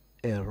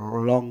a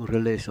long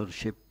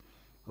relationship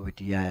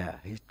with Yaya.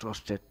 He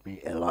trusted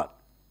me a lot.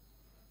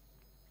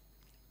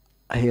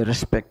 He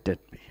respected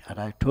me. And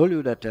I told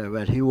you that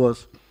when he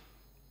was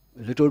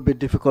a little bit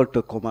difficult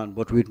to command,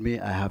 but with me,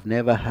 I have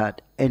never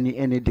had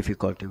any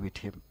difficulty with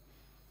him.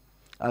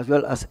 As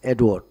well as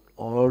Edward,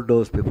 all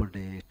those people,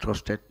 they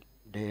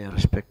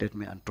respected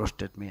me and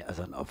trusted me as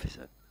an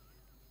officer.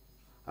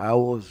 I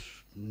was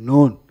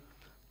known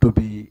to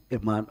be a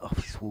man of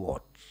his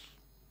words.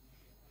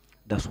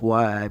 That's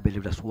why I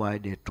believe, that's why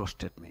they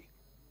trusted me.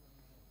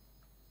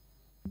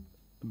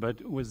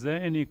 But was there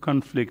any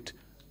conflict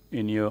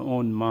in your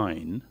own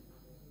mind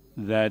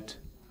that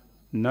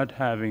not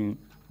having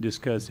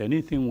discussed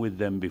anything with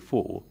them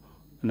before,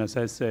 and as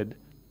I said,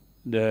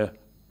 the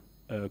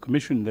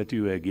commission that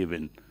you were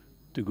given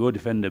to go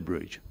defend the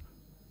bridge,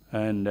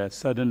 and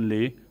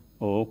suddenly,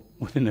 or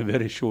within a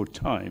very short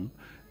time,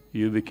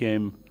 you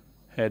became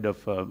head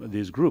of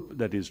this group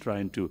that is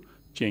trying to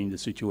change the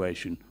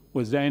situation.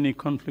 Was there any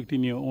conflict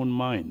in your own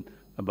mind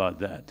about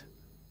that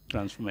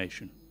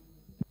transformation?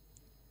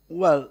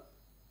 Well,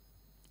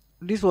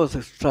 this was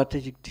a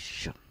strategic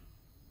decision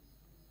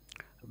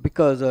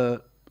because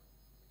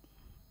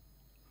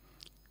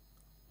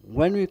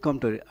when we come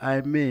to it,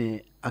 I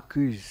may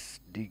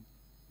accuse the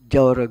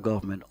Suwareh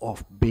government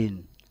of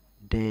being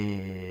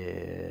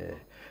they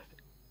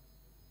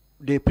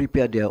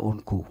prepared their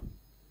own coup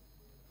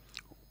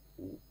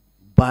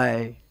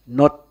by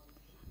not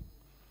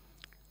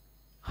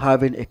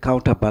having a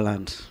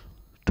counterbalance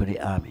to the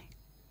army.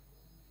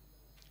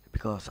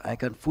 Because I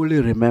can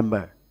fully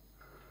remember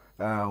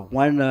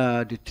when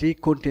the 3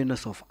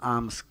 containers of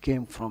arms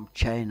came from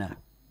China,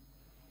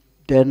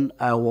 then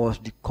I was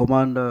the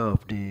commander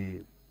of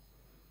the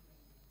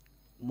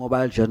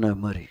mobile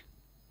gendarmerie.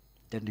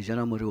 Then the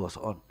gendarmerie was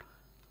on.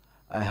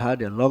 I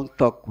had a long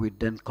talk with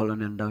then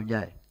Colonel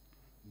Ndaunjai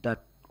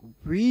that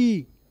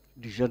we,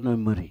 the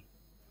gendarmerie,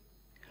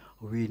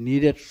 we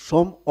needed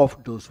some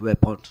of those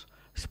weapons,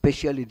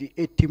 especially the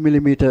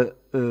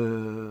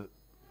 80mm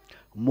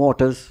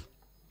mortars,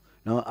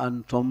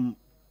 and some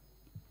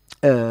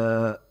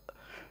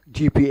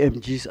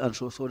GPMGs, and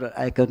so that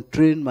I can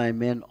train my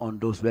men on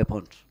those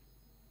weapons.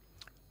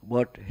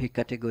 But he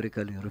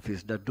categorically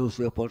refused that those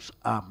weapons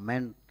are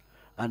meant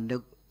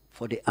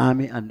for the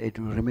army and it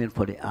will remain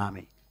for the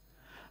army.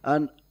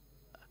 And,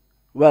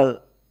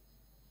 well,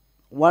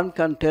 one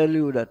can tell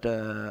you that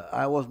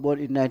I was born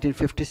in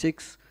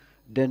 1956,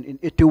 then in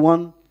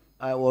 81,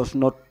 I was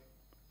not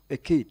a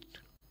kid.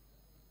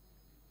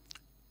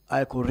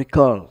 I could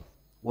recall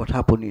what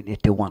happened in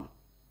 81.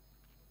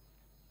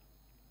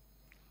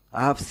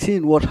 I have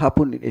seen what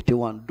happened in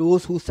 81,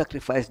 those who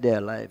sacrificed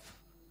their life,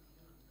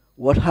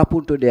 what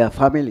happened to their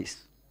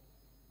families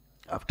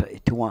after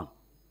 81,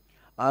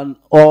 and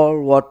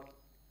all what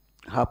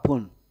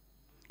happened.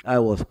 I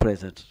was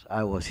present.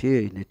 I was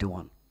here in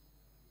 81.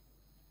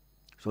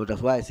 So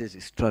that's why I say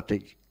it's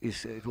strategic.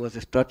 It was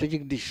a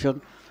strategic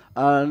decision,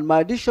 and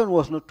my decision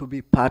was not to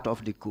be part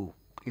of the coup.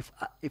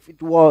 If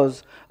it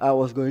was, I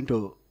was going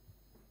to,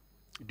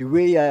 the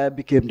way I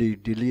became the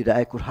leader,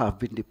 I could have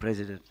been the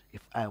president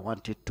if I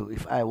wanted to,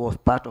 if I was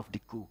part of the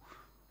coup.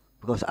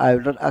 Because I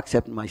will not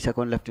accept my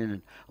second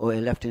lieutenant or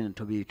a lieutenant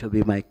to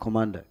be my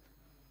commander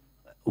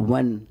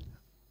when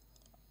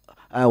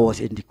I was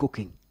in the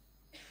cooking.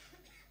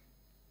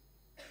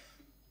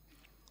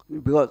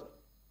 Because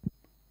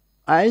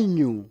I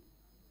knew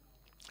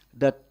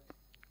that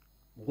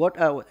what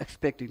I was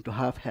expecting to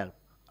have help,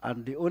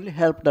 and the only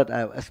help that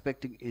I was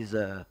expecting is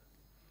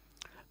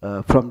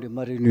from the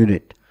Marine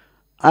unit.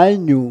 I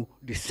knew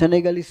the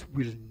Senegalese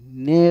will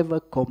never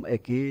come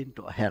again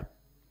to help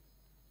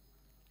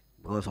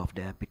because of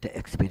their bitter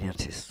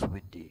experiences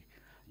with the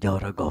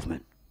Suwareh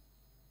government.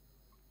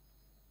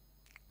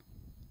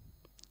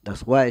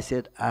 That's why I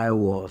said I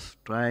was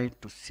trying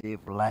to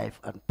save life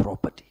and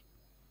property.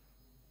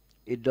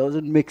 it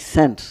doesn't make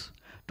sense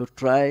to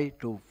try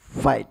to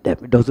fight them.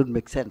 It doesn't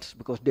make sense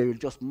because they will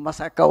just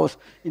massacre us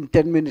in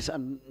 10 minutes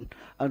and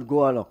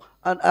go along.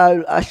 And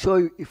I'll assure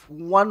you, if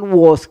one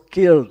was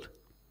killed,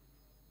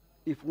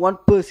 if one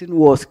person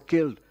was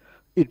killed,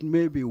 it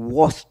may be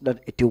worse than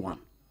 81.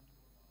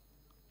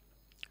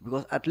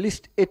 Because at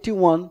least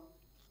 81,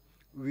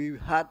 we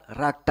had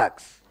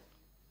ragtags,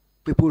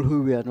 people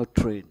who were not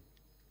trained.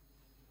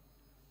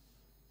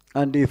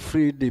 And they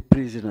freed the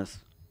prisoners.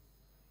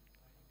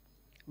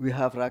 We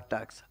have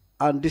ragtags.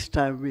 And this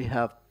time we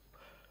have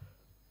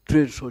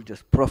trained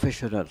soldiers,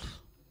 professionals.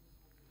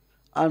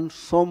 And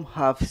some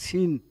have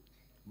seen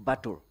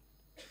battle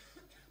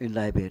in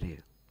Liberia.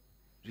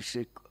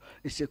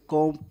 It's a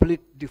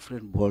complete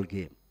different ball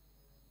game.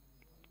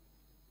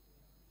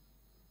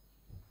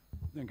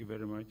 Thank you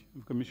very much.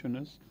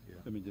 Commissioners,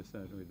 let me just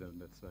start with on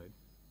that side.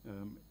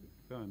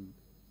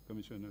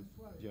 Commissioner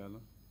Diallo.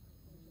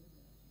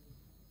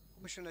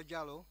 Commissioner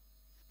Jallo,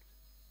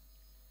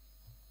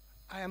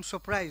 I am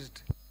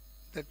surprised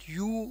that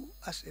you,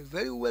 as a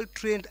very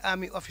well-trained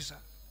army officer,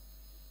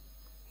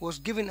 was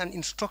given an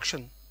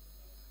instruction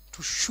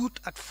to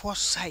shoot at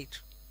first sight.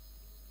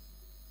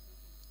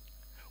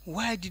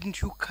 Why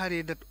didn't you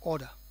carry that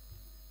order?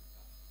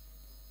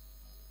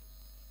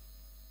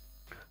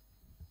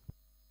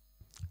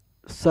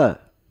 Sir,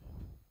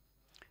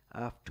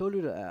 I've told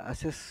you to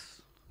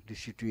assess the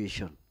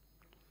situation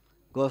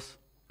because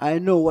I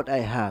know what I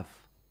have.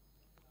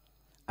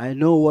 I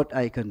know what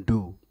I can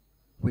do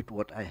with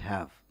what I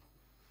have.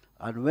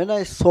 And when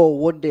I saw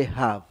what they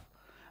have,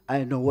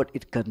 I know what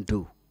it can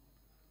do.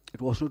 It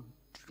was not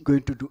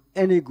going to do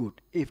any good.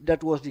 If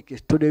that was the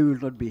case, today we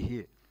will not be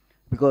here.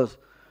 Because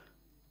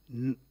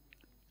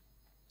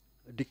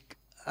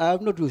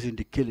I'm not using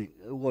the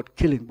word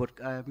killing, but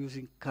I am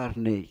using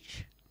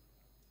carnage.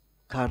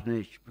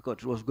 Carnage, because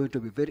it was going to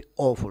be very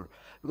awful.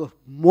 Because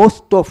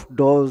most of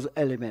those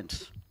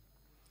elements,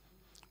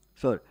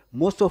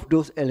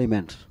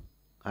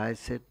 I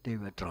said they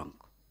were drunk.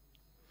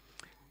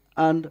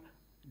 And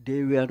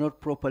they were not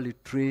properly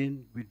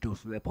trained with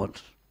those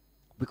weapons.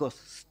 Because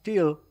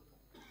still,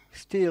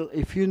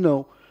 if you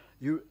know,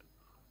 you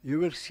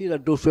will see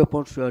that those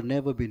weapons have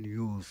never been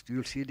used.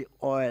 You'll see the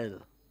oil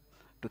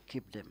to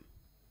keep them.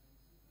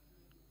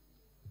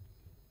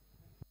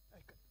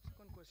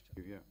 Second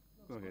question. Yeah,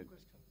 go ahead.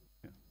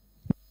 Yeah.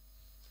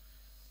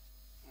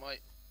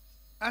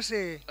 As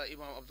a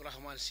Imam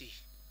Abdurrahman Si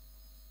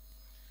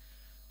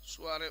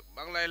Suwareh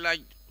maa ngi lay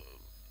laaj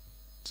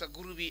sa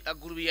groupe yi ak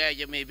groupe Yaya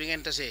Jammeh bi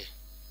ngeen tasee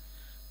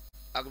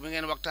ak bi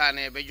ngeen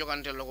waxtaanee ba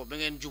jogante la ko ba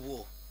ngeen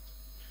juboo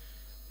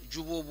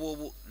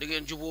boobu da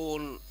ngeen juboo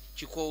woon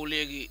ci kaw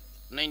léegi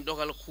nañ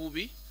dogal xuu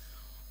bi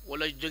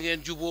wala da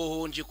ngeen juboo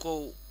woon ci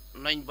kaw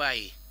nañ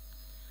bàyyi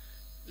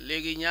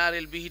léegi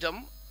ñaareel bi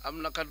itam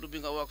am na kaddu bi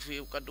nga wax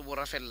fii kaddu bu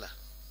rafet la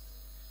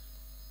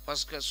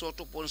parce que soo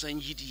toppoon sa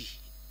njiit yi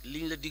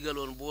liñ la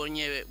digaloon boo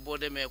ñëwee boo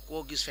demee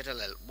koo gis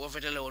fetalal boo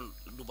fetale woon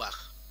du baax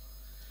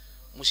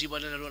musiba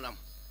dana doon am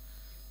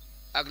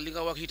ak li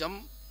nga wax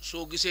itam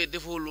soo gisee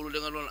defoo loolu da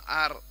nga doon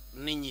aar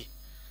nit ñi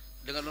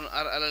da nga doon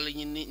aar alal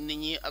nit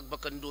ñi ak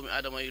bakkan doomi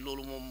aadama yi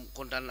loolu moom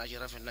kontaan naa ci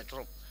rafet na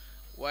trop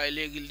waaye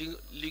léegi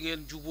li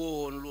ngeen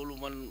juboo woon loolu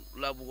man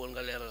laa bëggoon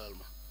nga leeralal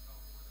ma.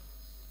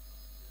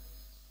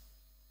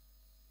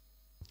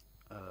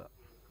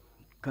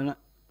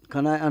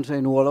 Can I answer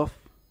in Wolof?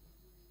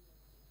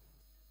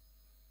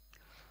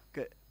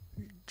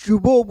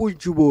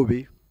 Juboo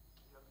bi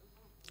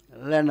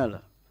lenn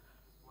la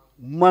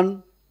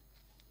man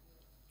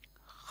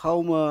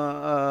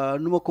xawma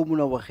nu ma ko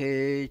mun a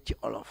waxee ci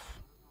olof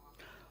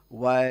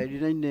waaye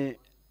dinañ ne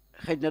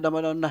xëj na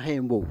dama doon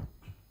naxee mbow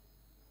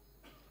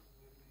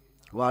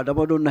waaw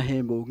dama doon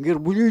naxee mbow ngir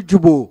bu ñuy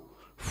juboo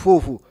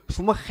foofu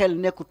su ma xel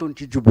nekkutoon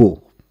ci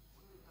juboo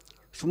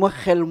su ma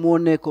xel moo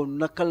nekkoon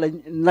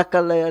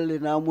naka la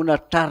naa mun a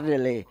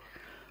tardelee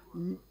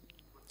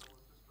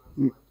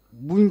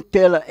buñ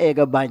teel a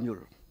eega Banjul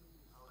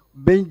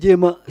bañ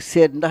jéem a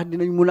seet ndax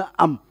dinañ mun a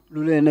am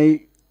lu leen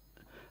ay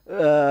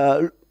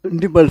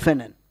ndimbal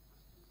feneen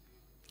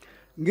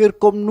ngir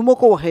comme nu ma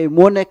ko waxee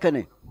moo nekk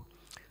ne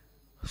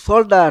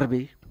soldaar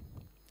bi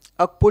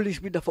ak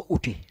police bi dafa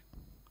ute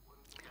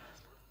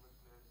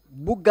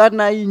bu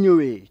gànnaay yi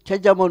ñëwee ca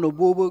jamono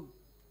boobu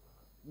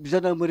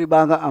gendarmerie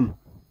baa nga am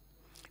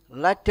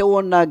laajte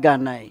woon naa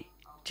gànnaay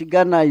ci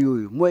gànnaay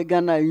yooyu mooy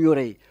gànnaay yu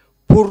yore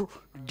pour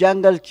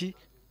jàngal ci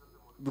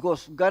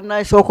because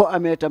gànnaay soo ko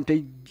amee tam te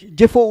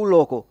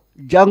jëfewuloo ko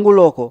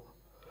jànguloo ko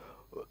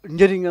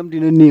njëriñam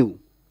dina néew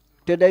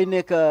te day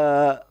nekk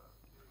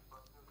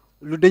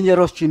lu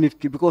dangereux ci nit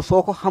ki because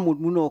soo ko xamul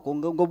munoo ko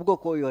nga bëgg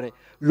koo yore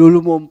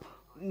loolu moom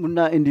mun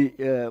naa indi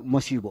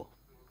musiba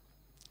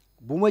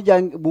bu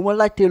ma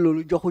laajtee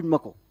loolu joxuñ ma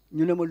ko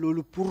ñu ne ma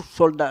loolu pour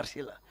soldat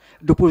si la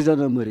du pour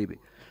gendarmerie bi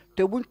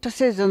te buñ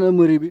tasee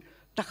gendarmerie bi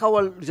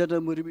taxawal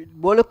gendarmerie bi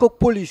boole ko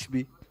police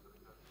bi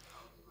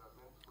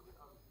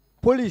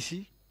police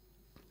yi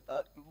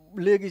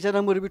léegi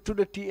gendarmerie bi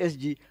tudda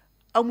TSG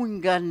amuñ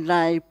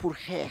ngànnaay pour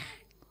xeex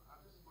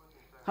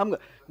xam nga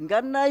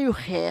ngànnaayu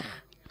xeex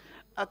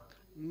ak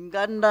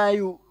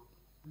ngànnaayu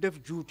def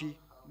juuti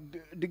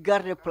di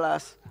garder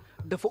place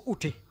dafa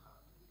ute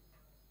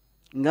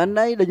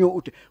ngànnaay dañoo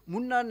ute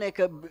mun naa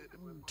nekk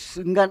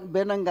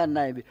benn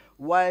ngànnaay bi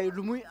waaye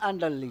lu muy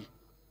àndal li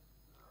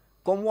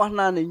comme wax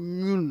naa ne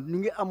ñun ñu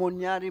ngi amoon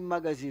ñaari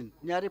magazine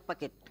ñaari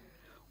paquet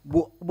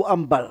bu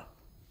am bal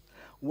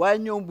waaye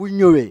ñoom bu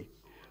ñëwee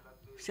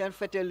seen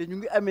fetel li ñu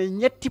ngi amee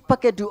ñetti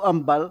paquet yu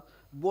am bal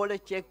boole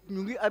ceeg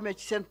ñu ngi amee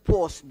ci seen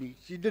poos bi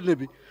ci dënn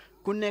bi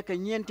ku nekk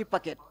ñeenti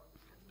paquet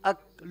ak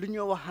lu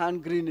ñoo wax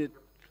hand grenade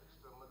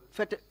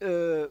fete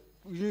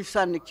ñuy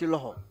sànni ci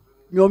loxo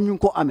ñoom ñu ngi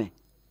ko amee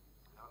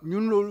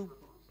ñun loolu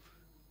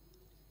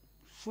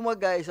suma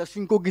gars yi sax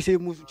suñ ko gisee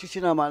mu ci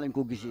cinéma lañ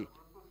ko gisee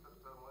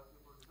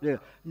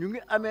ñu ngi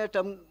amee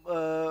tam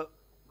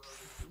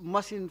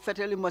machine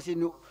feteli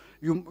machine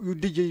yu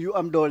dijj yu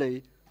am doole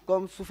yi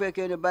comme su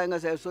fekkee ne bàyyi nga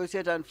say sooy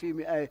seetaan film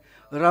yi ay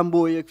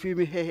Rambo yeeg film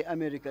yi xeexi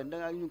américain da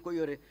nga ñu ko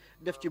yore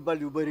def ci bal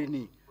yu bëri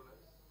nii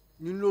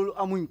ñun loolu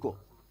amuñ ko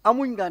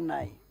amuñ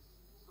gànnaay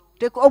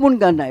te ko amul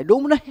gànnaay doo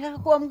mun a xeex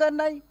ko am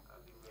gànnaay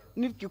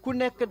nit ki ku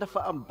nekk dafa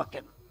am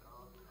bakken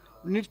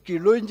nit ki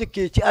looy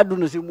njëkkee ci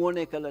àdduna si moo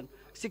nekk lan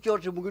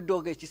sécurité mu ngi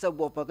doogee ci sa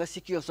boppa nga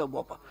secure sa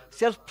boppa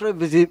self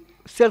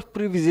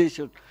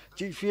preservation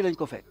ci fii lañ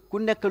ko fekk ku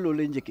nekk loolu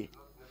lay njëkkee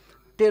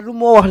te lu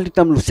moo wax li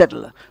tam lu set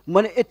la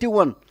ma ne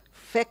 81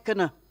 fekk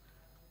na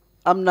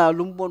am naa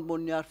lu mu bon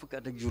ñaar fukki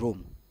at ak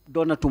juróom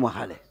doonatuma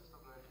xale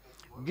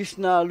gis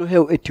naa lu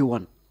xew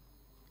 81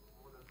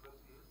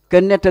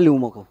 kenn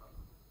nettaliwuma ko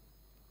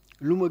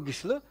lu ma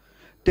gis la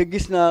te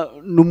gis naa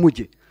nu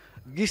mujj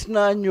gis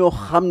naa ñoo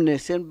xam ne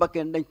seen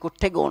bakken dañ ko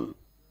tegoon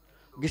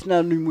gis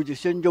naa nuñ mujj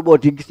seen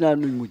njaboot yi gis naa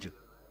nuñ mujj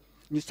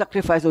ñu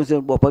sacrifice on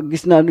seen bopp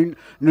gis naa nu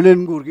leen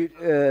nguur gi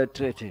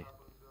traité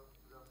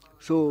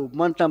so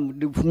man tam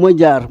fu ma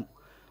jaar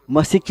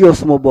ma secure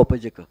suma bopp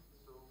jëkka.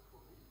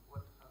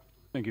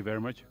 Thank you very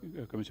much,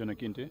 Commissioner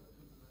Kinte.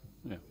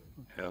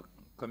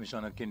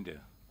 Commissioner Kinte.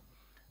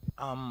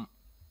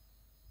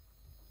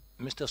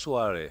 Mr.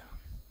 Suwareh,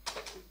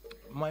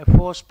 my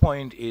first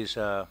point is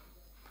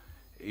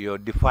your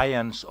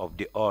defiance of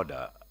the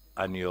order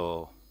and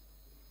your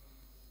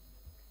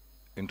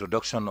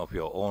introduction of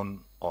your own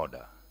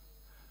order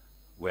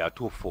were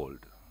twofold.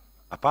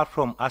 Apart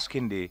from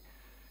asking the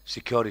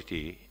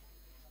security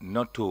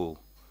not to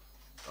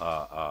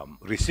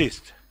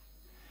resist,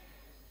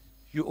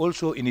 you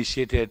also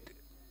initiated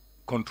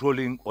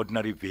controlling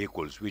ordinary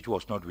vehicles, which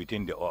was not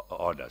within the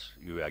orders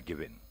you were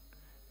given.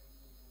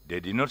 They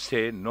did not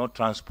say no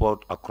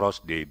transport across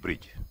the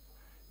bridge.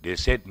 They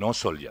said no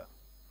soldier.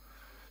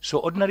 So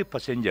ordinary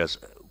passengers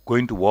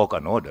going to work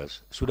on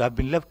orders should have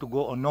been left to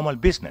go on normal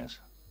business.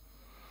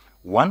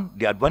 One,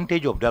 the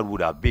advantage of that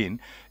would have been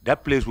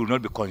that place would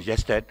not be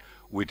congested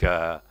with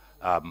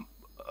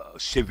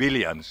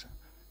civilians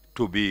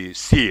to be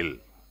sealed,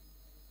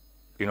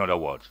 in other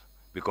words,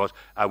 because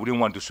I wouldn't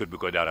want to shoot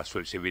because there are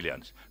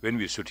civilians. When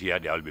we shoot here,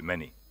 there will be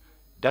many.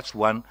 That's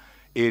one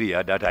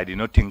area that I did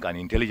not think an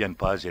intelligent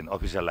person,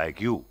 officer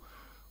like you,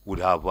 would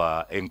have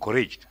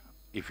encouraged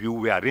if you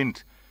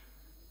weren't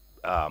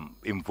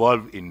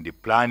involved in the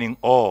planning,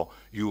 or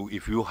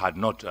if you had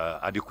not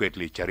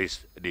adequately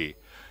cherished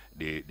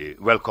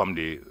welcomed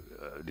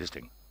this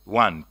thing.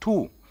 One.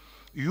 Two,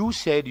 you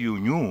said you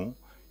knew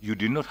you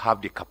did not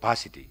have the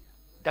capacity.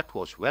 That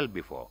was well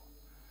before.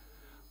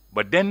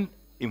 But then,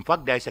 in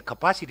fact, there is a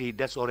capacity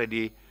that's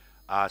already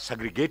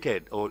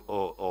segregated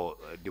or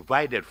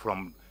divided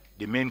from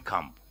the main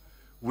camp,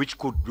 which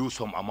could do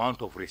some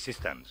amount of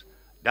resistance.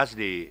 That's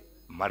the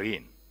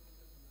Marine.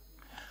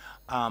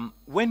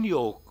 When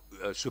your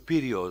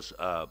superiors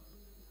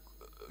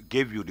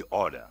gave you the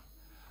order,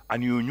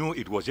 and you knew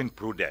it was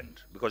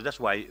imprudent, because that's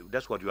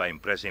what you are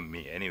impressing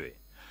me anyway,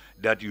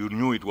 that you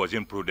knew it was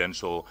imprudent,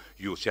 so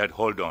you said,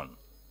 hold on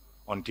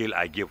until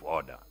I give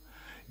order.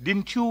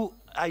 Didn't you,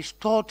 I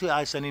thought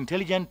as an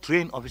intelligent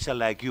trained officer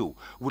like you,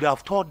 would have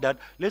thought that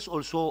let's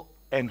also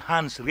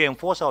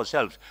reinforce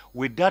ourselves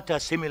with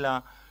that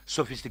similar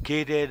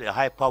sophisticated,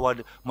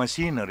 high-powered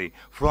machinery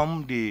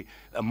from the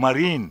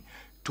Marine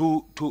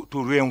to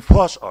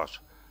reinforce us,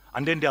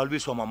 and then there will be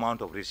some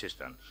amount of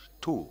resistance.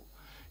 Two.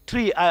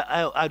 Three,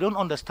 I don't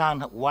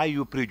understand why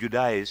you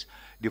prejudice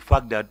the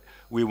fact that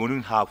we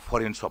wouldn't have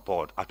foreign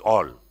support at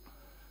all.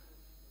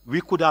 We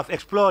could have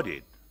explored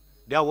it.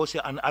 There was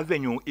an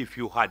avenue if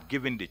you had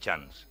given the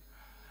chance.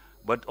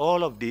 But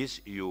all of this,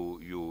 I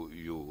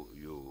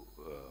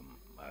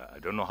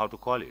don't know how to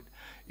call it.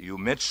 You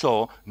made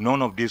sure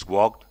none of this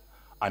worked,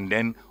 and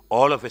then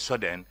all of a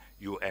sudden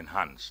you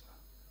enhanced.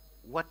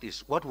 What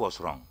was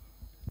wrong?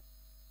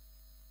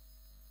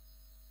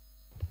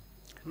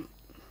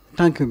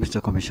 Thank you,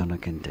 Mr. Commissioner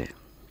Kinte.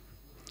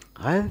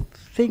 I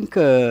think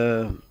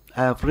I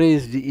have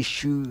raised the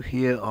issue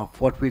here of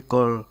what we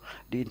call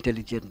the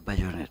intelligent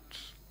bayonet.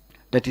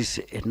 That is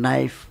a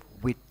knife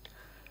with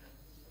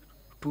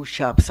two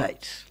sharp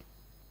sides.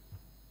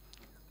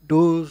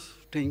 Those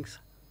things,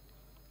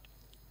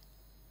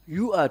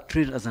 you are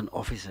trained as an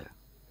officer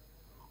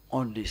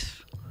on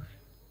this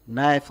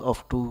knife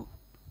of two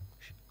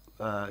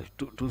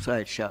two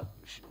sides sharp,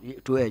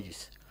 two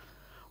edges.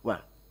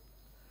 Well,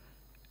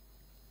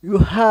 you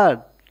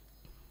had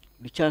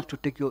the chance to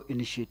take your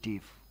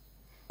initiative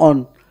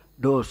on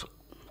those,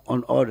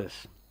 on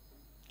orders.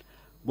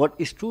 But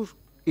it's true,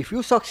 if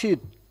you succeed,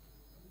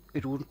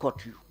 it won't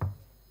cut you.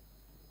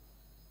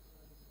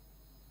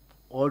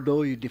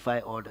 Although you defy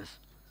orders.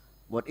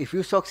 But if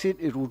you succeed,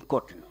 it won't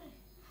cut you.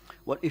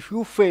 But if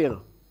you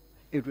fail,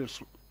 it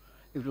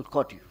will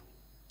cut you.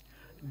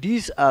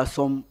 These are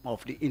some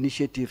of the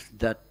initiatives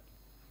that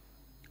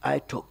I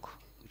took.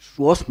 It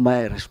was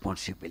my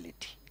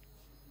responsibility.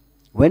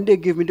 When they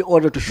give me the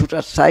order to shoot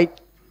at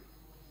sight,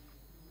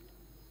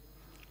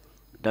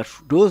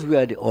 those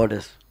were the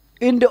orders.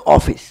 In the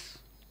office,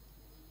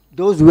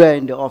 those were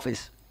in the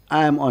office,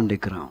 I am on the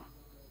ground.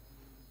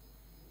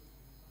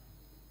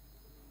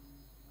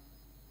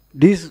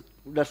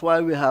 That's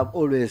why we have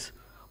always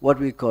what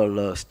we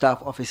call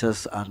staff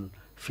officers and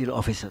field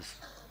officers.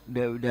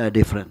 They are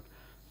different.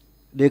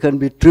 They can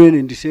be trained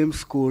in the same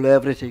school,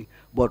 everything,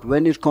 but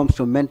when it comes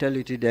to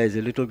mentality, there is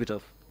a little bit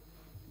of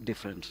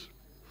difference.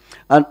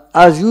 And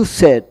as you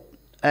said,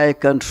 I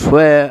can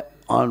swear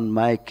on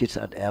my kids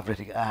and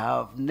everything. I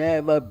have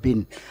never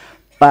been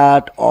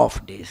part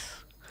of this.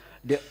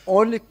 The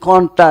only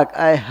contact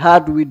I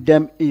had with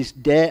them is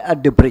there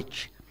at the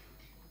bridge.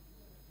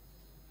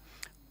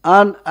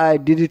 And I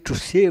did it to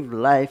save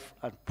life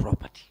and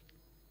property.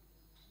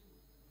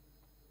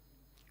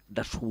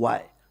 That's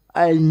why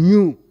I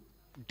knew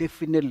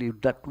definitely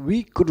that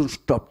we couldn't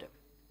stop them.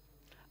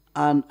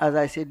 And as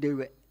I said, they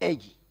were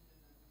edgy.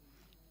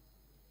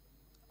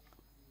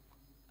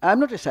 I'm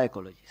not a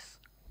psychologist,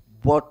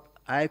 but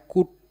I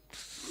could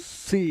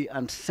see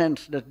and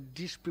sense that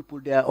these people,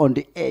 they are on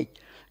the edge.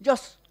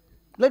 Just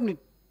let me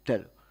tell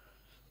you,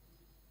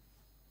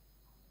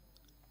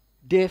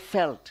 they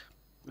felt,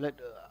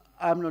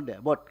 I'm not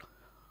there, but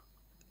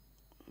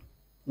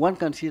one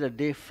can see that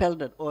they felt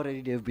that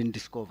already they've been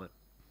discovered.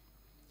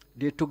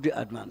 They took the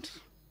advance.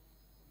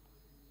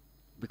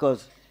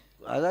 Because,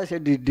 as I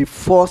said, the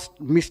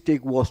first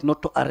mistake was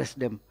not to arrest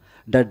them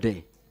that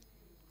day,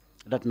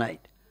 that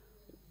night.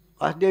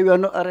 As they were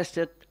not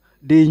arrested,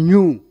 they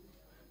knew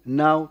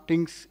now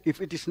things,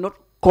 if it is not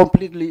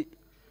completely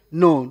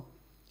known,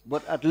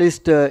 but at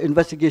least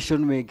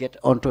investigation may get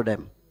onto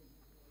them.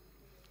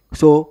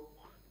 So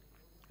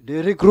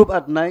they regrouped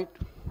at night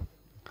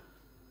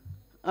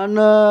and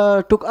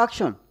took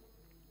action.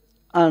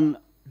 And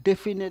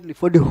definitely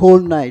for the whole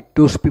night,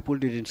 those people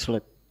didn't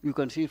sleep. You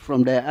can see it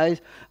from their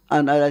eyes.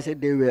 And as I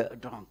said, they were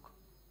drunk.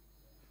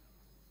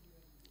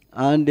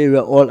 And they were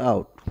all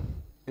out.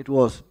 It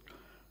was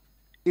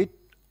it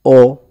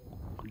or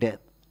death.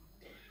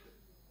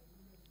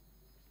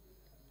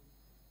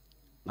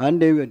 And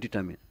they were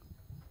determined.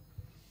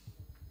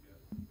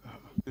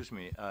 Excuse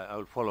me, I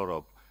will follow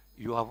up.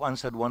 You have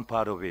answered one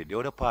part of it. The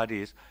other part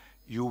is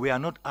you were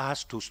not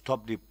asked to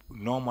stop the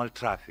normal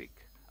traffic,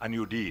 and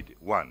you did,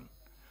 one.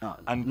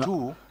 And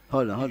two,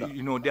 hold on.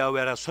 You know, there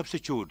were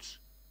substitutes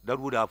that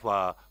would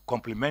have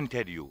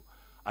complemented you,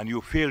 and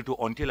you failed to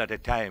until at a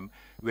time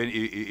when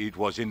it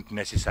wasn't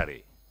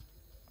necessary.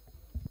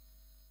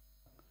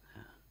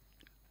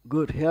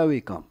 Good, here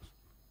we come.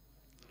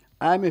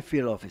 I'm a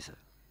field officer.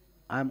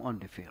 I'm on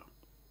the field.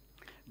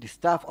 The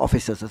staff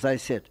officers, as I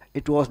said,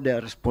 it was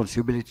their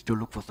responsibility to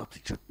look for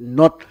substitute,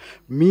 not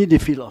me, the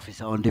field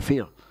officer on the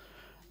field.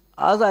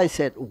 As I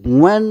said,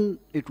 when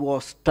it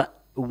was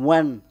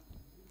when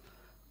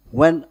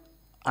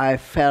I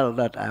felt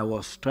that I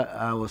was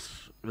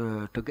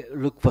to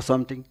look for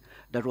something,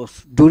 that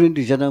was during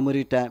the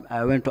January time,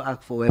 I went to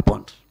ask for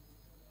weapons.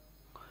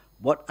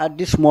 But at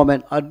this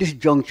moment, at this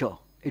juncture,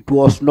 it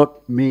was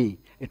not me.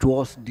 It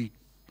was the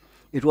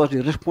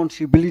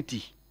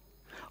responsibility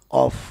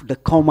of the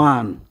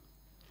command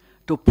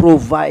to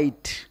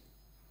provide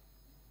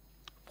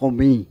for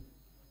me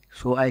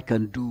so I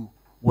can do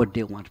what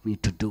they want me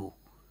to do.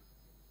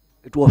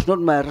 It was not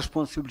my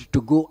responsibility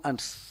to go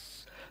and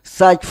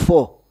search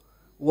for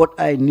what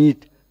I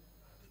need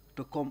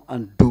to come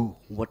and do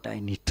what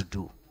I need to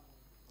do.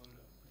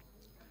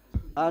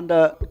 And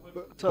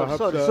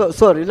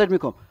sorry, let me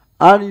come.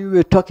 And you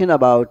were talking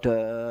about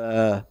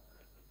the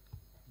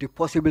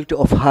possibility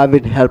of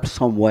having help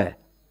somewhere.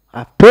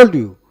 I've told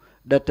you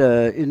that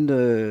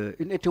in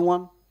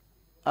 81,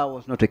 I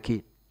was not a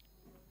kid.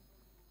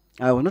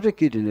 I was not a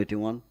kid in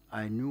 81.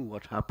 I knew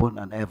what happened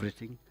and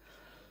everything.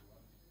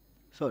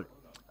 Sorry.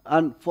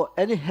 And for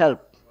any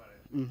help.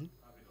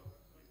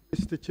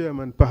 Mr.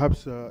 Chairman,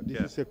 perhaps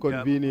this is a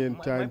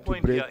convenient time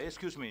to break. Here,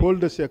 excuse me.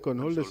 Hold a second,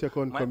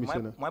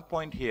 Commissioner. My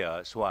point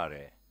here,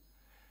 Suwareh,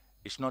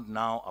 is not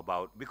now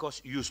about,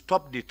 because you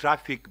stopped the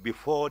traffic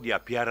before the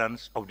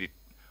appearance of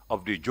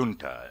the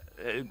junta.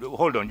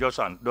 Hold on, just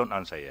don't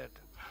answer yet.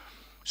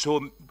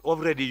 So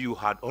already you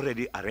had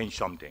already arranged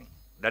something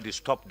that is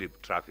stop the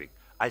traffic.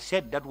 I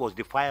said that was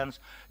defiance,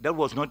 that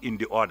was not in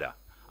the order,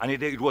 and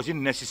it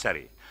wasn't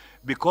necessary.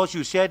 Because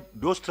you said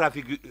those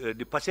traffic,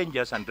 the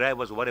passengers and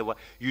drivers, whatever,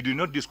 you did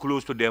not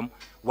disclose to them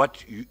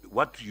what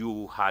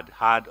you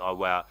had or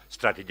were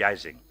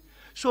strategizing.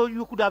 So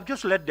you could have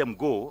just let them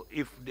go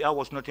if there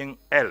was nothing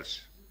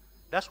else.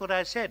 That's what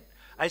I said.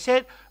 I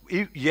said,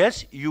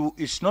 yes,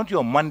 it's not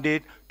your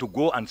mandate to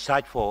go and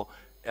search for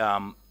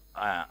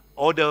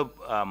other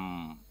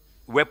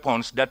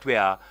weapons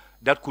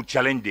that could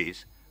challenge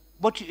this,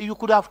 but you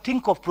could have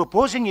think of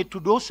proposing it to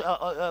those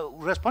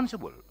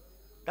responsible.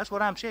 That's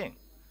what I'm saying.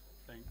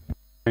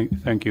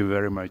 Thank you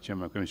very much,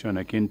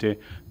 Commissioner Kinte.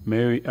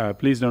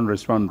 Please don't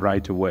respond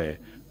right away.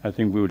 I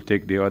think we will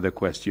take the other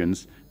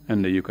questions,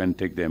 and you can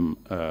take them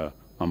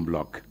en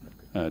bloc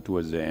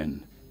towards the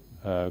end.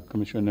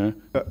 Commissioner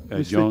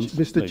Jones.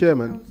 Mr.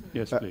 Chairman,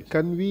 yes, please.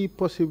 Can we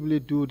possibly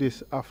do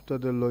this after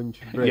the lunch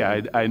break?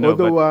 Yeah, I know.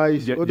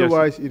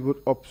 Otherwise, it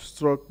would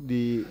obstruct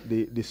the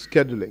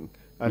scheduling,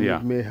 and yeah,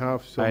 it may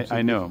have some.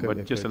 I know, but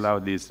effects. just allow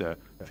these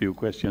few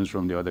questions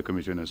from the other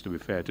commissioners to be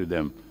fair to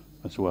them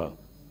as well.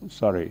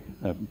 Sorry,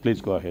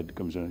 please go ahead,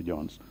 Commissioner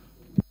Jones.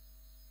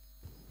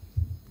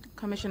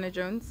 Commissioner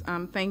Jones,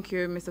 thank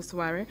you, Mr.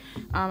 Suwareh.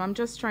 I'm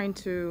just trying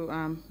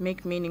to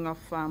make meaning of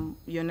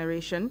your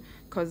narration,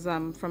 because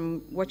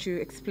from what you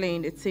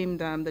explained, it seemed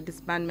the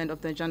disbandment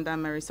of the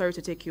gendarmerie, sorry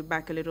to take you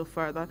back a little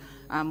further,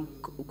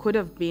 could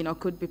have been or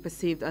could be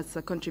perceived as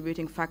a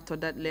contributing factor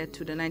that led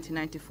to the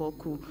 1994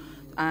 coup.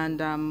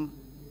 And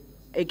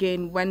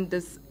again, when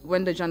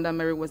the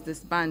gendarmerie was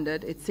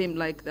disbanded, it seemed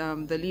like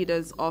the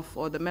leaders of,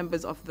 or the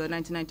members of the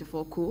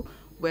 1994 coup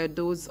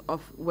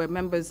were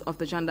members of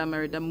the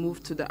gendarmerie that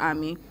moved to the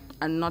army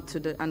and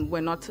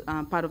were not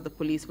part of the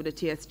police with the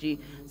TSG.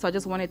 So I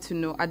just wanted to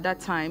know, at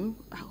that time,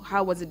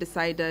 how was it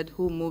decided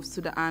who moves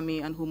to the army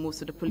and who moves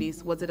to the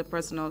police? Was it a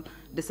personal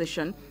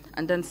decision?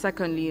 And then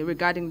secondly,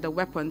 regarding the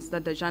weapons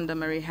that the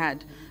gendarmerie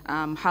had,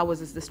 how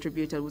was this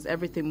distributed? Was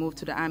everything moved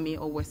to the army,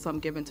 or were some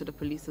given to the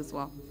police as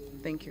well?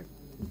 Thank you.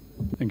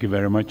 Thank you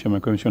very much,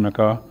 Commissioner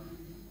Carr.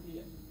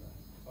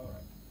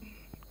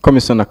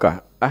 Commissioner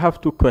Carr, I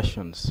have two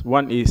questions.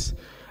 One is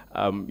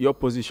your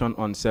position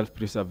on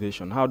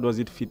self-preservation. How does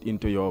it fit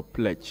into your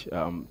pledge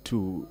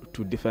to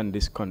defend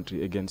this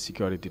country against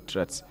security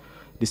threats?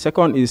 The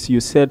second is, you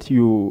said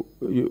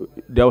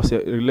there was a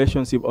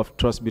relationship of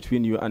trust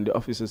between you and the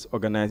officers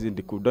organizing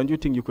the coup. Don't you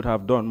think you could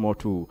have done more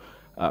to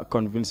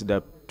convince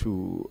them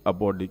to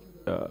abort the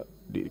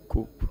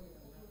coup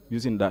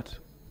using that?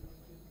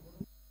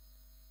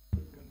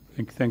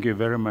 Thank you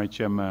very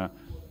much.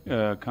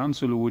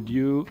 Council, would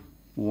you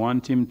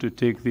want him to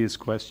take these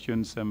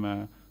questions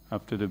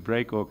after the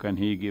break, or can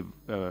he give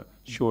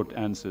short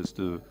answers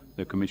to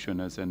the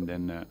commissioners and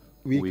then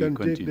we can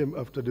continue? take them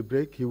after the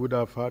break. He would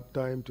have had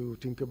time to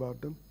think about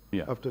them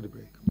after the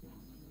break.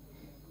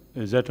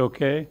 Is that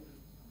okay?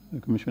 The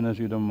commissioners,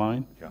 you don't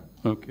mind? Yeah.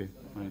 Okay.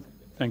 Right.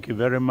 Thank you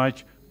very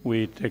much.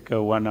 We take a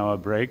 1-hour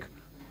break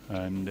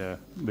and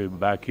be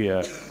back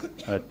here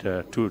at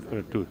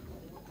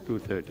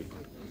 2:30.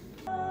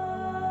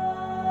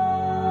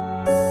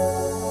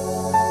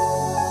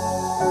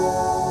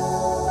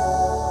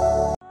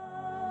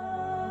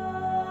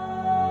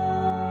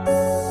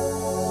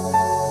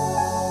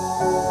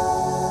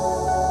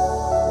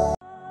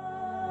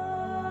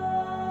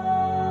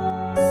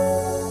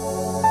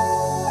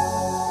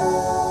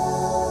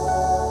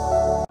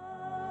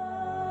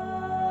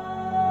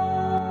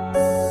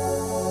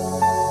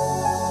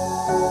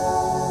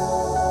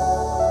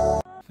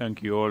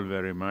 Thank you all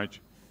very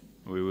much.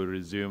 We will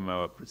resume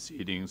our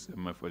proceedings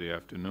for the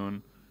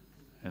afternoon,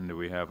 and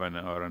we have an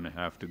hour and a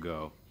half to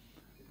go.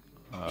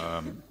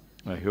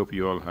 I hope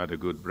you all had a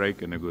good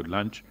break and a good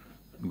lunch,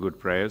 and good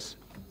prayers,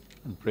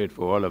 and prayed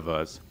for all of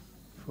us,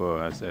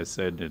 for, as I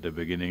said at the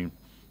beginning,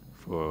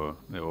 for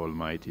the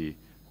Almighty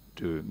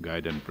to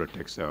guide and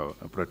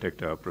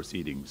protect our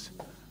proceedings.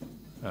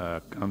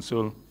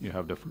 Council, you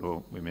have the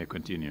floor. We may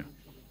continue.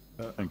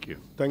 Thank you.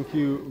 Thank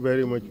you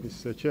very much,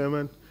 Mr.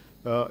 Chairman.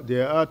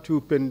 There are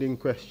two pending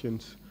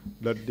questions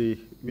that the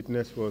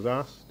witness was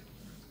asked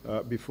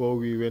before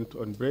we went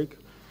on break.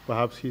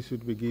 Perhaps he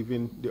should be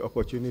given the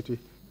opportunity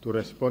to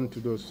respond to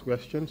those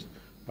questions.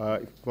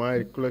 If my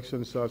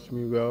recollection serves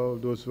me well,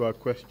 those were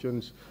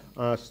questions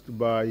asked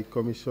by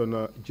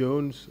Commissioner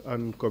Jones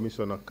and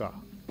Commissioner Carr.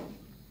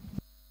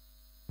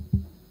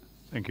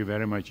 Thank you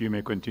very much. You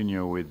may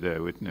continue with the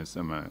witness,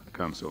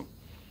 Council.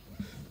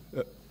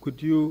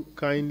 Could you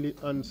kindly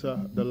answer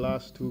the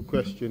last two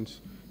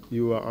questions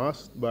you were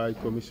asked by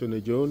Commissioner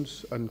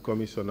Jones and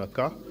Commissioner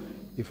Carr?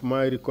 If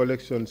my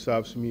recollection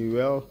serves me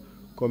well,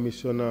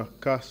 Commissioner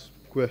Carr's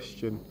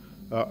question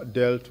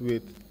dealt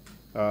with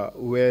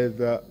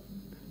whether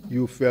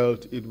you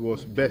felt it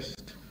was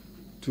best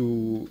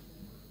to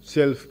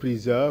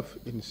self-preserve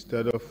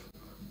instead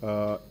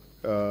of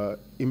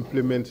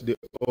implement the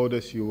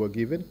orders you were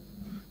given.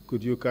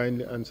 Could you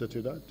kindly answer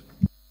to that?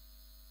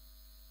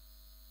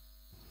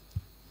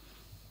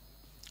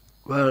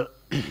 Well,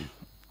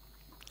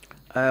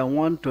 I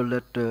want to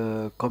let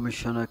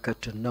Commissioner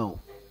Carter know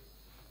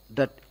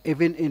that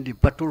even in the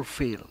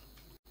battlefield,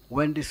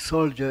 when the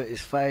soldier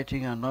is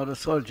fighting another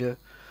soldier,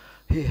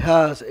 he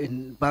has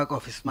in the back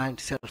of his mind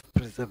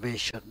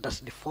self-preservation.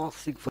 That's the first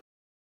thing for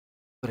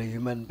a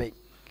human being.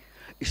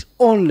 It's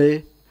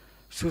only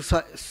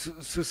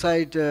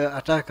suicide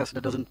attackers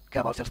that doesn't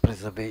care about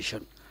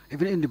self-preservation.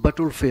 Even in the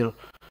battlefield,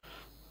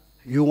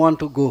 you want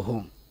to go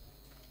home.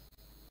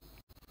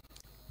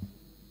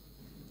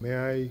 May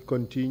I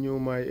continue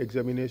my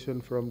examination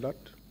from that?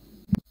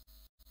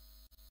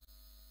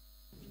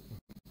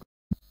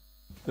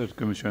 That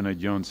Commissioner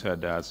Jones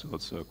had asked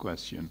also a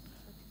question.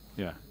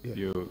 Yeah,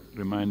 you're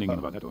reminding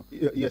about that?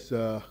 Yes,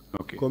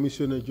 okay.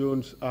 Commissioner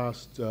Jones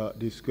asked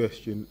this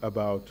question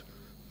about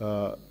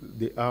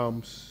the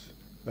arms.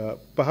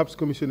 Perhaps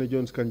Commissioner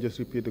Jones can just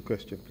repeat the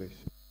question, please.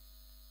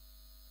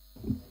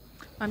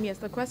 Yes,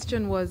 the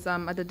question was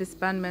at the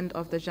disbandment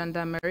of the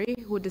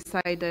gendarmerie, who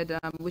decided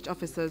which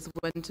officers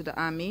went to the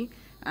army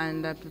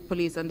and the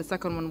police, and the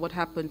second one, what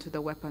happened to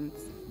the weapons?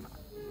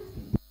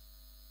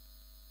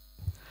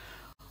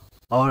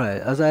 All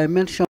right, as I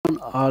mentioned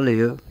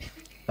earlier,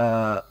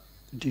 the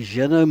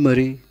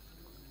gendarmerie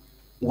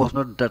was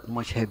not that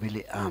much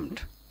heavily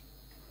armed.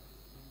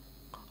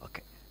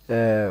 Okay,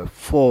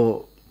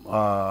 for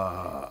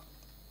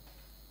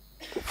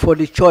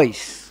the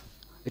choice,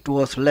 it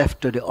was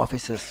left to the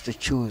officers to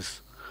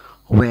choose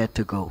where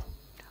to go.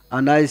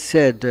 And I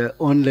said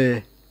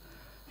only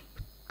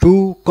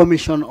 2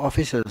 commissioned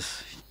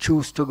officers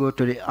choose to go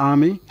to the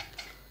army,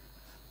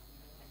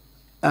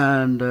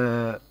 and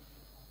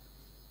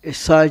a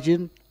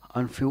sergeant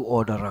and few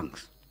other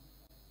ranks.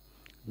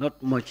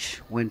 Not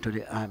much went to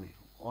the army.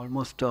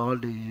 Almost all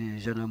the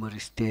gendarmerie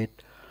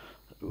stayed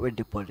with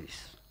the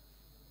police.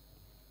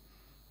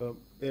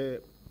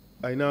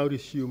 I now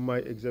resume my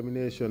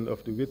examination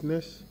of the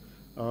witness.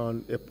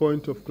 On a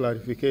point of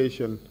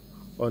clarification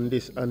on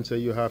this answer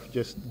you have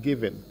just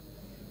given.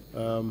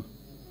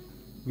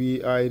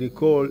 I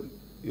recall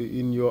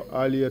in your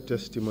earlier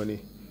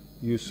testimony,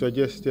 you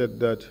suggested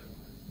that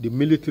the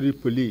military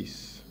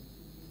police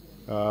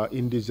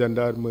in the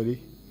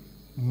gendarmerie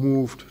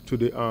moved to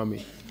the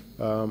army.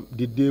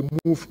 Did they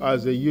move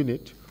as a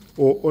unit,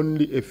 or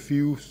only a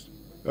few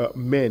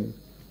men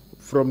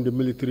from the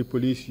military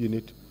police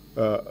unit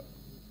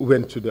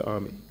went to the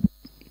army?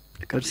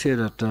 I can say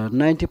that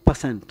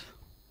 90%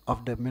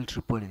 of the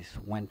military police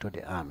went to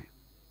the army.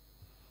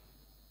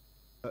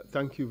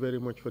 Thank you very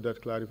much for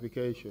that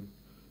clarification.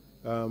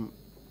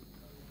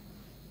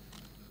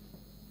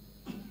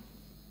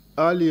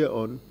 Earlier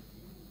on,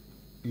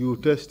 you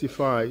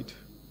testified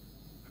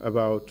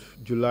about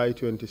July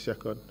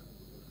 22nd,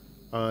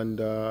 and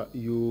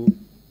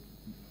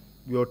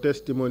your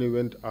testimony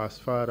went as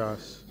far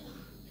as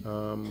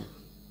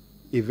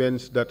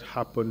events that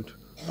happened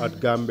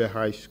at Gambia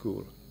High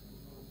School,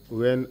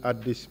 when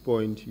at this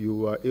point you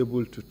were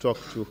able to talk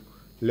to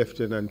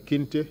Lieutenant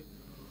Lieutenant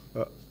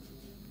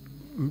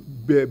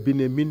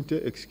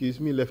Bineminte,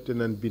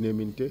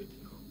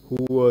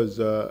 who was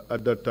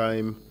at that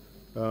time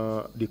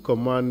the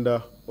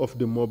commander of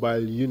the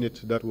mobile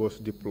unit that was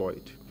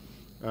deployed.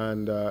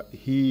 And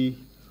he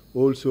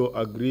also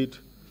agreed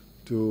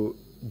to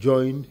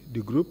join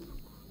the group,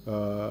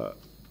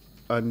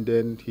 and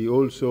then he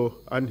also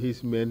and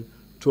his men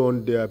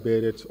turned their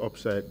berets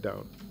upside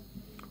down.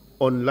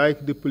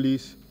 Unlike the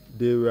police,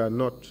 they were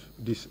not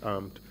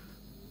disarmed.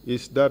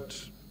 Is that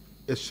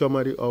a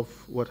summary of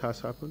what has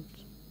happened?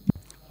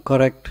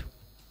 Correct.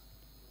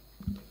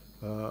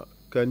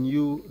 Can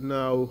you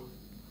now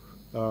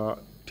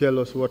tell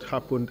us what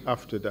happened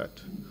after that?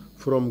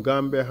 From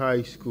Gambia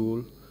High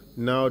School,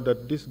 now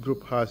that this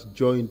group has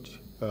joined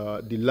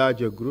the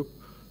larger group,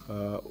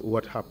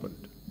 what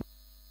happened?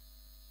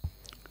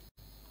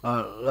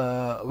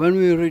 When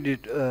we read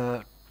it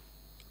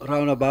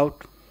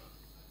roundabout,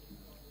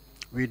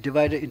 we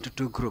divided into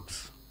 2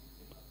 groups.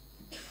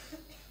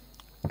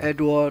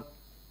 Edward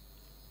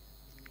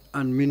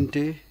and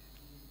Minte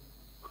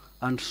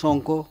and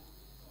Sonko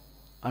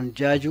and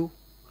Jaju,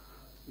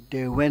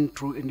 they went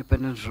through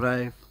Independence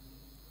Drive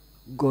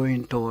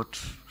going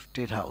towards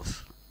State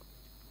House.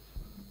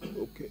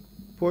 Okay.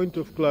 Point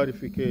of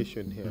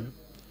clarification here.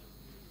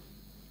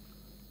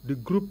 The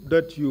group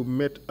that you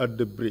met at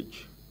the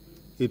bridge,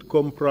 it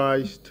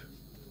comprised,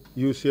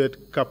 you said,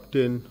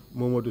 Captain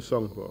Momodu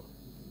Songbo,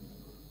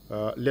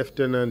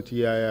 Lieutenant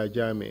Yaya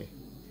Jame,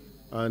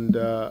 and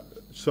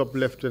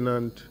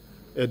Sub-Lieutenant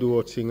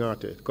Edward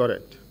Singate,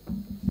 correct?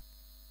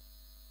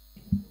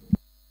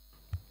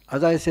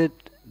 As I said,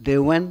 they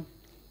went.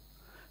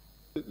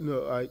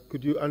 No,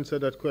 could you answer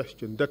that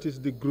question? That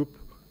is the group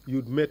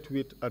you'd met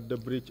with at the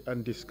bridge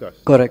and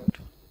discussed? Correct.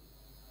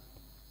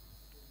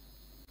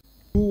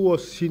 Who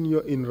was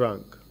senior in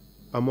rank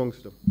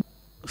amongst them?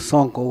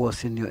 Sonko was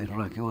senior in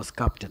rank. He was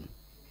captain.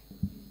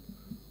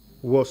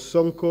 Was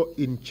Sonko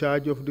in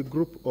charge of the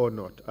group or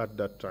not at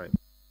that time?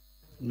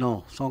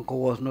 No, Sonko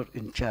was not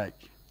in charge.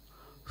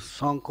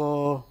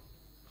 Sonko,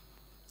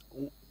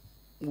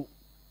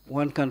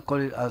 one can call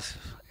it as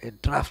a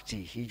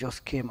draftee. He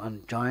just came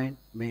and joined,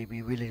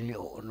 maybe willingly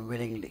or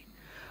unwillingly,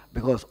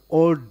 because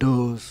all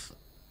those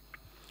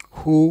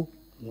who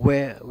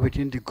were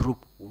within the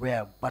group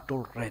were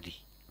battle ready.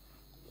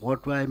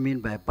 What do I mean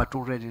by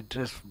battle ready,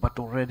 dress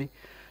battle ready?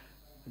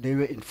 They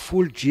were in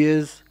full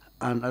gears,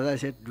 and as I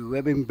said, the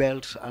webbing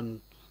belts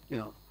and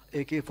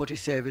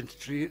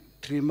AK-47,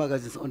 three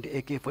magazines on the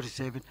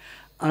AK-47,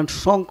 and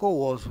Sonko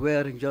was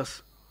wearing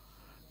just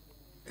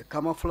a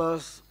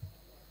camouflage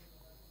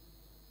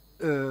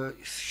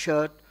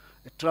shirt,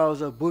 a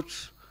trouser,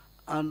 boots,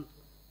 and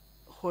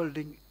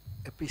holding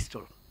a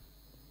pistol.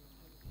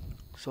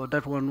 So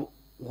that one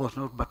was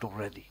not battle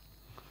ready.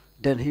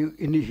 Then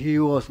he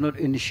was not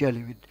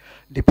initially with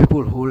the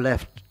people who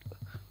left.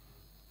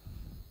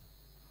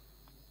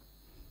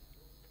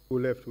 Who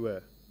left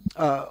where?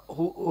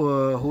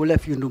 Who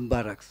left Yundum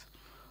Barracks.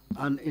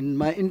 And in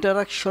my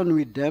interaction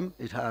with them,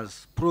 it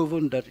has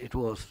proven that it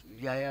was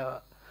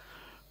Yaya,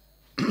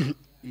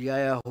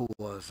 Yaya who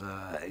was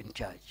in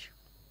charge.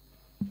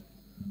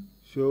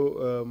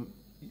 So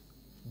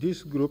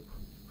this group,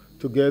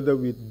 together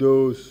with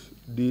those,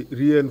 the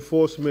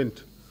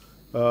reinforcement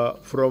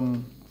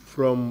from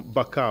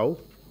Bakau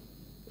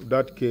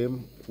that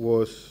came,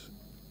 was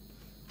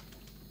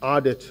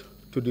added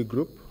to the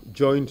group,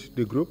 joined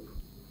the group,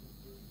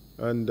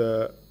 and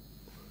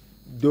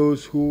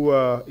those who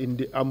were in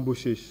the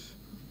ambushes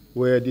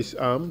were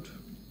disarmed.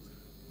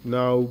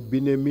 Now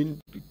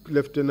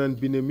Lieutenant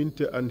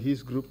Bineminte and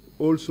his group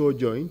also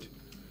joined.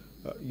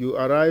 You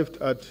arrived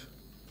at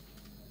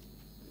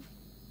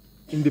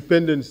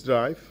Independence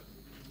Drive.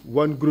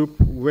 One group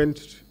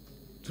went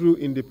through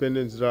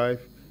Independence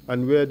Drive,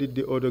 and where did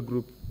the other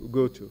group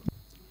go to?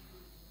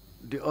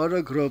 The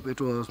other group, it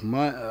was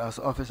as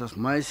officers,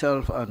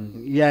 myself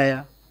and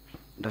Yaya,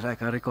 that I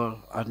can recall,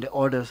 and the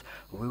others.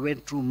 We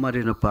went through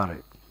Marina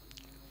Parade.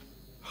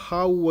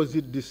 How was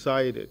it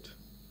decided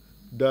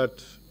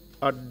that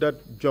at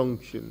that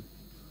junction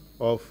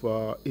of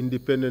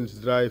Independence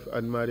Drive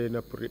and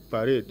Marina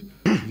Parade,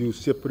 you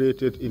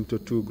separated into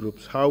two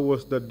groups? How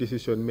was that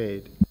decision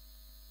made?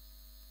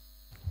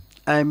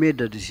 I made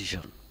the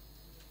decision.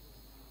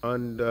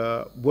 And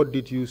what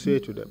did you say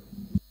to them?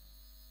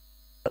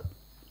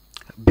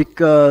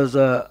 Because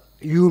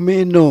you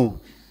may know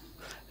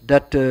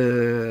that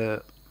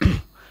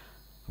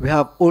we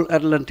have All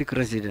Atlantic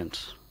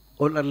residents,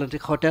 All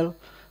Atlantic Hotel.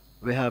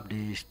 We have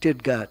the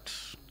state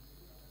guards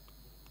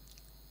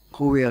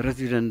who were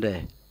resident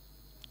there.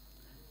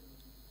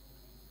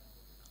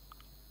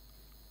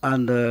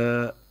 And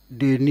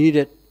we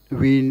needed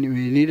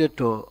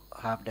to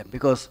have them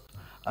because,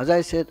 as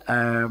I said,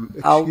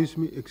 excuse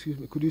me,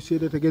 could you say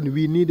that again?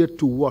 We needed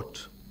to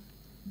what?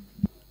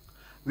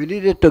 We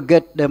needed to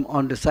get them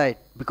on the site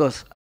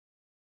because,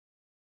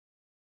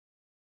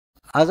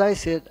 as I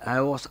said,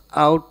 I was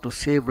out to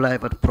save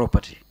life and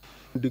property.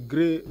 The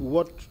grey,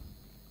 what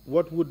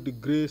would the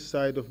grey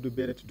side of the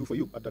beret do for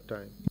you at that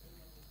time?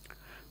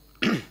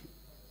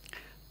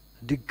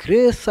 The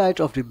grey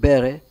side of the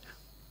beret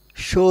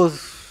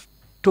shows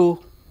to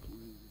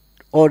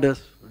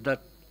others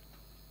that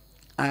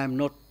I am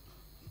not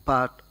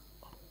part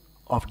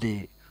of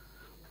the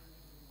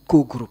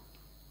coup group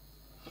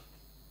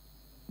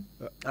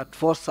at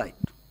first sight.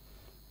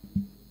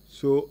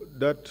 So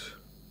that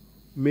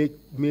made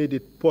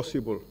it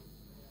possible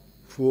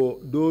for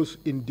those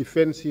in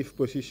defensive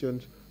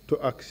positions to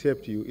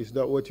accept you. Is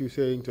that what you're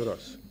saying to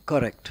us?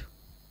 Correct.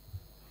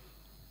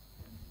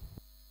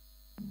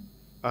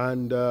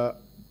 And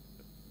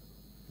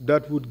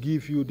that would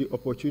give you the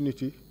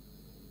opportunity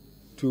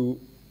to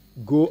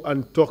go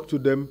and talk to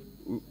them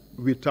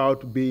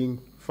without being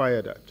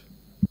fired at.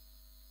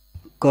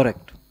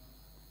 Correct.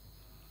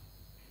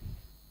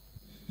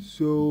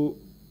 So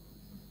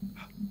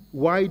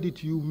why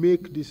did you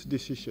make this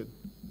decision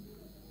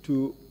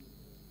to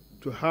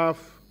have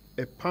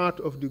a part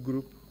of the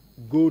group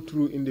go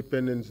through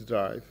Independence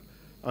Drive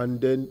and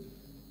then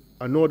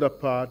another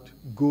part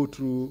go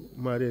through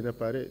Marina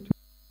Parade?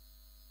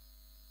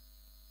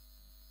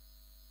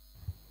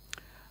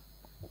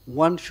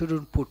 One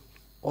shouldn't put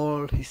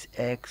all his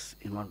eggs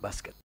in one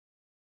basket.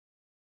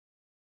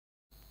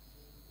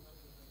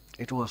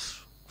 It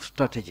was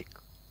strategic.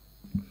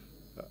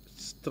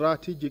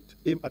 Strategic,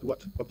 aim at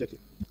what objective?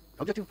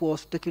 Objective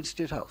was taking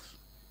State House.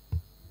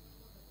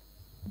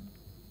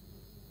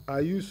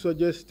 Are you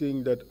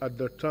suggesting that at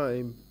the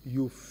time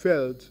you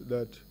felt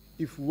that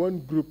if one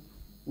group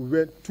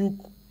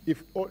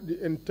if the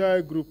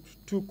entire group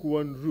took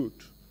one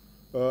route,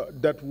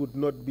 that would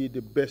not be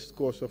the best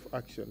course of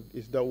action?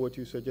 Is that what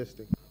you're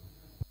suggesting?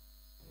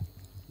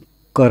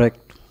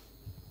 Correct.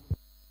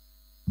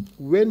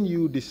 When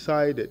you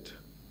decided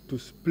to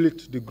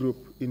split the group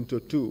into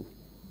two,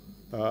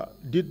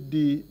 did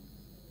the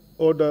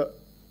other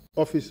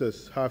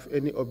officers have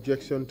any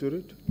objection to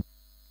it?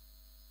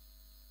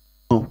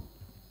 No.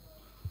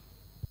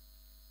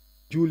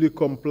 Duly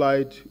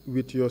complied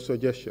with your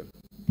suggestion?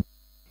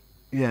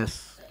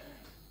 Yes.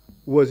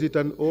 Was it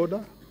an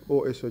order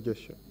or a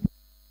suggestion?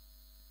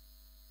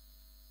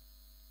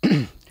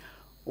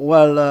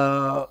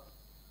 Well,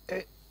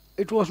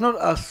 it was not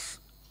as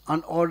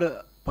an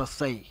order per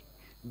se,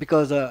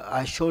 because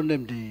I showed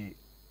them the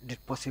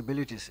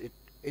possibilities.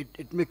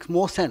 It makes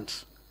more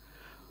sense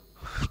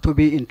to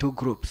be in two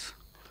groups,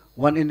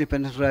 one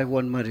Independence Drive,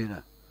 one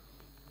Marina.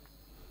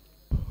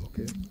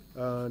 Okay.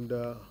 And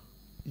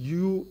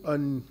you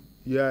and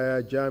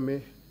Yaya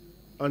Jammeh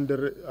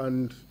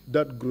and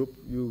that group,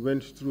 you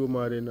went through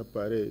Marina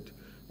Parade.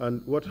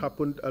 And what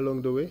happened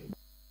along the way?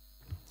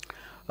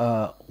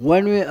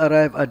 When we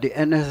arrived at the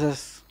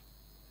NSS,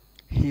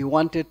 he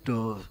wanted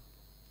to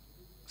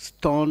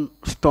storm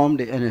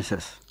the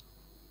NSS.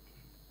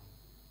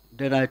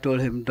 Then I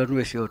told him, don't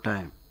waste your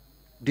time.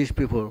 These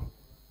people,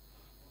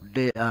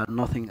 they are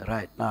nothing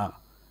right now.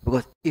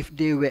 Because if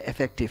they were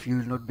effective, you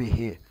will not be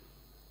here.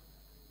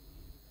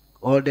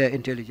 All their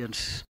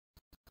intelligence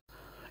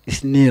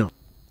is nil.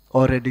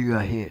 Already you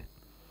are here.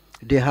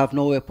 They have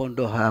no weapon,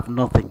 they have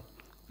nothing.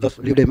 Just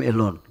leave them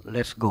alone.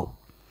 Let's go.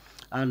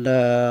 And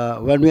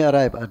when we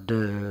arrived at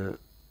the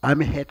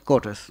army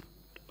headquarters,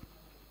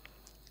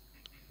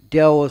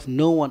 there was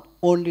no one,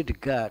 only the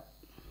guard.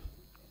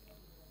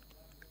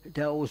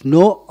 There was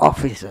no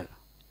officer,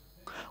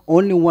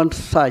 only one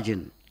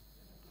sergeant,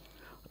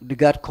 the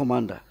guard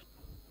commander,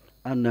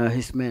 and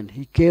his men.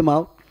 He came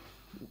out.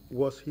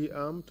 Was he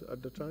armed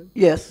at the time?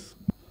 Yes.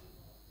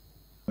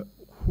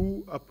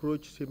 Who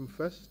approached him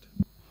first?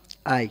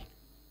 I,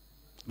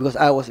 because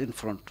I was in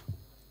front.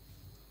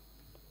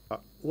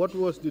 What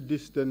was the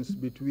distance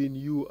between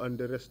you and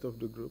the rest of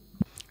the group?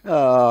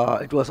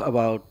 It was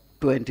about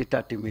 20,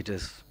 30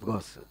 meters,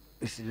 because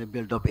it's in a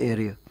built-up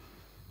area.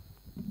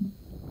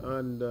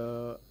 And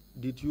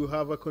did you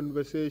have a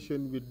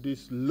conversation with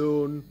this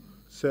lone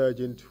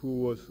sergeant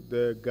who was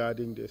there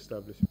guarding the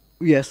establishment?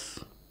 Yes.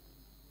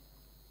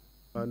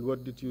 And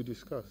what did you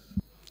discuss?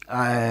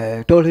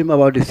 I told him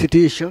about the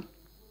situation.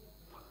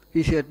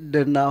 He said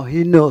that now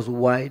he knows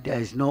why there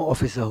is no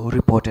officer who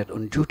reported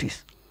on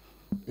duties.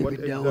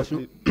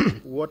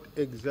 What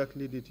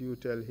exactly did you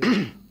tell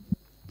him?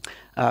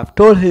 I've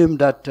told him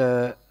that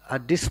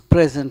at this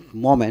present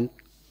moment,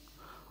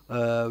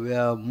 we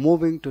are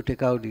moving to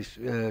take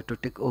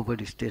over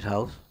the State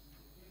House.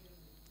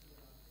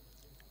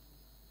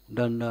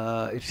 Then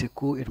it's a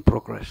coup in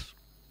progress.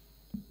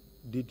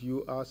 Did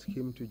you ask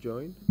him to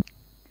join?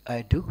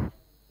 I do,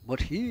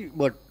 but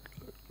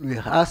we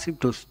asked him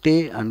to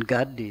stay and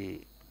guard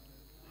the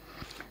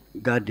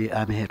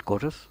army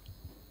headquarters.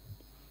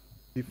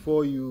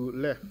 Before you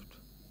left,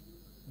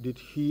 did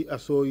he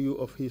assure you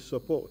of his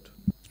support?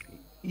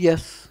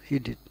 Yes, he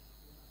did.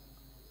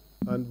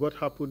 And what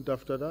happened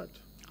after that?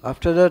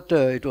 After that,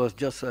 it was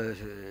just a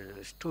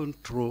stone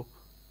throw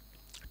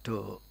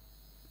to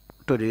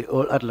the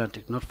old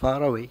Atlantic, not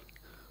far away.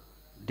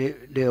 They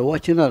were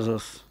watching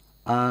us,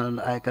 and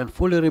I can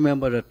fully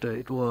remember that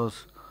it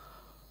was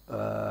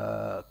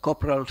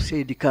Corporal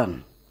Seydi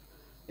Khan,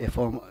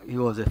 he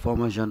was a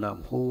former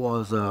gendarme who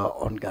was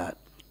on guard.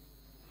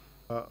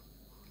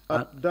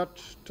 At that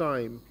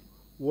time,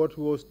 what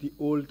was the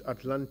old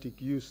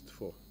Atlantic used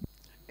for?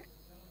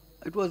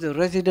 It was a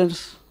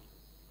residence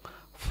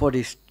for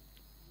this,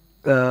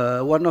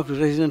 one of the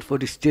residents for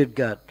the State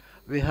Guard.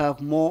 We have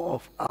more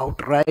of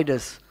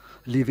outriders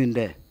living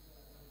there.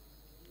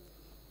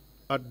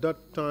 At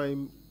that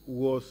time,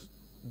 was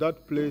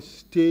that place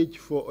staged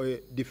for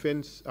a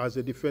defense, as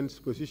a defense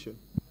position?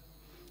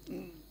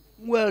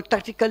 Well,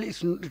 tactically,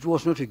 it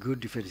was not a good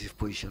defensive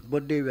position,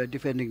 but they were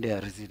defending their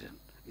resident.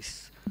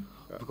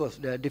 Because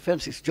their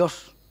defense is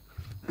just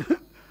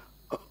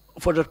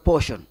for that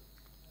portion.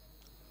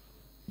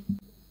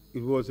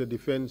 It was a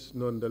defense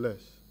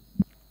nonetheless?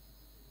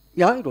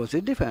 Yeah, it was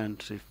a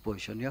defensive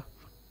position, yeah.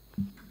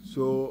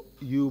 So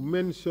you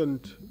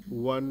mentioned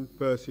one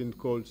person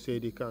called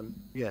Seydi Khan.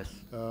 Yes.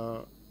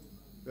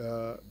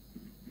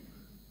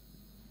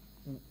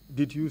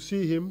 Did you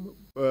see him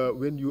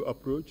when you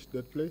approached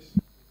that place?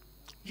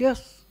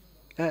 Yes,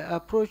 I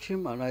approached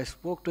him and I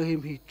spoke to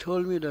him. He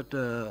told me that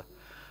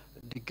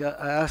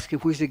I asked him,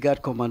 who is the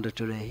guard commander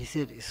today? He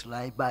said, it's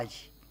Lai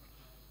Baji.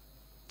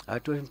 I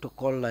told him to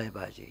call Lai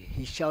Baji.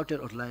 He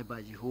shouted at Lai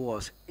Baji, who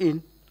was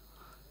in.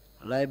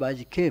 Lai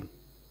Baji came.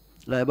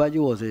 Lai Baji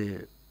was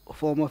a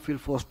former field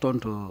force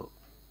turned to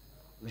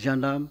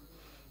gendarme,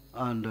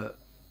 and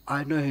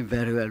I know him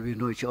very well. We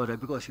know each other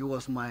because he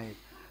was my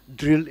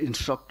drill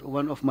instructor,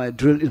 one of my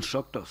drill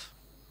instructors.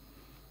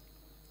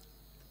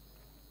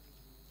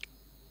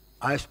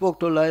 I spoke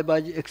to Lai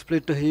Baji,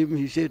 explained to him.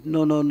 He said,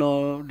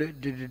 no, they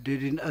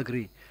didn't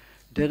agree.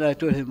 Then I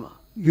told him,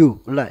 you,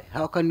 Lai,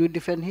 how can you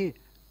defend here?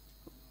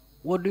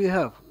 What do you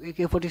have?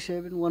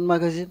 AK-47, one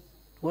magazine?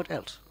 What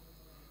else?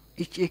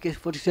 Each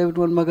AK-47,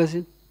 one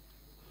magazine?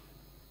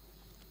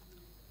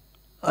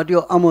 At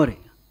your armory,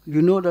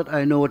 you know that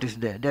I know what is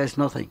there. There is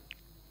nothing.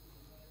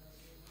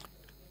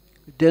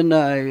 Then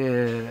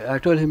I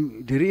told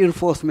him the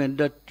reinforcement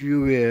that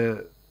you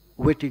were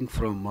waiting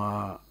from,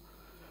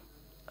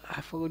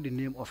 I forgot the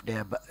name of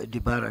the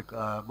barrack,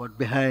 but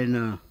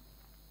behind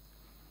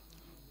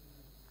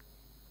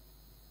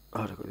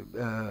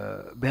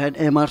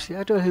MRC.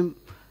 I told him,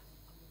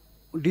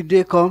 did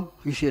they come?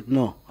 He said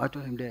no. I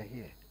told him they're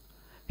here.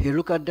 He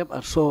looked at them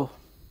and saw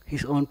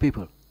his own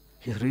people,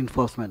 his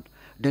reinforcement.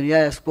 Then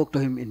I spoke to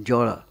him in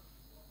Jola.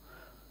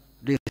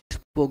 They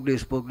spoke,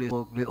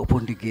 they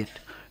opened the gate.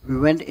 We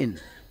went in,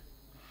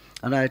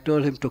 and I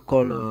told him to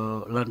call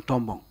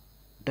Lantombong.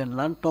 Then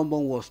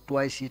Lantombong was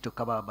twice here to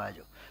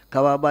Kababajo.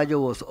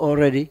 Kababajo was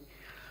already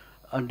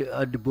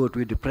the boat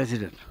with the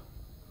president.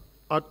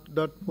 At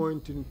that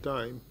point in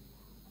time,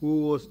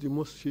 who was the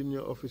most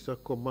senior officer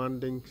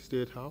commanding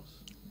State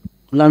House?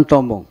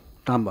 Lantombong,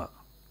 Tamba.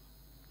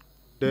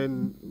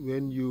 Then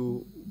when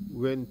you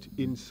went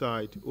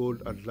inside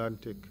Old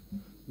Atlantic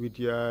with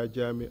Yaya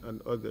Jami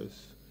and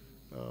others,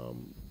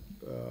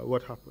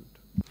 what happened?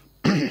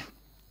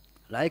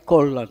 I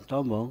called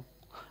Lantombong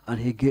and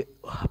he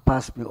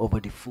passed me over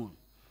the phone.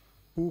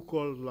 Who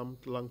called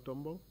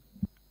Lantombong?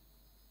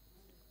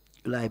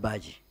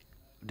 Laibaji,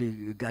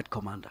 the guard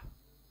commander.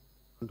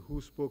 And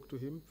who spoke to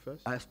him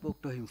first? I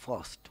spoke to him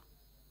first.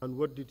 And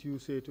what did you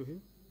say to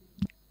him?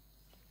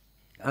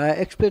 I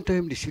explained to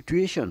him the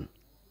situation,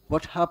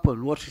 what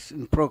happened, what is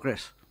in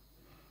progress.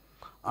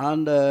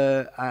 And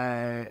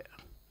I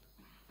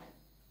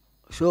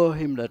showed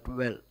him that,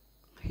 well,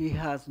 he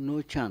has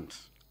no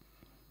chance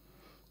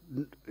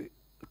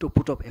to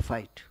put up a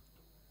fight.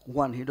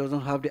 One, he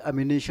doesn't have the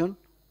ammunition.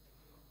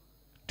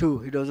 Two,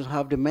 he doesn't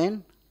have the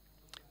men.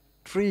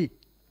 Three,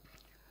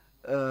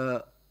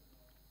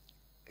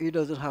 he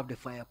doesn't have the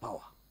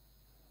firepower.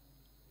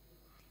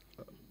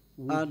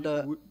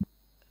 And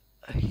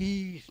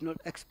he's not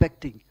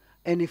expecting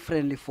any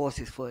friendly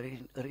forces for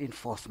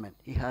reinforcement.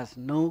 He has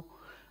no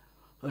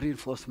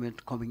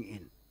reinforcement coming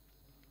in.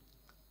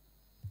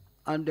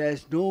 And there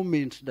is no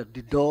means that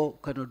the door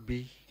cannot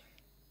be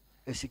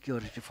a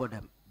security for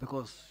them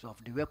because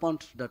of the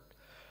weapons that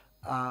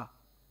are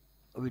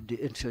with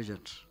the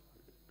insurgents.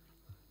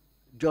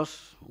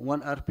 Just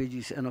one RPG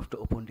is enough to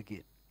open the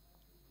gate.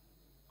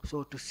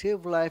 So to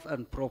save life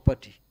and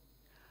property,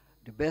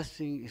 the best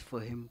thing is for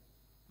him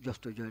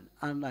just to join.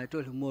 And I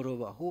told him,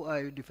 moreover, who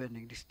are you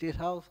defending, the State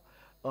House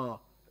or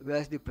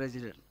where's the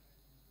president?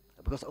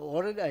 Because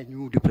already I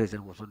knew the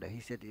president was there.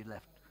 He said he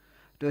left.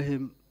 I told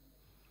him,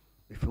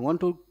 if you want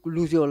to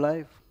lose your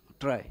life,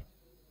 try.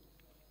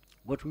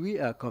 But we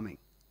are coming.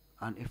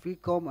 And if we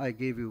come, I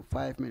gave you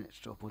 5 minutes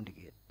to open the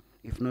gate.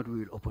 If not, we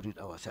will open it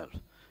ourselves.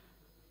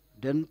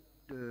 Then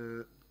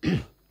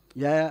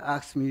Yaya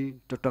asked me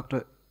to talk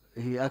to,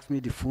 he asked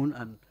me the phone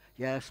and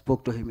Yaya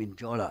spoke to him in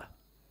Jola.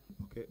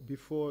 Okay,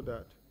 before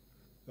that,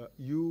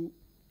 you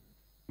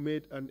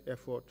made an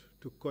effort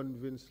to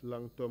convince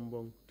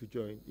Langtombong to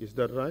join, is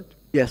that right?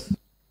 Yes.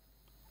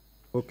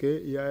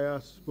 Okay, Yaya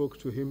spoke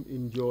to him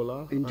in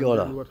Jola. In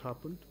Jola. And then what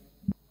happened?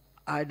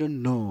 I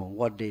don't know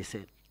what they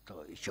said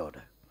to each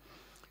other.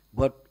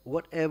 But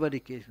whatever the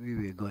case, we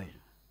were going.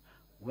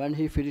 When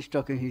he finished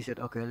talking, he said,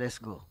 okay, let's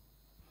go.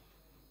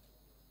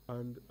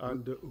 And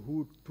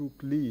who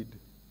took lead?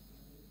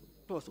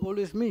 It was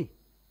always me.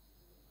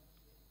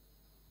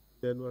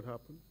 Then what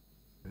happened?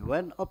 We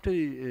went up to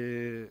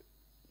the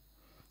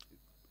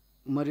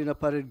Marina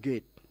Parade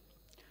gate.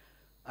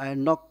 I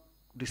knocked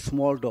the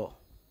small door.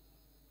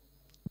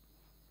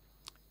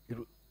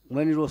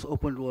 When it was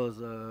opened, it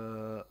was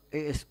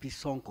ASP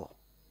Sonko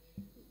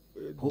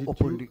who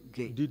opened the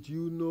gate. Did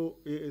you know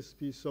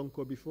ASP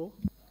Sonko before?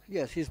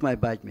 Yes, he's my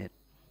badge mate.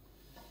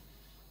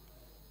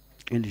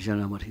 In the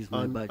Janamar, he's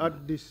my badge mate.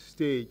 At this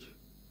stage,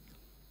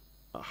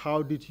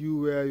 how did you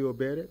wear your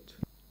beret?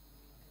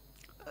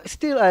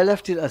 Still, I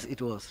left it as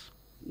it was,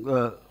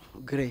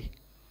 gray.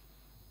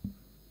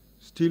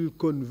 Still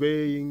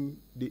conveying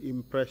the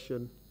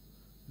impression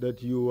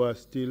that you are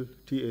still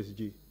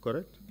TSG,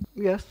 correct?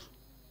 Yes.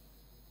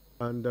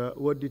 And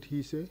what did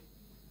he say?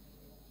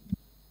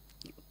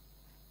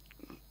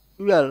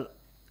 Well,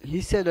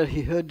 he said that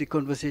he heard the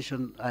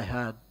conversation I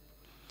had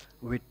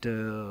with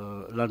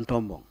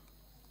Lantombong.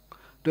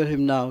 Told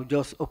him now,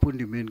 just open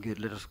the main gate,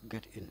 let us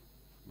get in,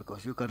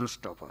 because you cannot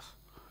stop us.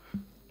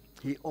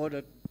 He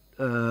ordered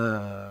 2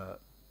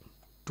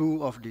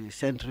 of the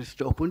sentries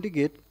to open the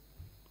gate.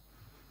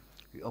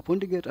 We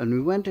opened the gate and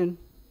we went in.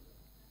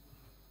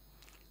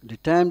 The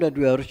time that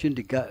we are reaching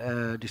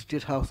the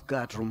State House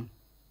guard room,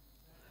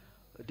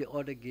 the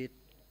other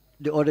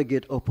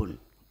gate opened.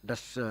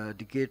 That's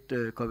the gate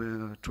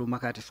coming through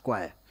Makati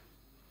Square.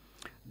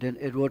 Then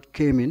Edward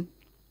came in,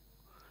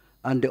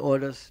 and the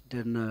others.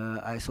 Then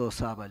I saw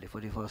Sabali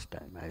for the first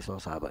time. I saw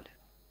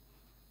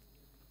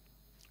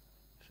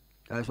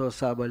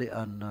Sabali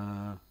and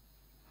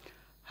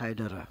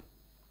Haidara.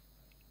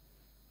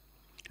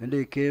 And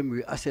they came.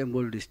 We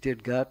assembled the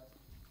state guard,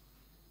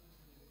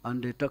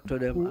 and they talked to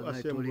them. Who and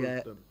assembled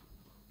them?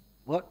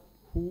 What?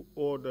 Who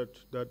ordered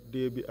that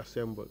they be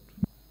assembled?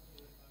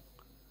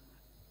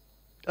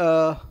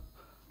 It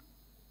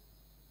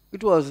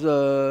was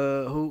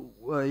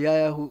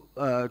Yaya who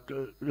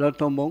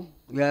Lantombong.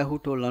 Yaya who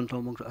told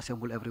Lantombong to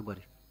assemble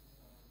everybody.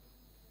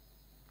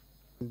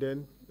 And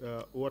then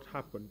what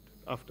happened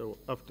after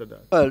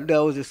that? Well,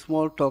 there was a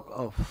small talk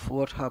of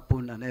what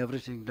happened and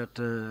everything. That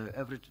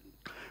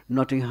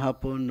nothing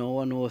happened. No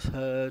one was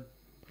hurt.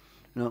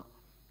 No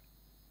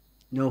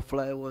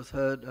fly was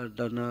hurt. And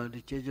then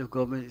the change of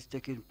government is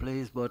taking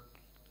place, but.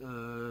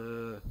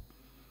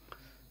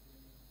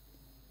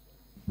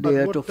 They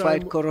had to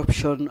fight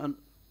corruption, and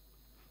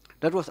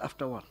that was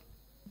after 1.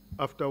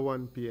 After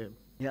 1 p.m.?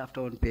 Yeah,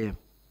 after 1 p.m.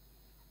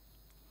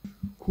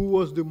 Who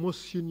was the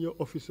most senior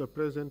officer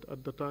present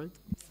at the time?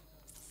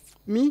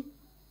 Me?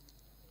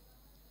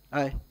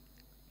 I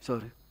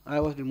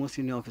was the most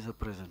senior officer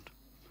present.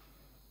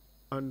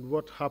 And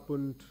what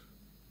happened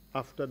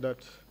after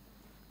that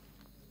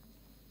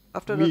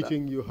After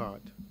meeting you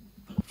had?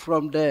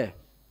 From there,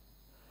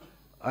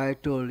 I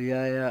told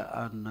Yaya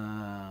and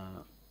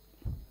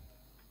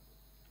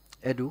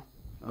Edu,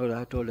 or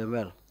I told them,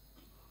 well,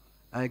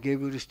 I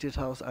gave you the state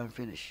house, I'm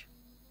finished.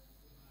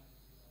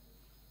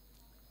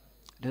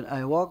 Then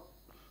I walked,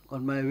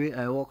 on my way,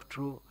 I walked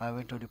through, I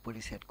went to the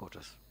police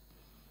headquarters.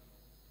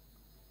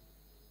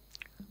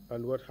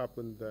 And what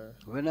happened there?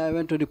 When I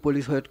went to the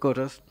police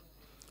headquarters,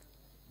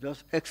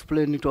 just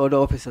explaining to other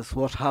officers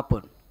what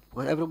happened.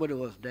 Because everybody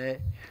was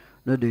there,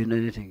 not doing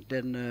anything.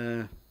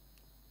 Then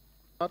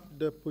at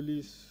the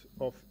police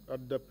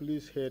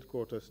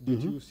headquarters,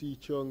 did you see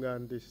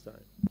Chongan this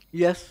time?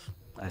 yes,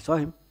 I saw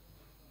him.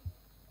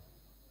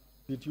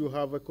 Did you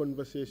have a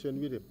conversation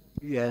with him?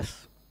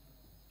 Yes.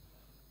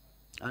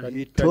 And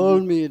he Can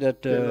told you me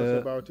that tell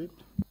us about it?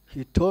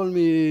 he told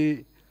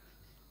me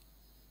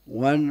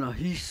when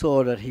he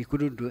saw that he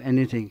couldn't do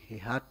anything, he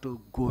had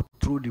to go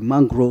through the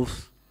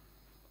mangroves,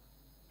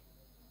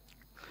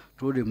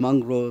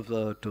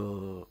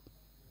 to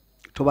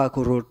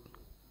Tobacco Road.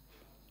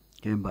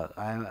 Came back.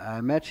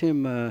 I met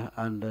him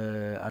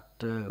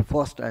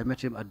first I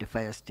met him at the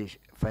fire station,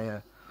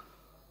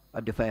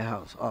 at the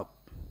firehouse up.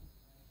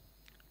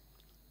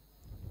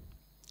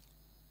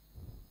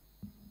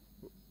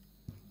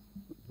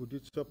 Would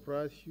it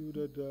surprise you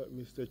that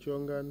Mr.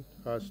 Chongan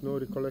has no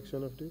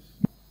recollection of this?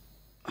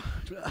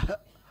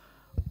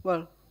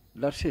 Well,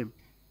 that's him.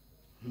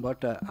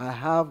 But I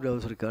have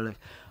those recollections.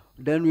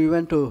 Then we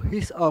went to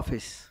his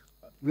office.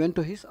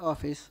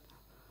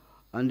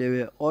 And there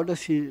were other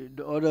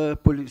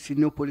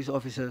senior police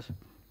officers.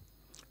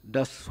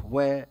 That's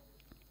where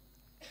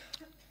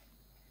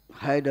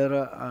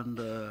Haidara and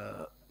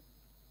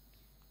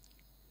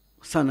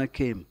Sana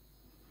came.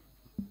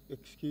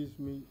 Excuse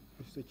me,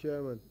 Mr.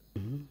 Chairman.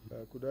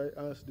 Could I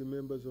ask the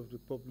members of the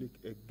public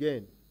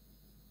again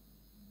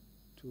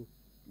to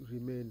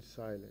remain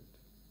silent?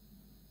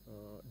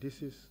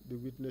 This is the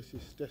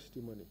witness's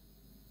testimony.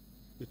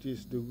 It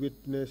is the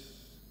witness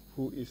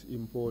who is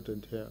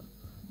important here.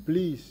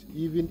 Please,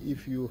 even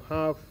if you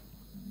have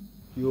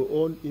your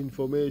own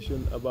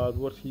information about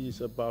what he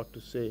is about to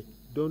say,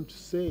 don't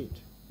say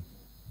it.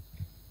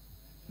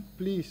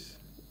 Please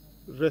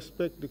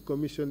respect the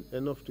commission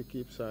enough to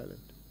keep silent.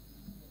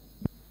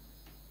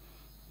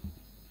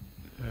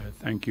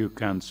 Thank you,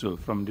 Counsel.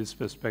 From this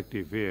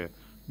perspective here,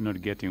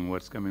 not getting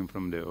what's coming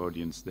from the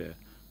audience there.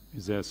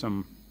 Is there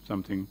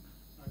something?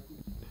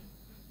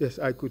 Yes,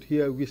 I could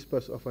hear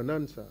whispers of an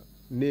answer,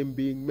 name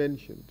being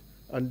mentioned,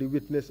 and the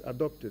witness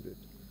adopted it.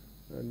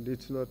 And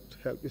it's not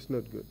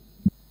good.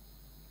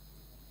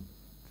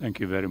 Thank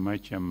you very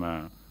much.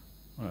 I'm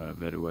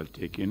very well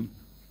taken.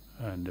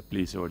 And the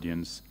police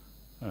audience,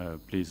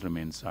 please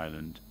remain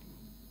silent.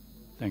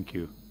 Thank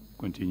you.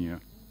 Continue.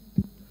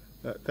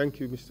 Thank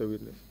you, Mr.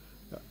 Witness.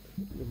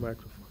 The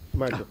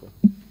microphone.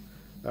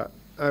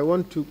 I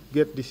want to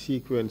get the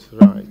sequence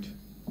right.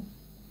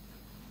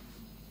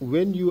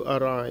 When you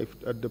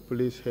arrived at the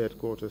police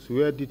headquarters,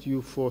 where did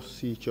you first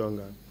see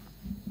Chongan?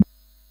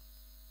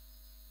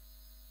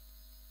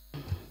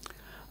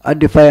 At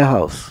the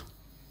firehouse.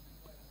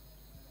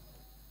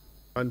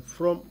 And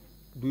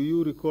do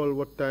you recall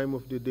what time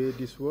of the day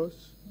this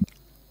was?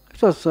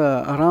 It was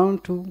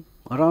around 2,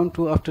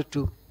 after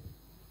 2.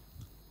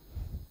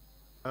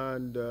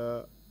 And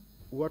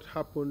what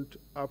happened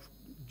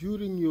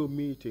during your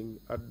meeting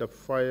at the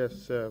fire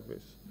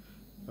service?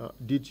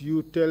 Did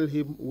you tell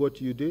him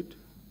what you did?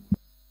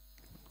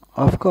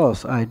 Of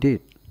course, I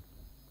did.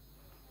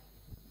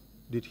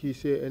 Did he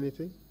say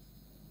anything?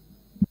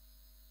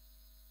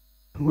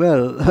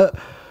 Well,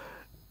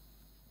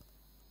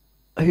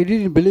 he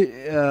didn't believe.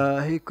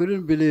 He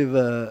couldn't believe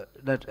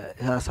that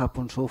it has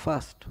happened so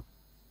fast.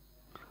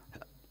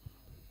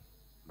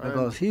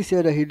 Because he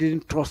said that he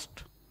didn't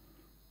trust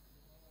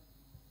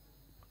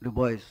the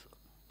boys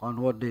on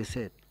what they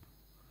said.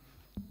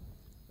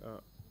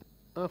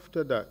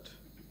 After that,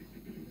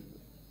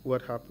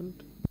 what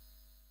happened?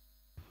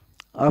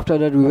 After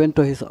that, we went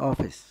to his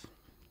office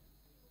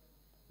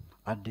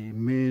at the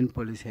main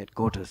police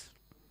headquarters.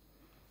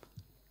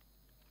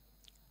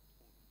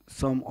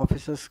 Some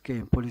officers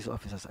came, police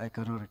officers, I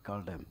cannot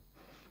recall them.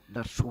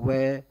 That's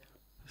where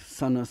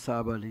Sana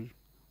Sabali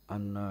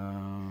and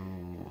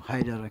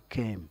Haidara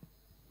came.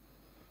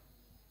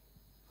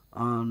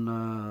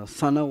 And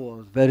Sana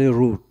was very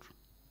rude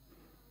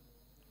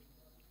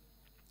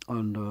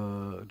on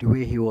the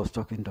way he was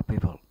talking to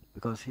people,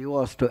 because he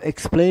was to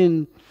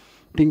explain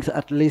things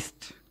at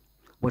least,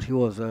 but he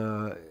was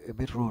a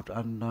bit rude,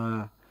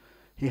 and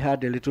he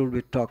had a little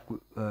bit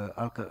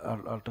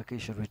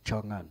altercation with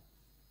Chongan.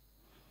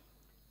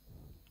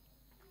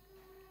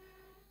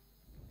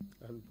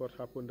 And what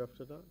happened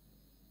after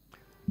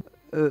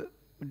that?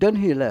 Then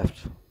he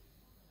left.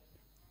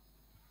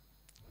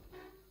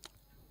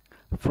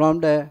 From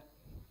there,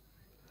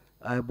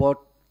 I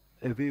bought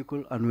a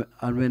vehicle and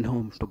went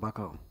home to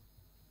Bakau.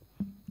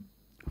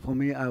 For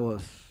me,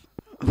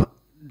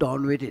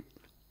 done with it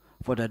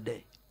for that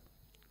day.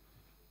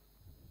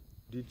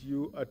 Did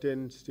you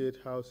attend State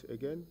House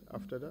again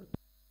after that?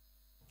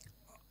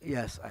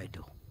 Yes, I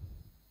do.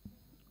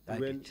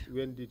 When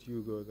did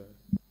you go there?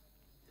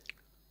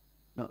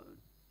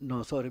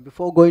 No, sorry.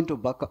 Before going to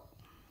Bakau,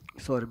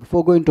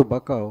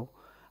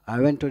 I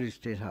went to the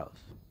State House.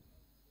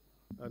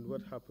 And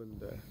what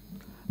happened there?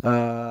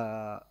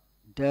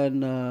 Then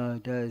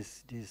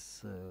there's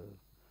this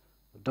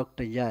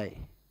Dr.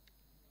 Yai.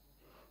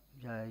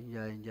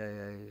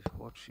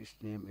 What's his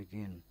name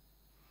again?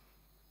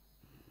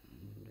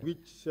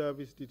 Which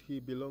service did he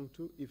belong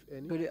to, if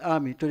any? To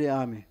the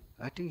army.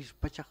 I think he's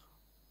Pachak.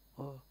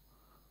 Oh.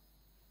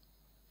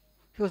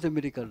 He was a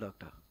medical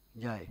doctor,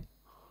 Jai.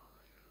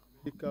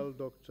 Medical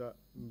doctor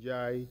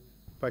Jai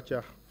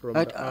Pachak from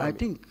the army. I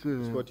think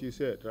that's what you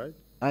said, right?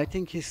 I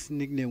think his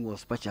nickname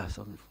was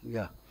Pachak.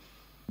 Yeah.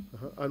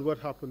 And what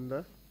happened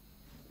there?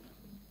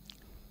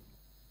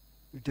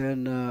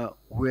 Then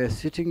we're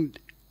sitting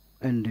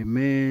in the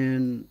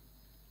main.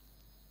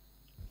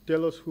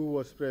 Tell us who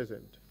was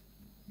present.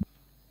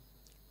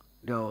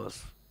 There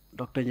was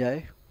Dr.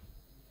 Jai.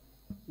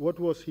 What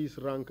was his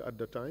rank at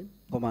the time?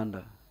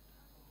 Commander.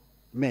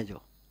 Major.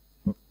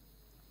 It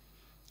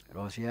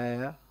was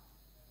Yaya,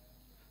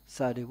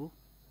 Sadibu,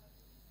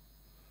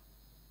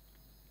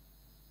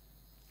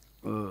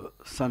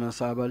 Sana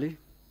Sabali,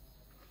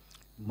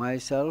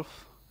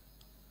 myself,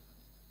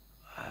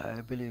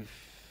 I believe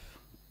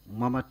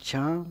Mamad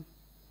Cham.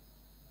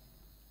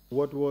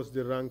 What was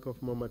the rank of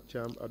Mamad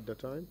Cham at the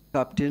time?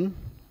 Captain.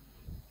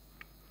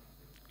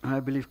 I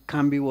believe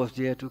Kambi was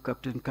there too,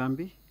 Captain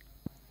Kambi.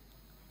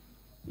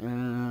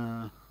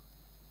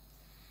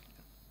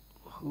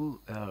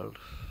 Who else?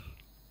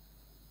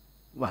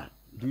 Well,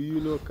 do you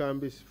know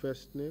Kambi's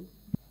first name?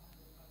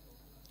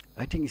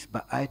 I think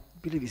I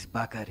believe it's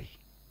Bakari.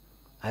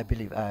 I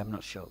believe, I am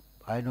not sure.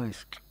 I know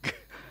it's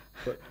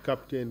but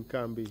Captain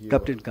Kambi here.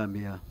 Captain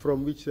Kambi, yeah.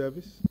 From which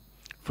service?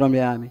 From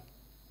the army.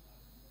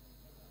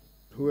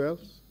 Who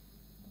else?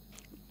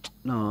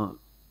 No,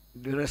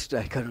 the rest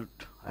I cannot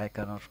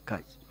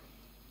catch.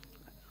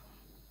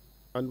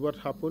 And what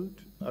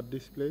happened at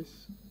this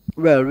place?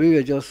 Well, we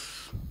were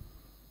just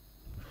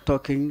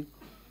talking.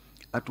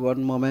 At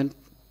one moment,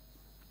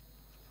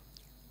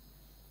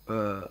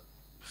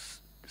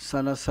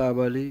 Sana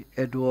Sabali,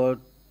 Edward,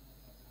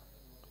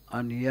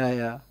 and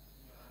Yaya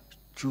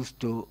choose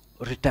to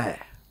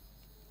retire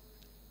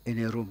in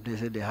a room. They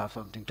said they have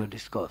something to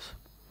discuss.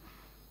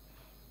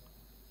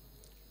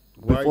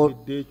 Why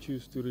did they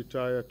choose to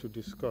retire to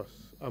discuss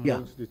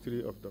amongst the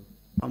three of them?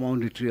 Among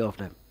the three of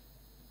them.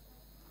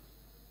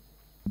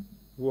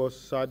 Was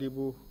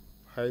Sadibu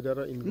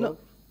Haidara involved? No,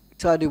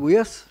 Sadibu,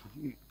 yes.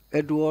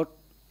 Edward,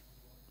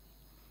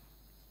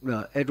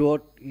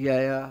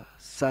 Yaya,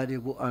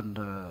 Sadibu, and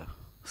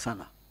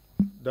Sana.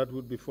 That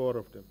would be four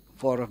of them.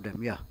 Four of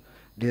them, yeah.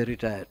 They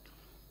retired.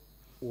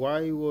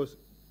 Why were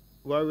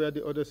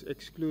the others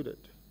excluded?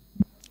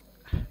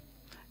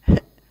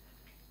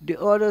 The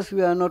others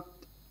were not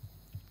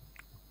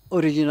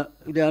original.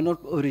 They are not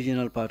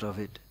original part of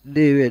it.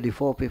 They were the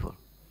four people,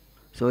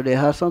 so they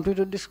had something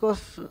to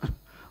discuss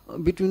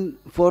between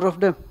four of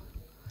them.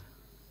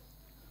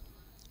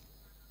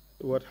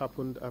 What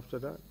happened after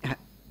that?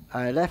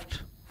 I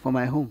left for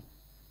my home,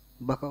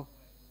 Bakau.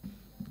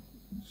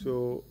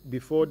 So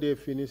before they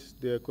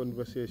finished their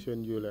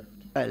conversation, you left?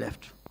 I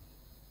left.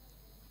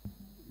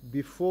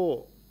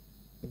 Before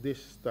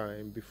this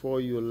time,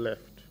 before you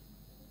left,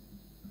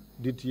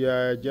 did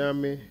Yaya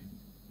Jammeh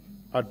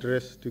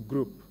address the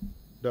group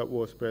that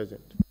was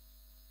present?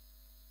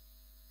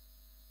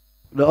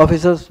 The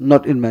officers,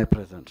 not in my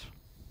presence.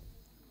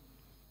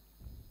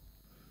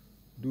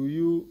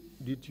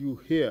 Did you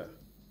hear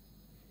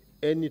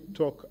any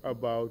talk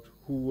about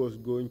who was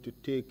going to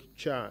take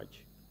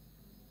charge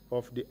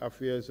of the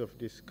affairs of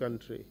this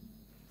country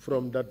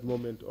from that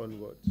moment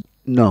onwards?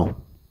 No.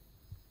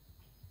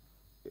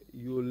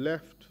 You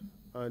left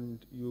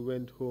and you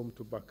went home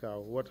to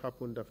Bakau. What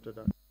happened after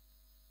that?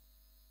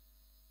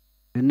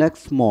 The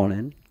next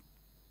morning,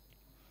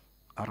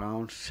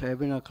 around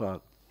 7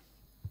 o'clock,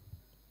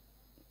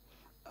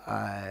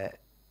 I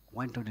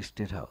went to the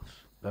State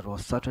House. That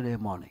was Saturday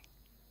morning.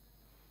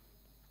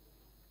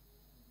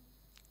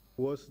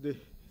 Was the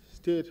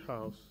State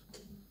House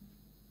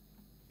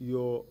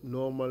your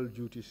normal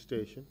duty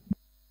station?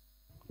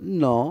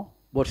 No,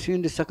 but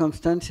seeing the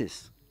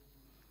circumstances,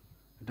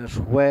 that's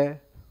where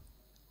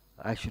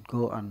I should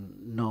go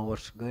and know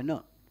what's going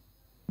on.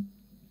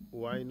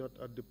 Why not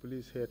at the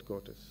police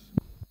headquarters?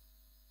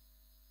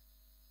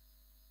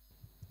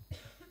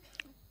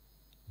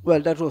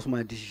 Well, that was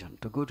my decision,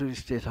 to go to the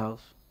State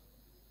House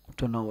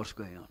to know what's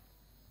going on.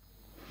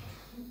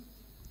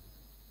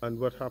 And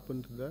what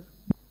happened there?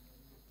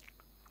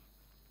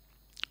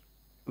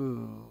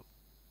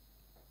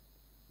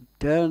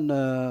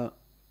 Then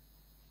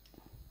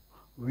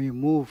we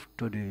moved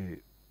to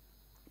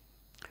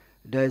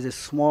there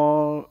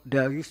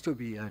used to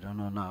be, I don't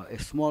know now, a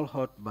small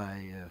hut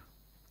by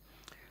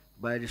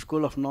the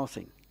School of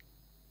Nursing.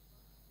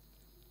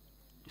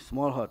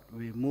 small hut.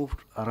 We moved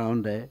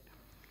around there.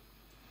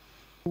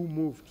 Who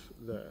moved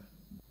there?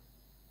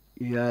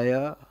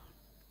 Yaya,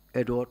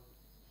 Edward,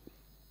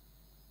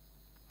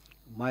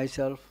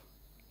 myself,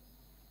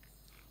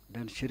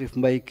 then Sheriff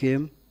Mbai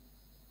came,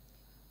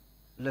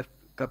 left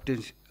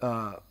Captain,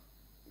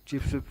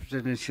 Chief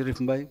Superintendent Sheriff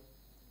Mbai,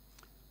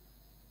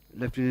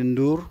 Lieutenant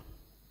Ndur,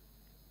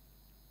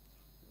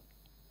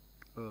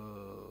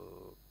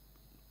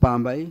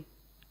 Pambai,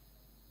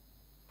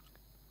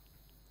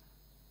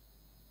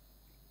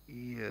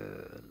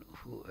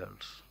 who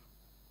else?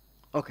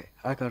 Okay,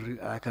 I can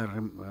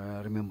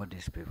remember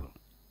these people.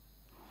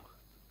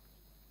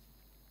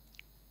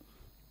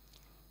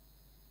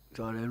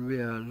 So then we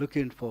are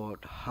looking for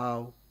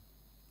how,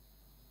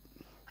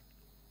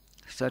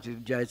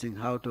 strategizing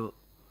how to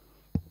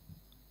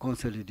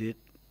consolidate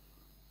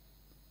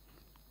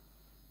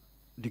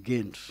the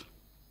gains.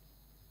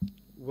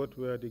 What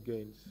were the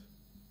gains?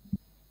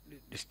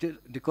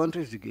 The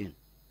country is the gain.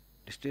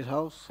 The state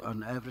house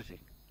and everything.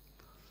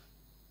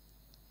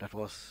 That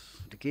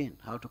was the gain,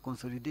 how to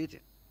consolidate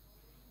it.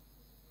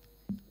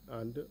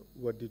 And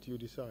what did you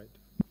decide?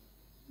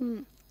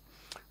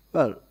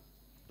 Well,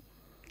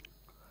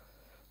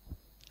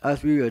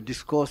 as we were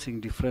discussing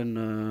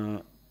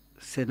different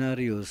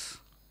scenarios,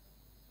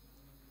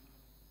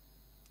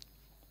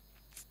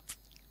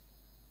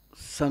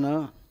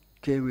 Sana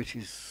came with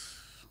his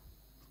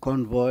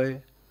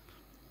convoy,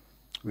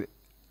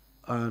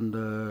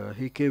 and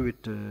he came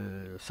with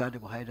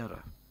Sadiq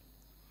Haidara.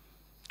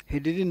 He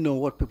didn't know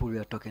what people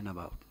were talking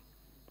about.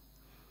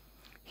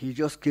 He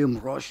just came,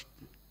 rushed,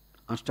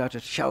 and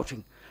started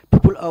shouting,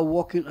 "People are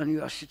walking and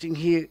you are sitting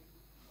here."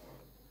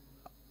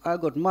 I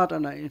got mad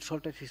and I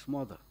insulted his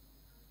mother.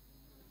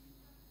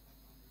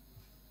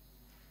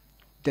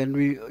 Then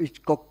we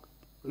each cocked,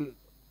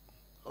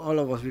 all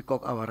of us, we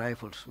cocked our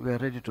rifles. We were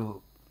ready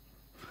to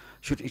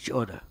shoot each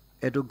other.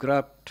 Edu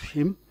grabbed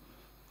him.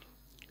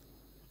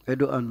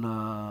 Edu and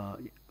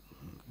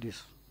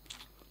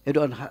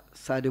Edu and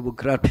Sadibu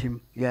grabbed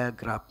him. Yeah,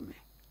 grabbed me,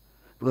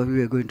 because we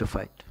were going to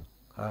fight.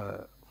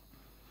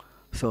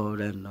 So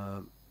then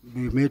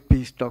we made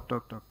peace, talk,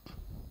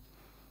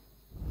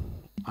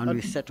 and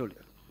we settled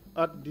it.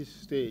 At this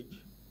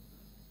stage,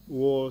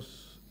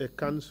 was a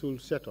council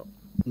set up?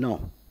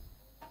 No.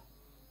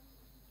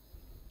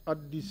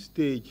 At this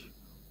stage,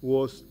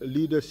 was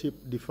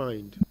leadership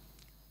defined?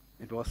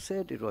 It was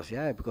said, it was,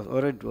 yeah, because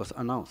already it was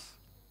announced.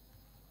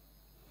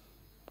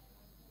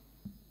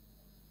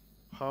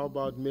 How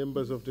about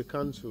members of the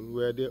council?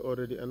 Were they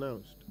already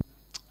announced?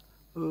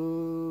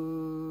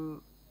 No,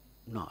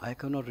 I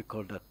cannot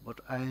recall that,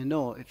 but I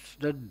know it's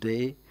that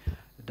day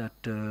that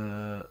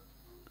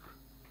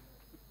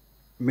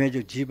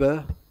Major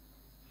Jiba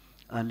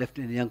and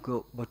Lieutenant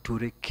Yanko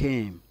Bature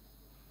came.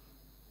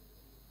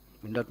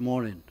 In that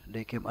morning,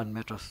 they came and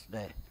met us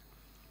there.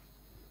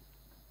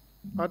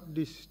 At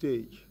this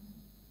stage,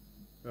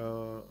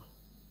 were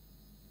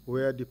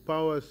the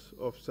powers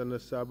of Sana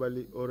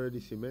Sabali already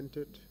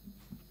cemented?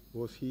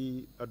 Was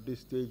he at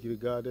this stage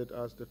regarded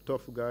as the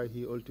tough guy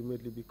he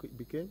ultimately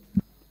became?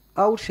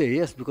 I would say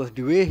yes, because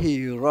the way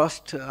he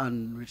rushed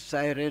and with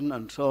siren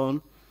and so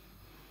on,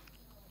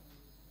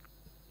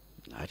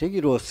 I think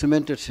it was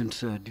cemented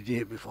since the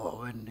day before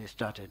when they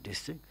started this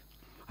thing.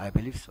 I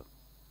believe so.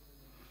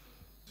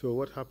 So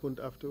what happened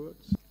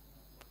afterwards?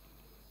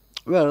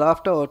 Well,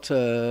 afterwards,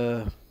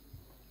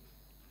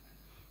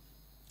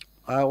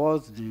 I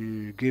was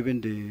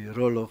given the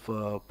role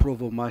of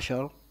Provost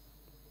Marshal.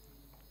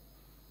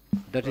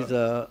 That is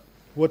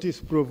what is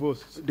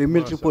Provost? The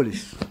military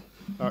police.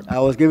 I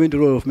was given the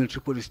role of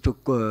military police to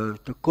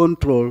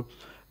control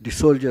the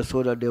soldiers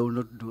so that they will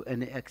not do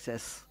any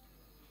excess,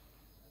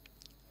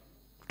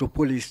 to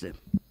police them.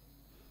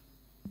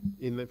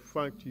 In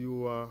fact,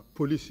 you are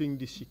policing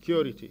the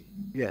security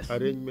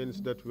arrangements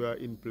that were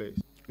in place.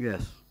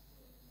 Yes.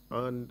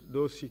 And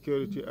those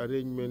security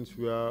arrangements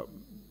were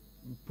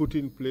put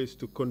in place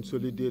to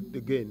consolidate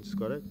the gains,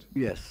 correct?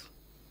 Yes.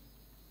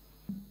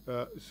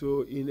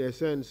 So in a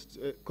sense,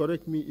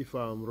 correct me if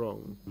I'm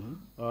wrong,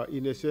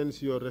 in a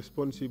sense your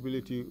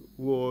responsibility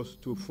was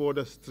to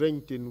further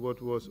strengthen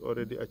what was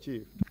already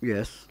achieved.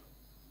 Yes.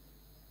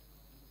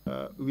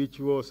 Which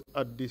was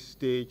at this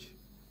stage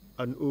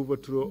an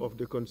overthrow of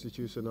the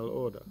constitutional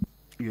order.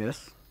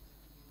 Yes.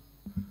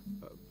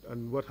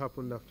 And what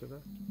happened after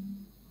that?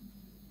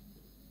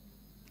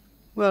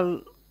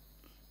 Well,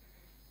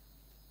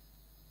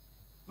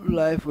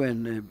 life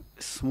went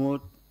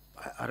smooth.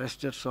 I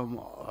arrested some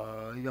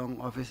young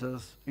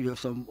officers,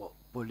 some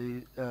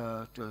police,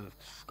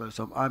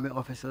 some army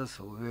officers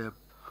who were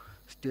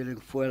stealing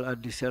fuel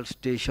at the Shell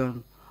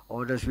station.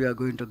 Others were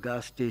going to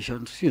gas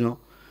stations,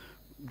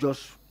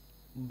 just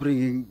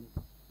bringing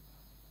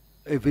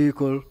a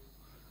vehicle,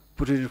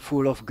 putting it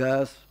full of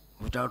gas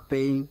without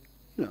paying,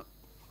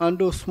 and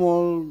those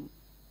small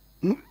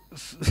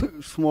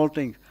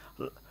things.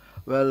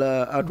 Well,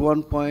 at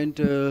one point,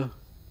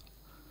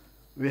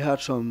 we had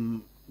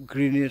some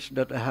grenades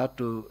that I had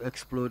to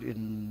explode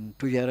in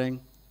Tuyareng.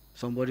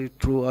 Somebody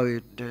threw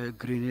away the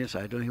grenades.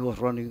 I don't know, he was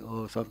running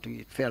or something.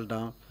 It fell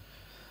down.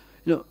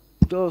 You know,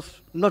 there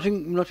was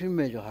nothing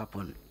major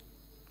happened,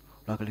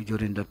 luckily,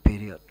 during that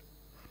period.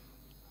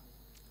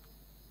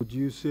 Would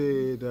you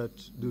say that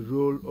the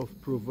role of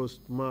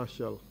Provost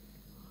Marshal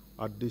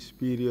at this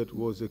period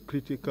was a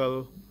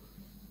critical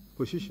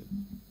position?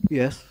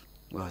 Yes,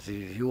 well,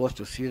 he was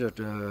to see that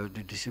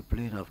the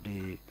discipline of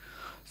the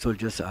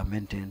soldiers are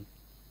maintained.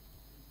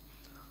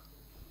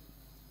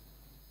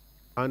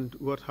 And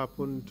what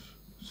happened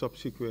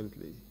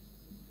subsequently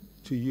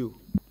to you?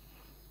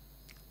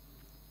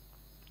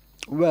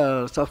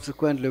 Well,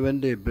 subsequently,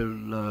 when they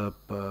built up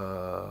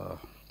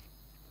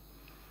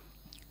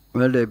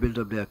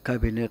their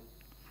cabinet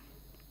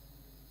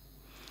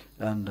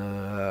and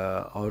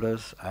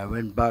others, I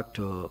went back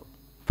to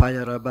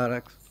Fire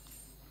Barracks.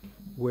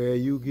 Were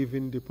you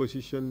given the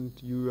position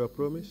you were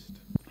promised?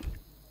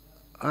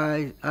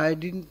 I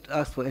didn't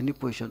ask for any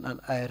position, and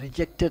I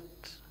rejected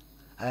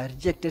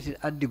it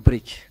at the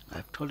bridge.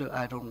 I told you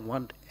I don't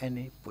want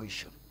any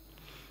position.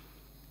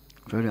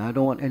 I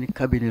don't want any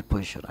cabinet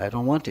position. I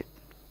don't want it.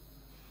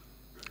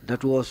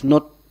 That was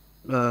not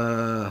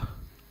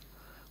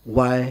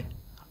why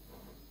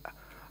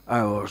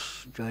I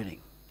was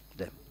joining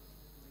them.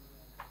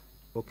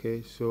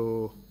 Okay,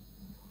 so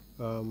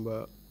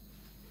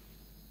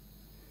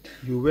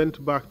you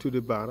went back to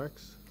the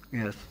barracks.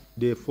 Yes.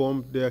 They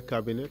formed their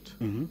cabinet.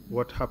 Mm-hmm.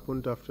 What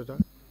happened after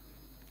that?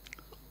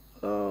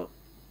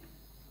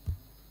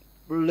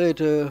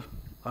 Later,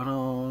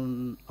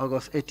 around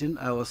August 18,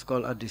 I was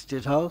called at the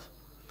State House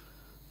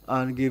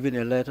and given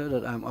a letter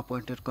that I'm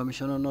appointed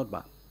Commissioner North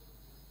Bank.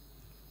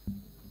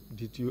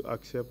 Did you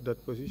accept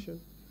that position?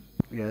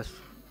 Yes.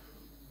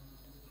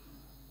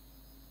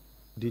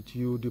 Did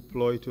you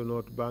deploy to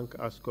North Bank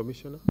as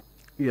Commissioner?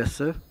 Yes,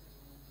 sir.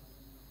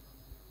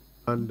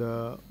 And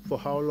for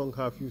how long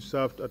have you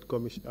served as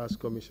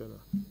Commissioner?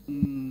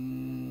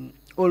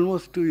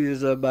 Almost 2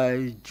 years.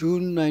 By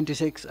June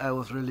 96, I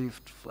was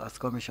relieved as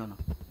Commissioner.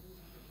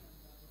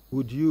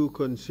 Would you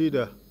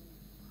consider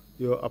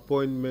your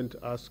appointment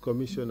as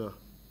Commissioner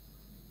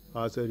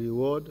as a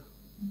reward?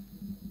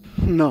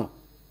 No.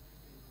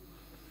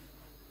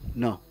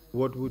 No.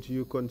 What would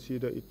you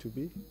consider it to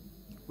be?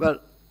 Well,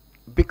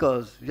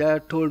 because they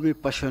told me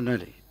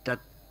personally that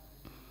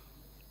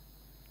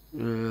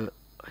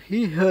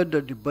he heard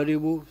that the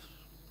Baribus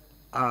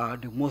are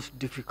the most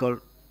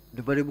difficult,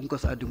 the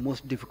Baribunkas are the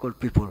most difficult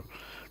people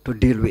to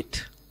deal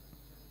with.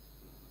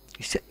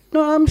 He said,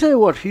 no, I'm saying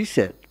what he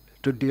said,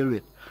 to deal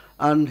with.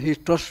 And he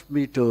trusted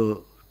me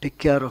to take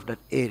care of that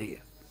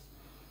area.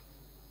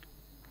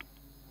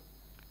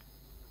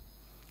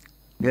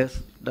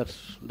 Yes,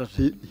 that's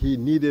He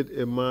needed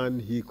a man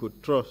he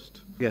could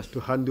trust, yes, to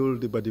handle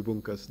the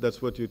Badibunkas.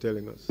 That's what you're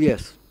telling us.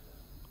 Yes.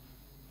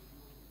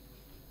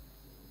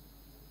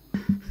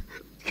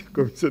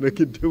 Commissioner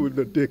Kinte would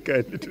not take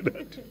kindly to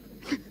that.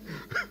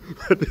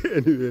 But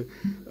anyway,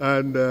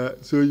 and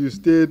so you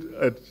stayed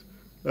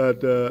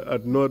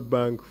at North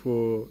Bank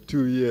for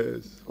 2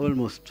 years.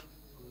 Almost.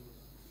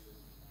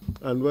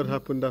 And what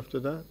happened after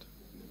that?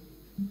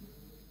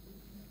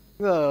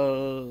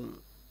 Well,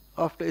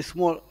 after a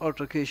small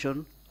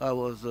altercation, I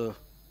was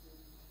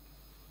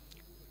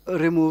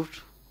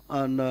removed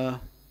and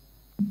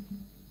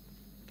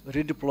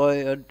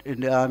redeployed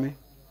in the army.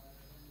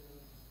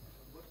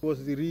 What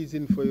was the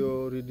reason for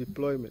your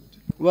redeployment?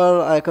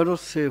 Well, I cannot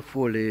say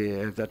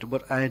fully that,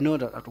 but I know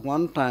that at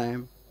one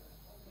time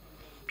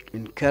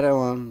in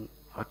Karawan,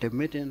 at a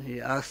meeting, he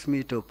asked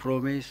me to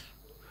promise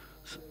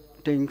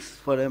things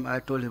for them. I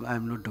told him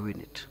I'm not doing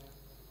it.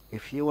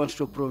 If he wants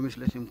to promise,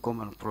 let him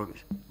come and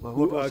promise. But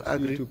who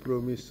asked you to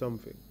promise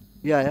something?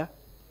 Yeah.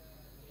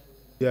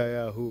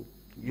 Yeah, who?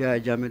 Yeah,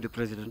 Jammeh, the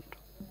president.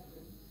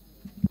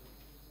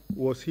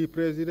 Was he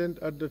president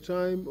at the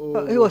time?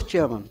 Or He was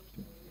chairman.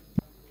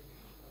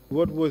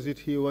 What was it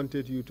he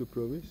wanted you to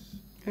promise?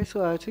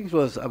 So I think it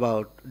was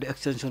about the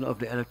extension of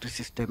the electric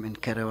system in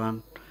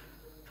Karawan.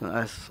 So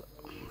as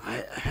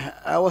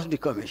I was the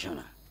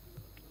commissioner,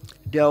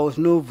 there was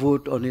no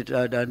vote on it,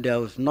 and there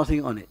was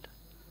nothing on it.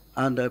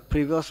 And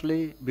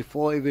previously,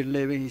 before even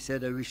leaving, he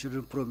said that we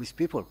shouldn't promise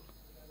people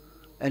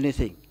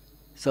anything.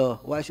 So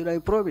why should I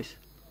promise?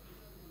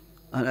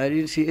 And I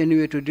didn't see any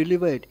way to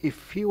deliver it.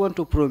 If he wants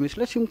to promise,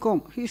 let him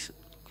come. He's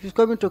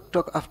coming to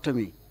talk after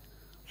me.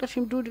 Let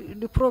him do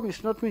the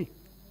promise, not me.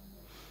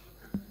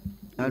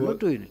 I'm not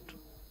doing it.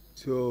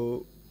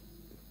 So,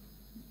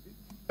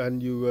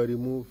 and you were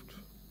removed?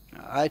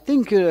 I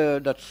think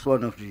that's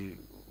one of the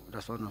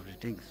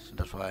things.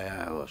 That's why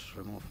I was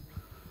removed,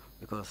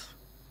 because.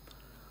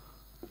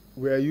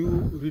 Were you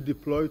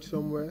redeployed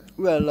somewhere?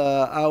 Well,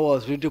 I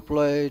was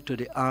redeployed to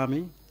the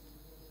army.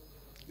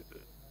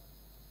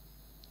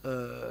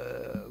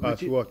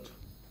 As what?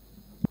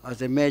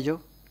 As a major.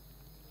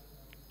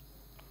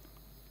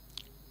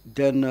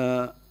 Then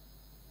a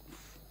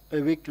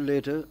week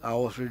later, I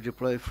was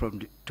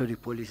redeployed to the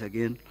police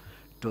again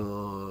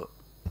to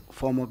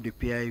form up the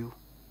PIU.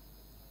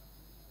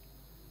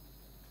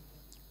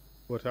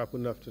 What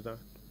happened after that?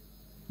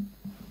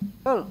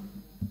 Well,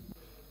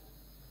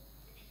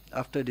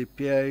 after the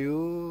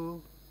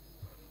PIU,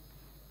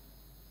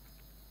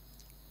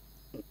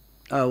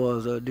 I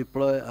was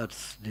deployed at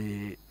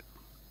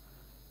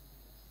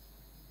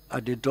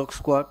the dog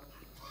squad,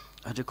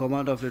 at the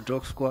command of the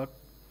dog squad.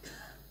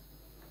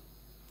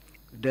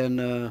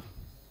 Then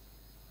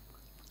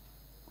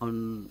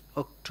on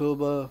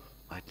October,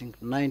 I think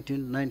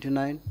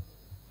 1999,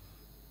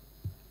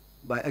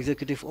 by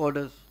executive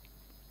orders,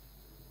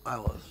 I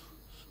was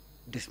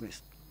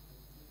dismissed.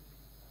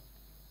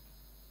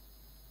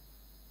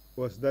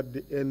 Was that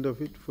the end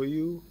of it for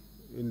you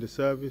in the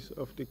service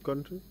of the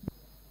country?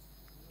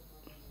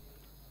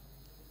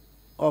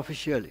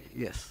 Officially,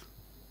 yes.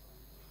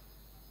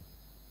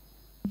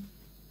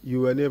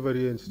 You were never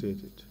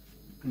reinstated?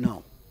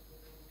 No.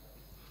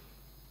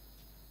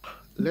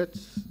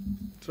 Let's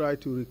try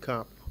to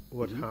recap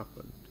what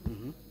happened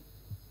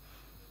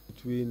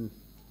between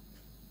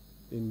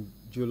in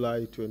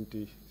July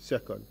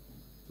 22nd,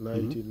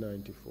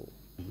 1994.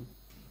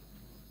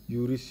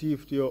 You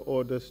received your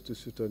orders to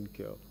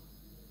Sutankel.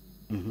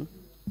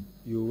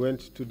 You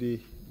went to the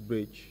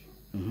bridge.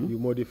 You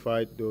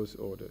modified those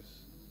orders.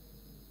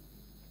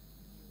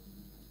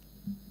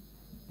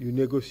 You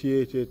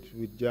negotiated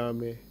with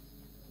Jame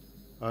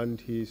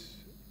and his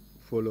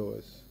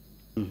followers.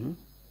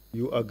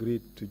 You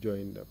agreed to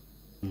join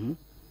them.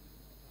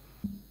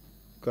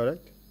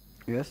 Correct?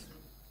 Yes.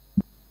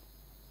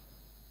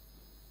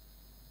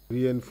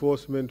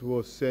 Reinforcement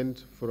was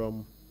sent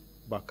from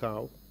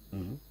Bakau.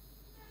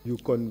 You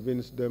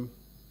convinced them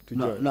to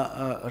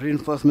join.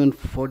 Reinforcement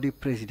for the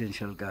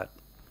presidential guard.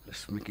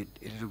 Let's make it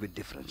a little bit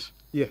different.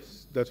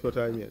 Yes, that's what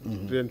I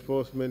meant.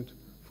 Reinforcement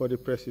for the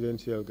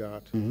presidential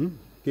guard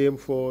came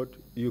forward.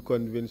 You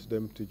convinced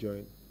them to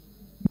join.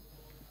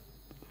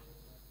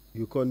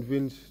 You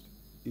convinced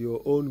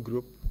your own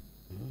group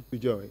to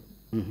join.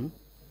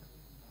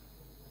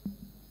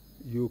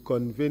 You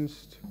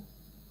convinced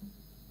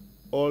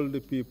all the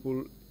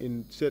people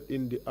set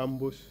in the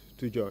ambush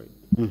to join.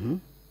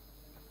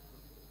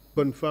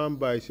 Confirm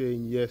by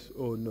saying yes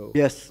or no.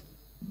 Yes.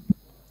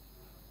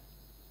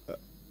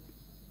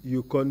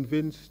 You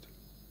convinced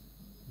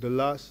the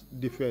last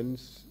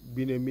defense,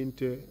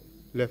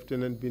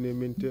 Lieutenant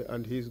Bineminte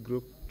and his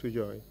group to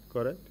join,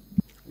 correct?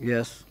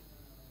 Yes.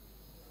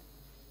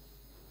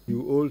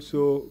 You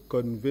also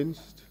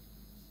convinced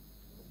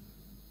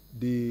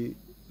the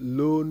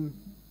lone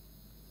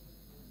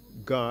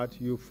guard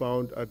you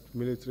found at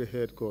military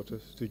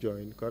headquarters to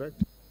join,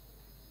 correct?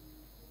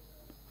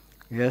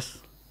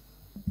 Yes.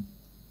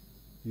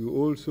 You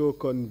also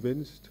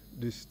convinced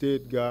the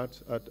state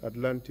guards at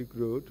Atlantic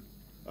Road,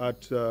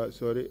 at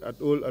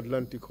Old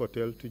Atlantic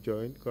Hotel to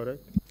join,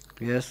 correct?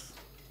 Yes.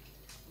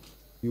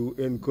 You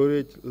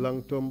encouraged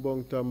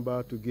Langtombong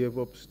Tamba to give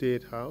up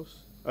State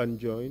House and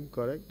join,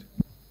 correct?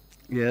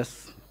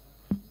 Yes.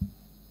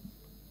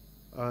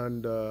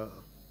 And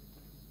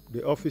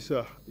the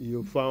officer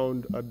you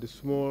found at the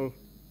small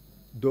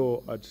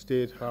door at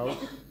State House,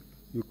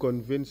 you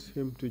convinced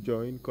him to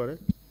join,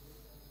 correct?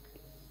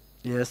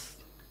 Yes.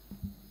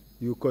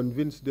 You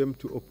convinced them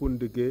to open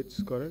the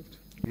gates, correct?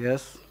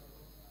 Yes.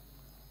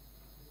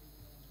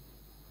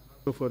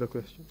 No further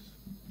questions?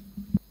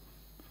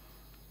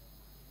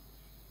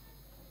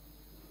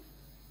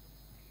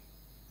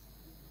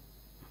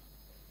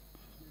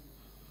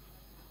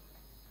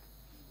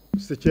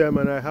 Mr.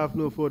 Chairman, I have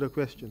no further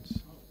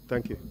questions.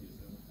 Thank you.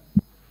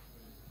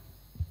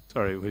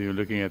 Sorry, when you were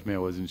looking at me, I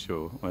wasn't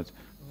sure what.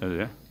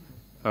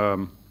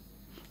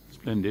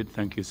 Splendid.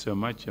 Thank you so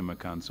much, Emma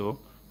Council,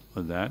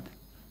 for that.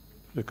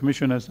 The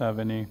commissioners have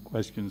any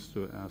questions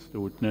to ask the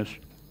witness?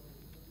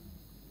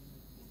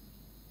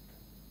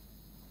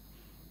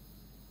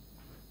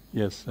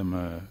 Yes,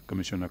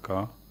 Commissioner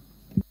Carr.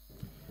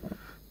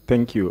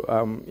 Thank you.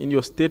 In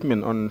your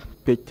statement on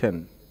page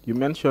 10, you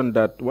mentioned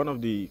that one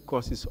of the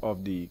causes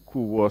of the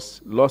coup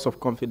was loss of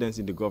confidence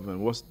in the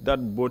government. Was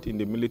that both in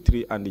the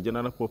military and the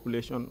general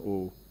population,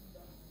 or?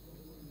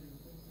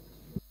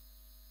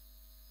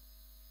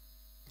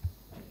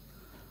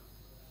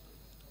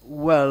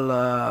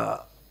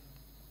 Well,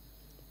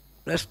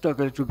 let's talk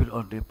a little bit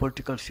on the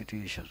political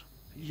situation.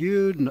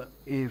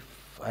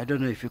 I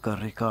don't know if you can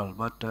recall,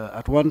 but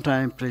at one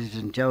time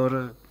President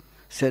Jawara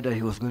said that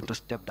he was going to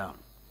step down.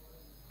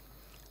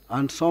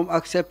 And some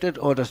accepted,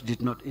 others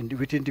did not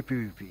within the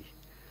PPP.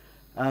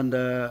 And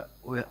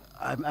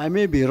I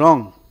may be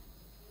wrong,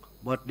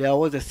 but there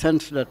was a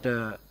sense that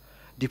the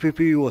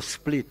PPP was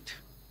split.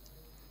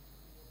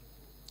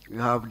 You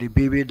have the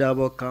Bibi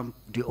Dabo camp,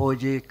 the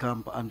OJ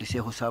camp, and the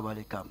Sheikh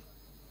Sabali camp.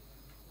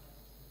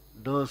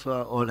 Those who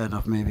are old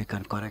enough maybe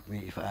can correct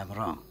me if I am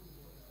wrong.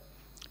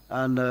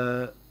 And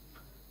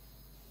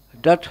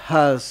that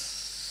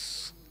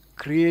has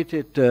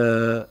created,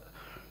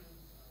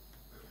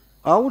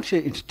 I won't say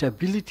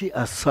instability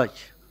as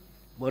such,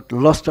 but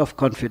loss of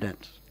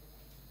confidence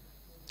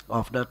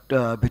of that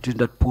between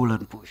that pull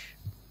and push.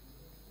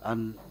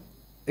 And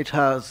it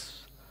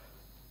has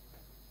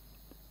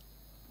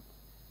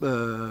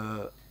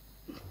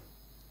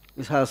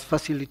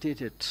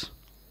facilitated,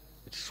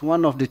 it's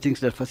one of the things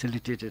that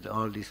facilitated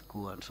all this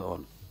coup and so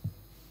on.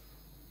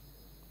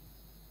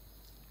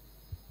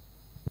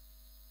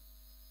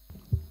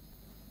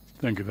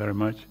 Thank you very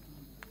much.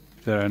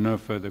 If there are no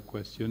further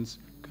questions,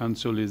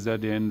 Council, is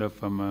that the end of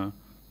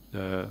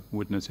the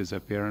witness's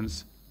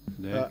appearance?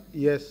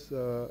 Yes,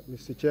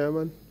 Mr.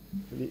 Chairman.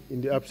 In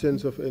the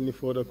absence of any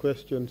further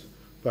questions,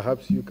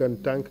 perhaps you can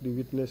thank the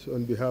witness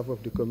on behalf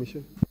of the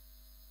Commission.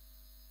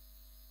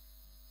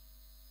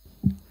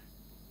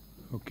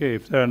 Okay,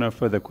 if there are no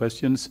further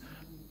questions,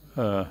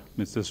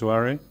 Mr.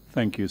 Suwareh,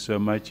 thank you so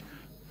much.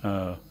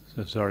 So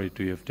sorry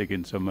to have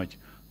taken so much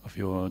of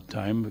your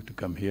time to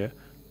come here,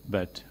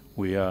 but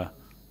we are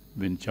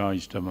been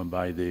charged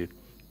by the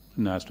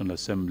National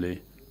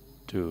Assembly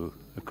to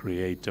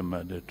create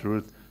the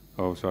truth,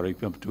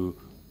 to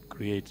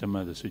create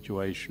the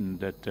situation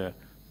that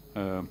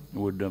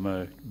would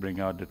bring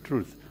out the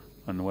truth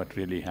on what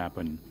really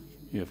happened.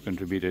 You have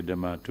contributed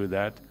to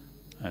that,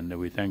 and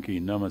we thank you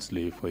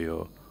enormously for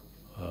your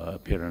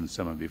appearance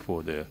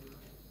before the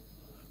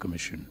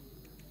Commission.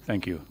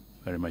 Thank you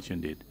very much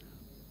indeed.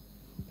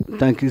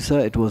 Thank you, sir.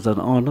 It was an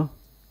honor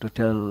to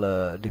tell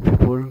the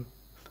people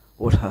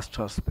what has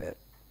transpired.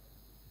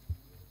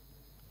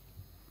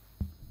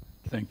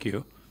 Thank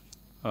you.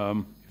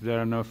 If there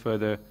are no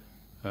further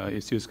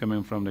issues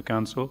coming from the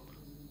Council,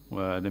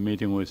 the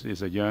meeting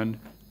is adjourned,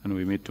 and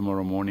we meet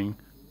tomorrow morning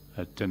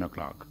at 10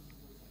 o'clock.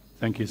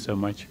 Thank you so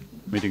much.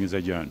 Meeting is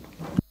adjourned.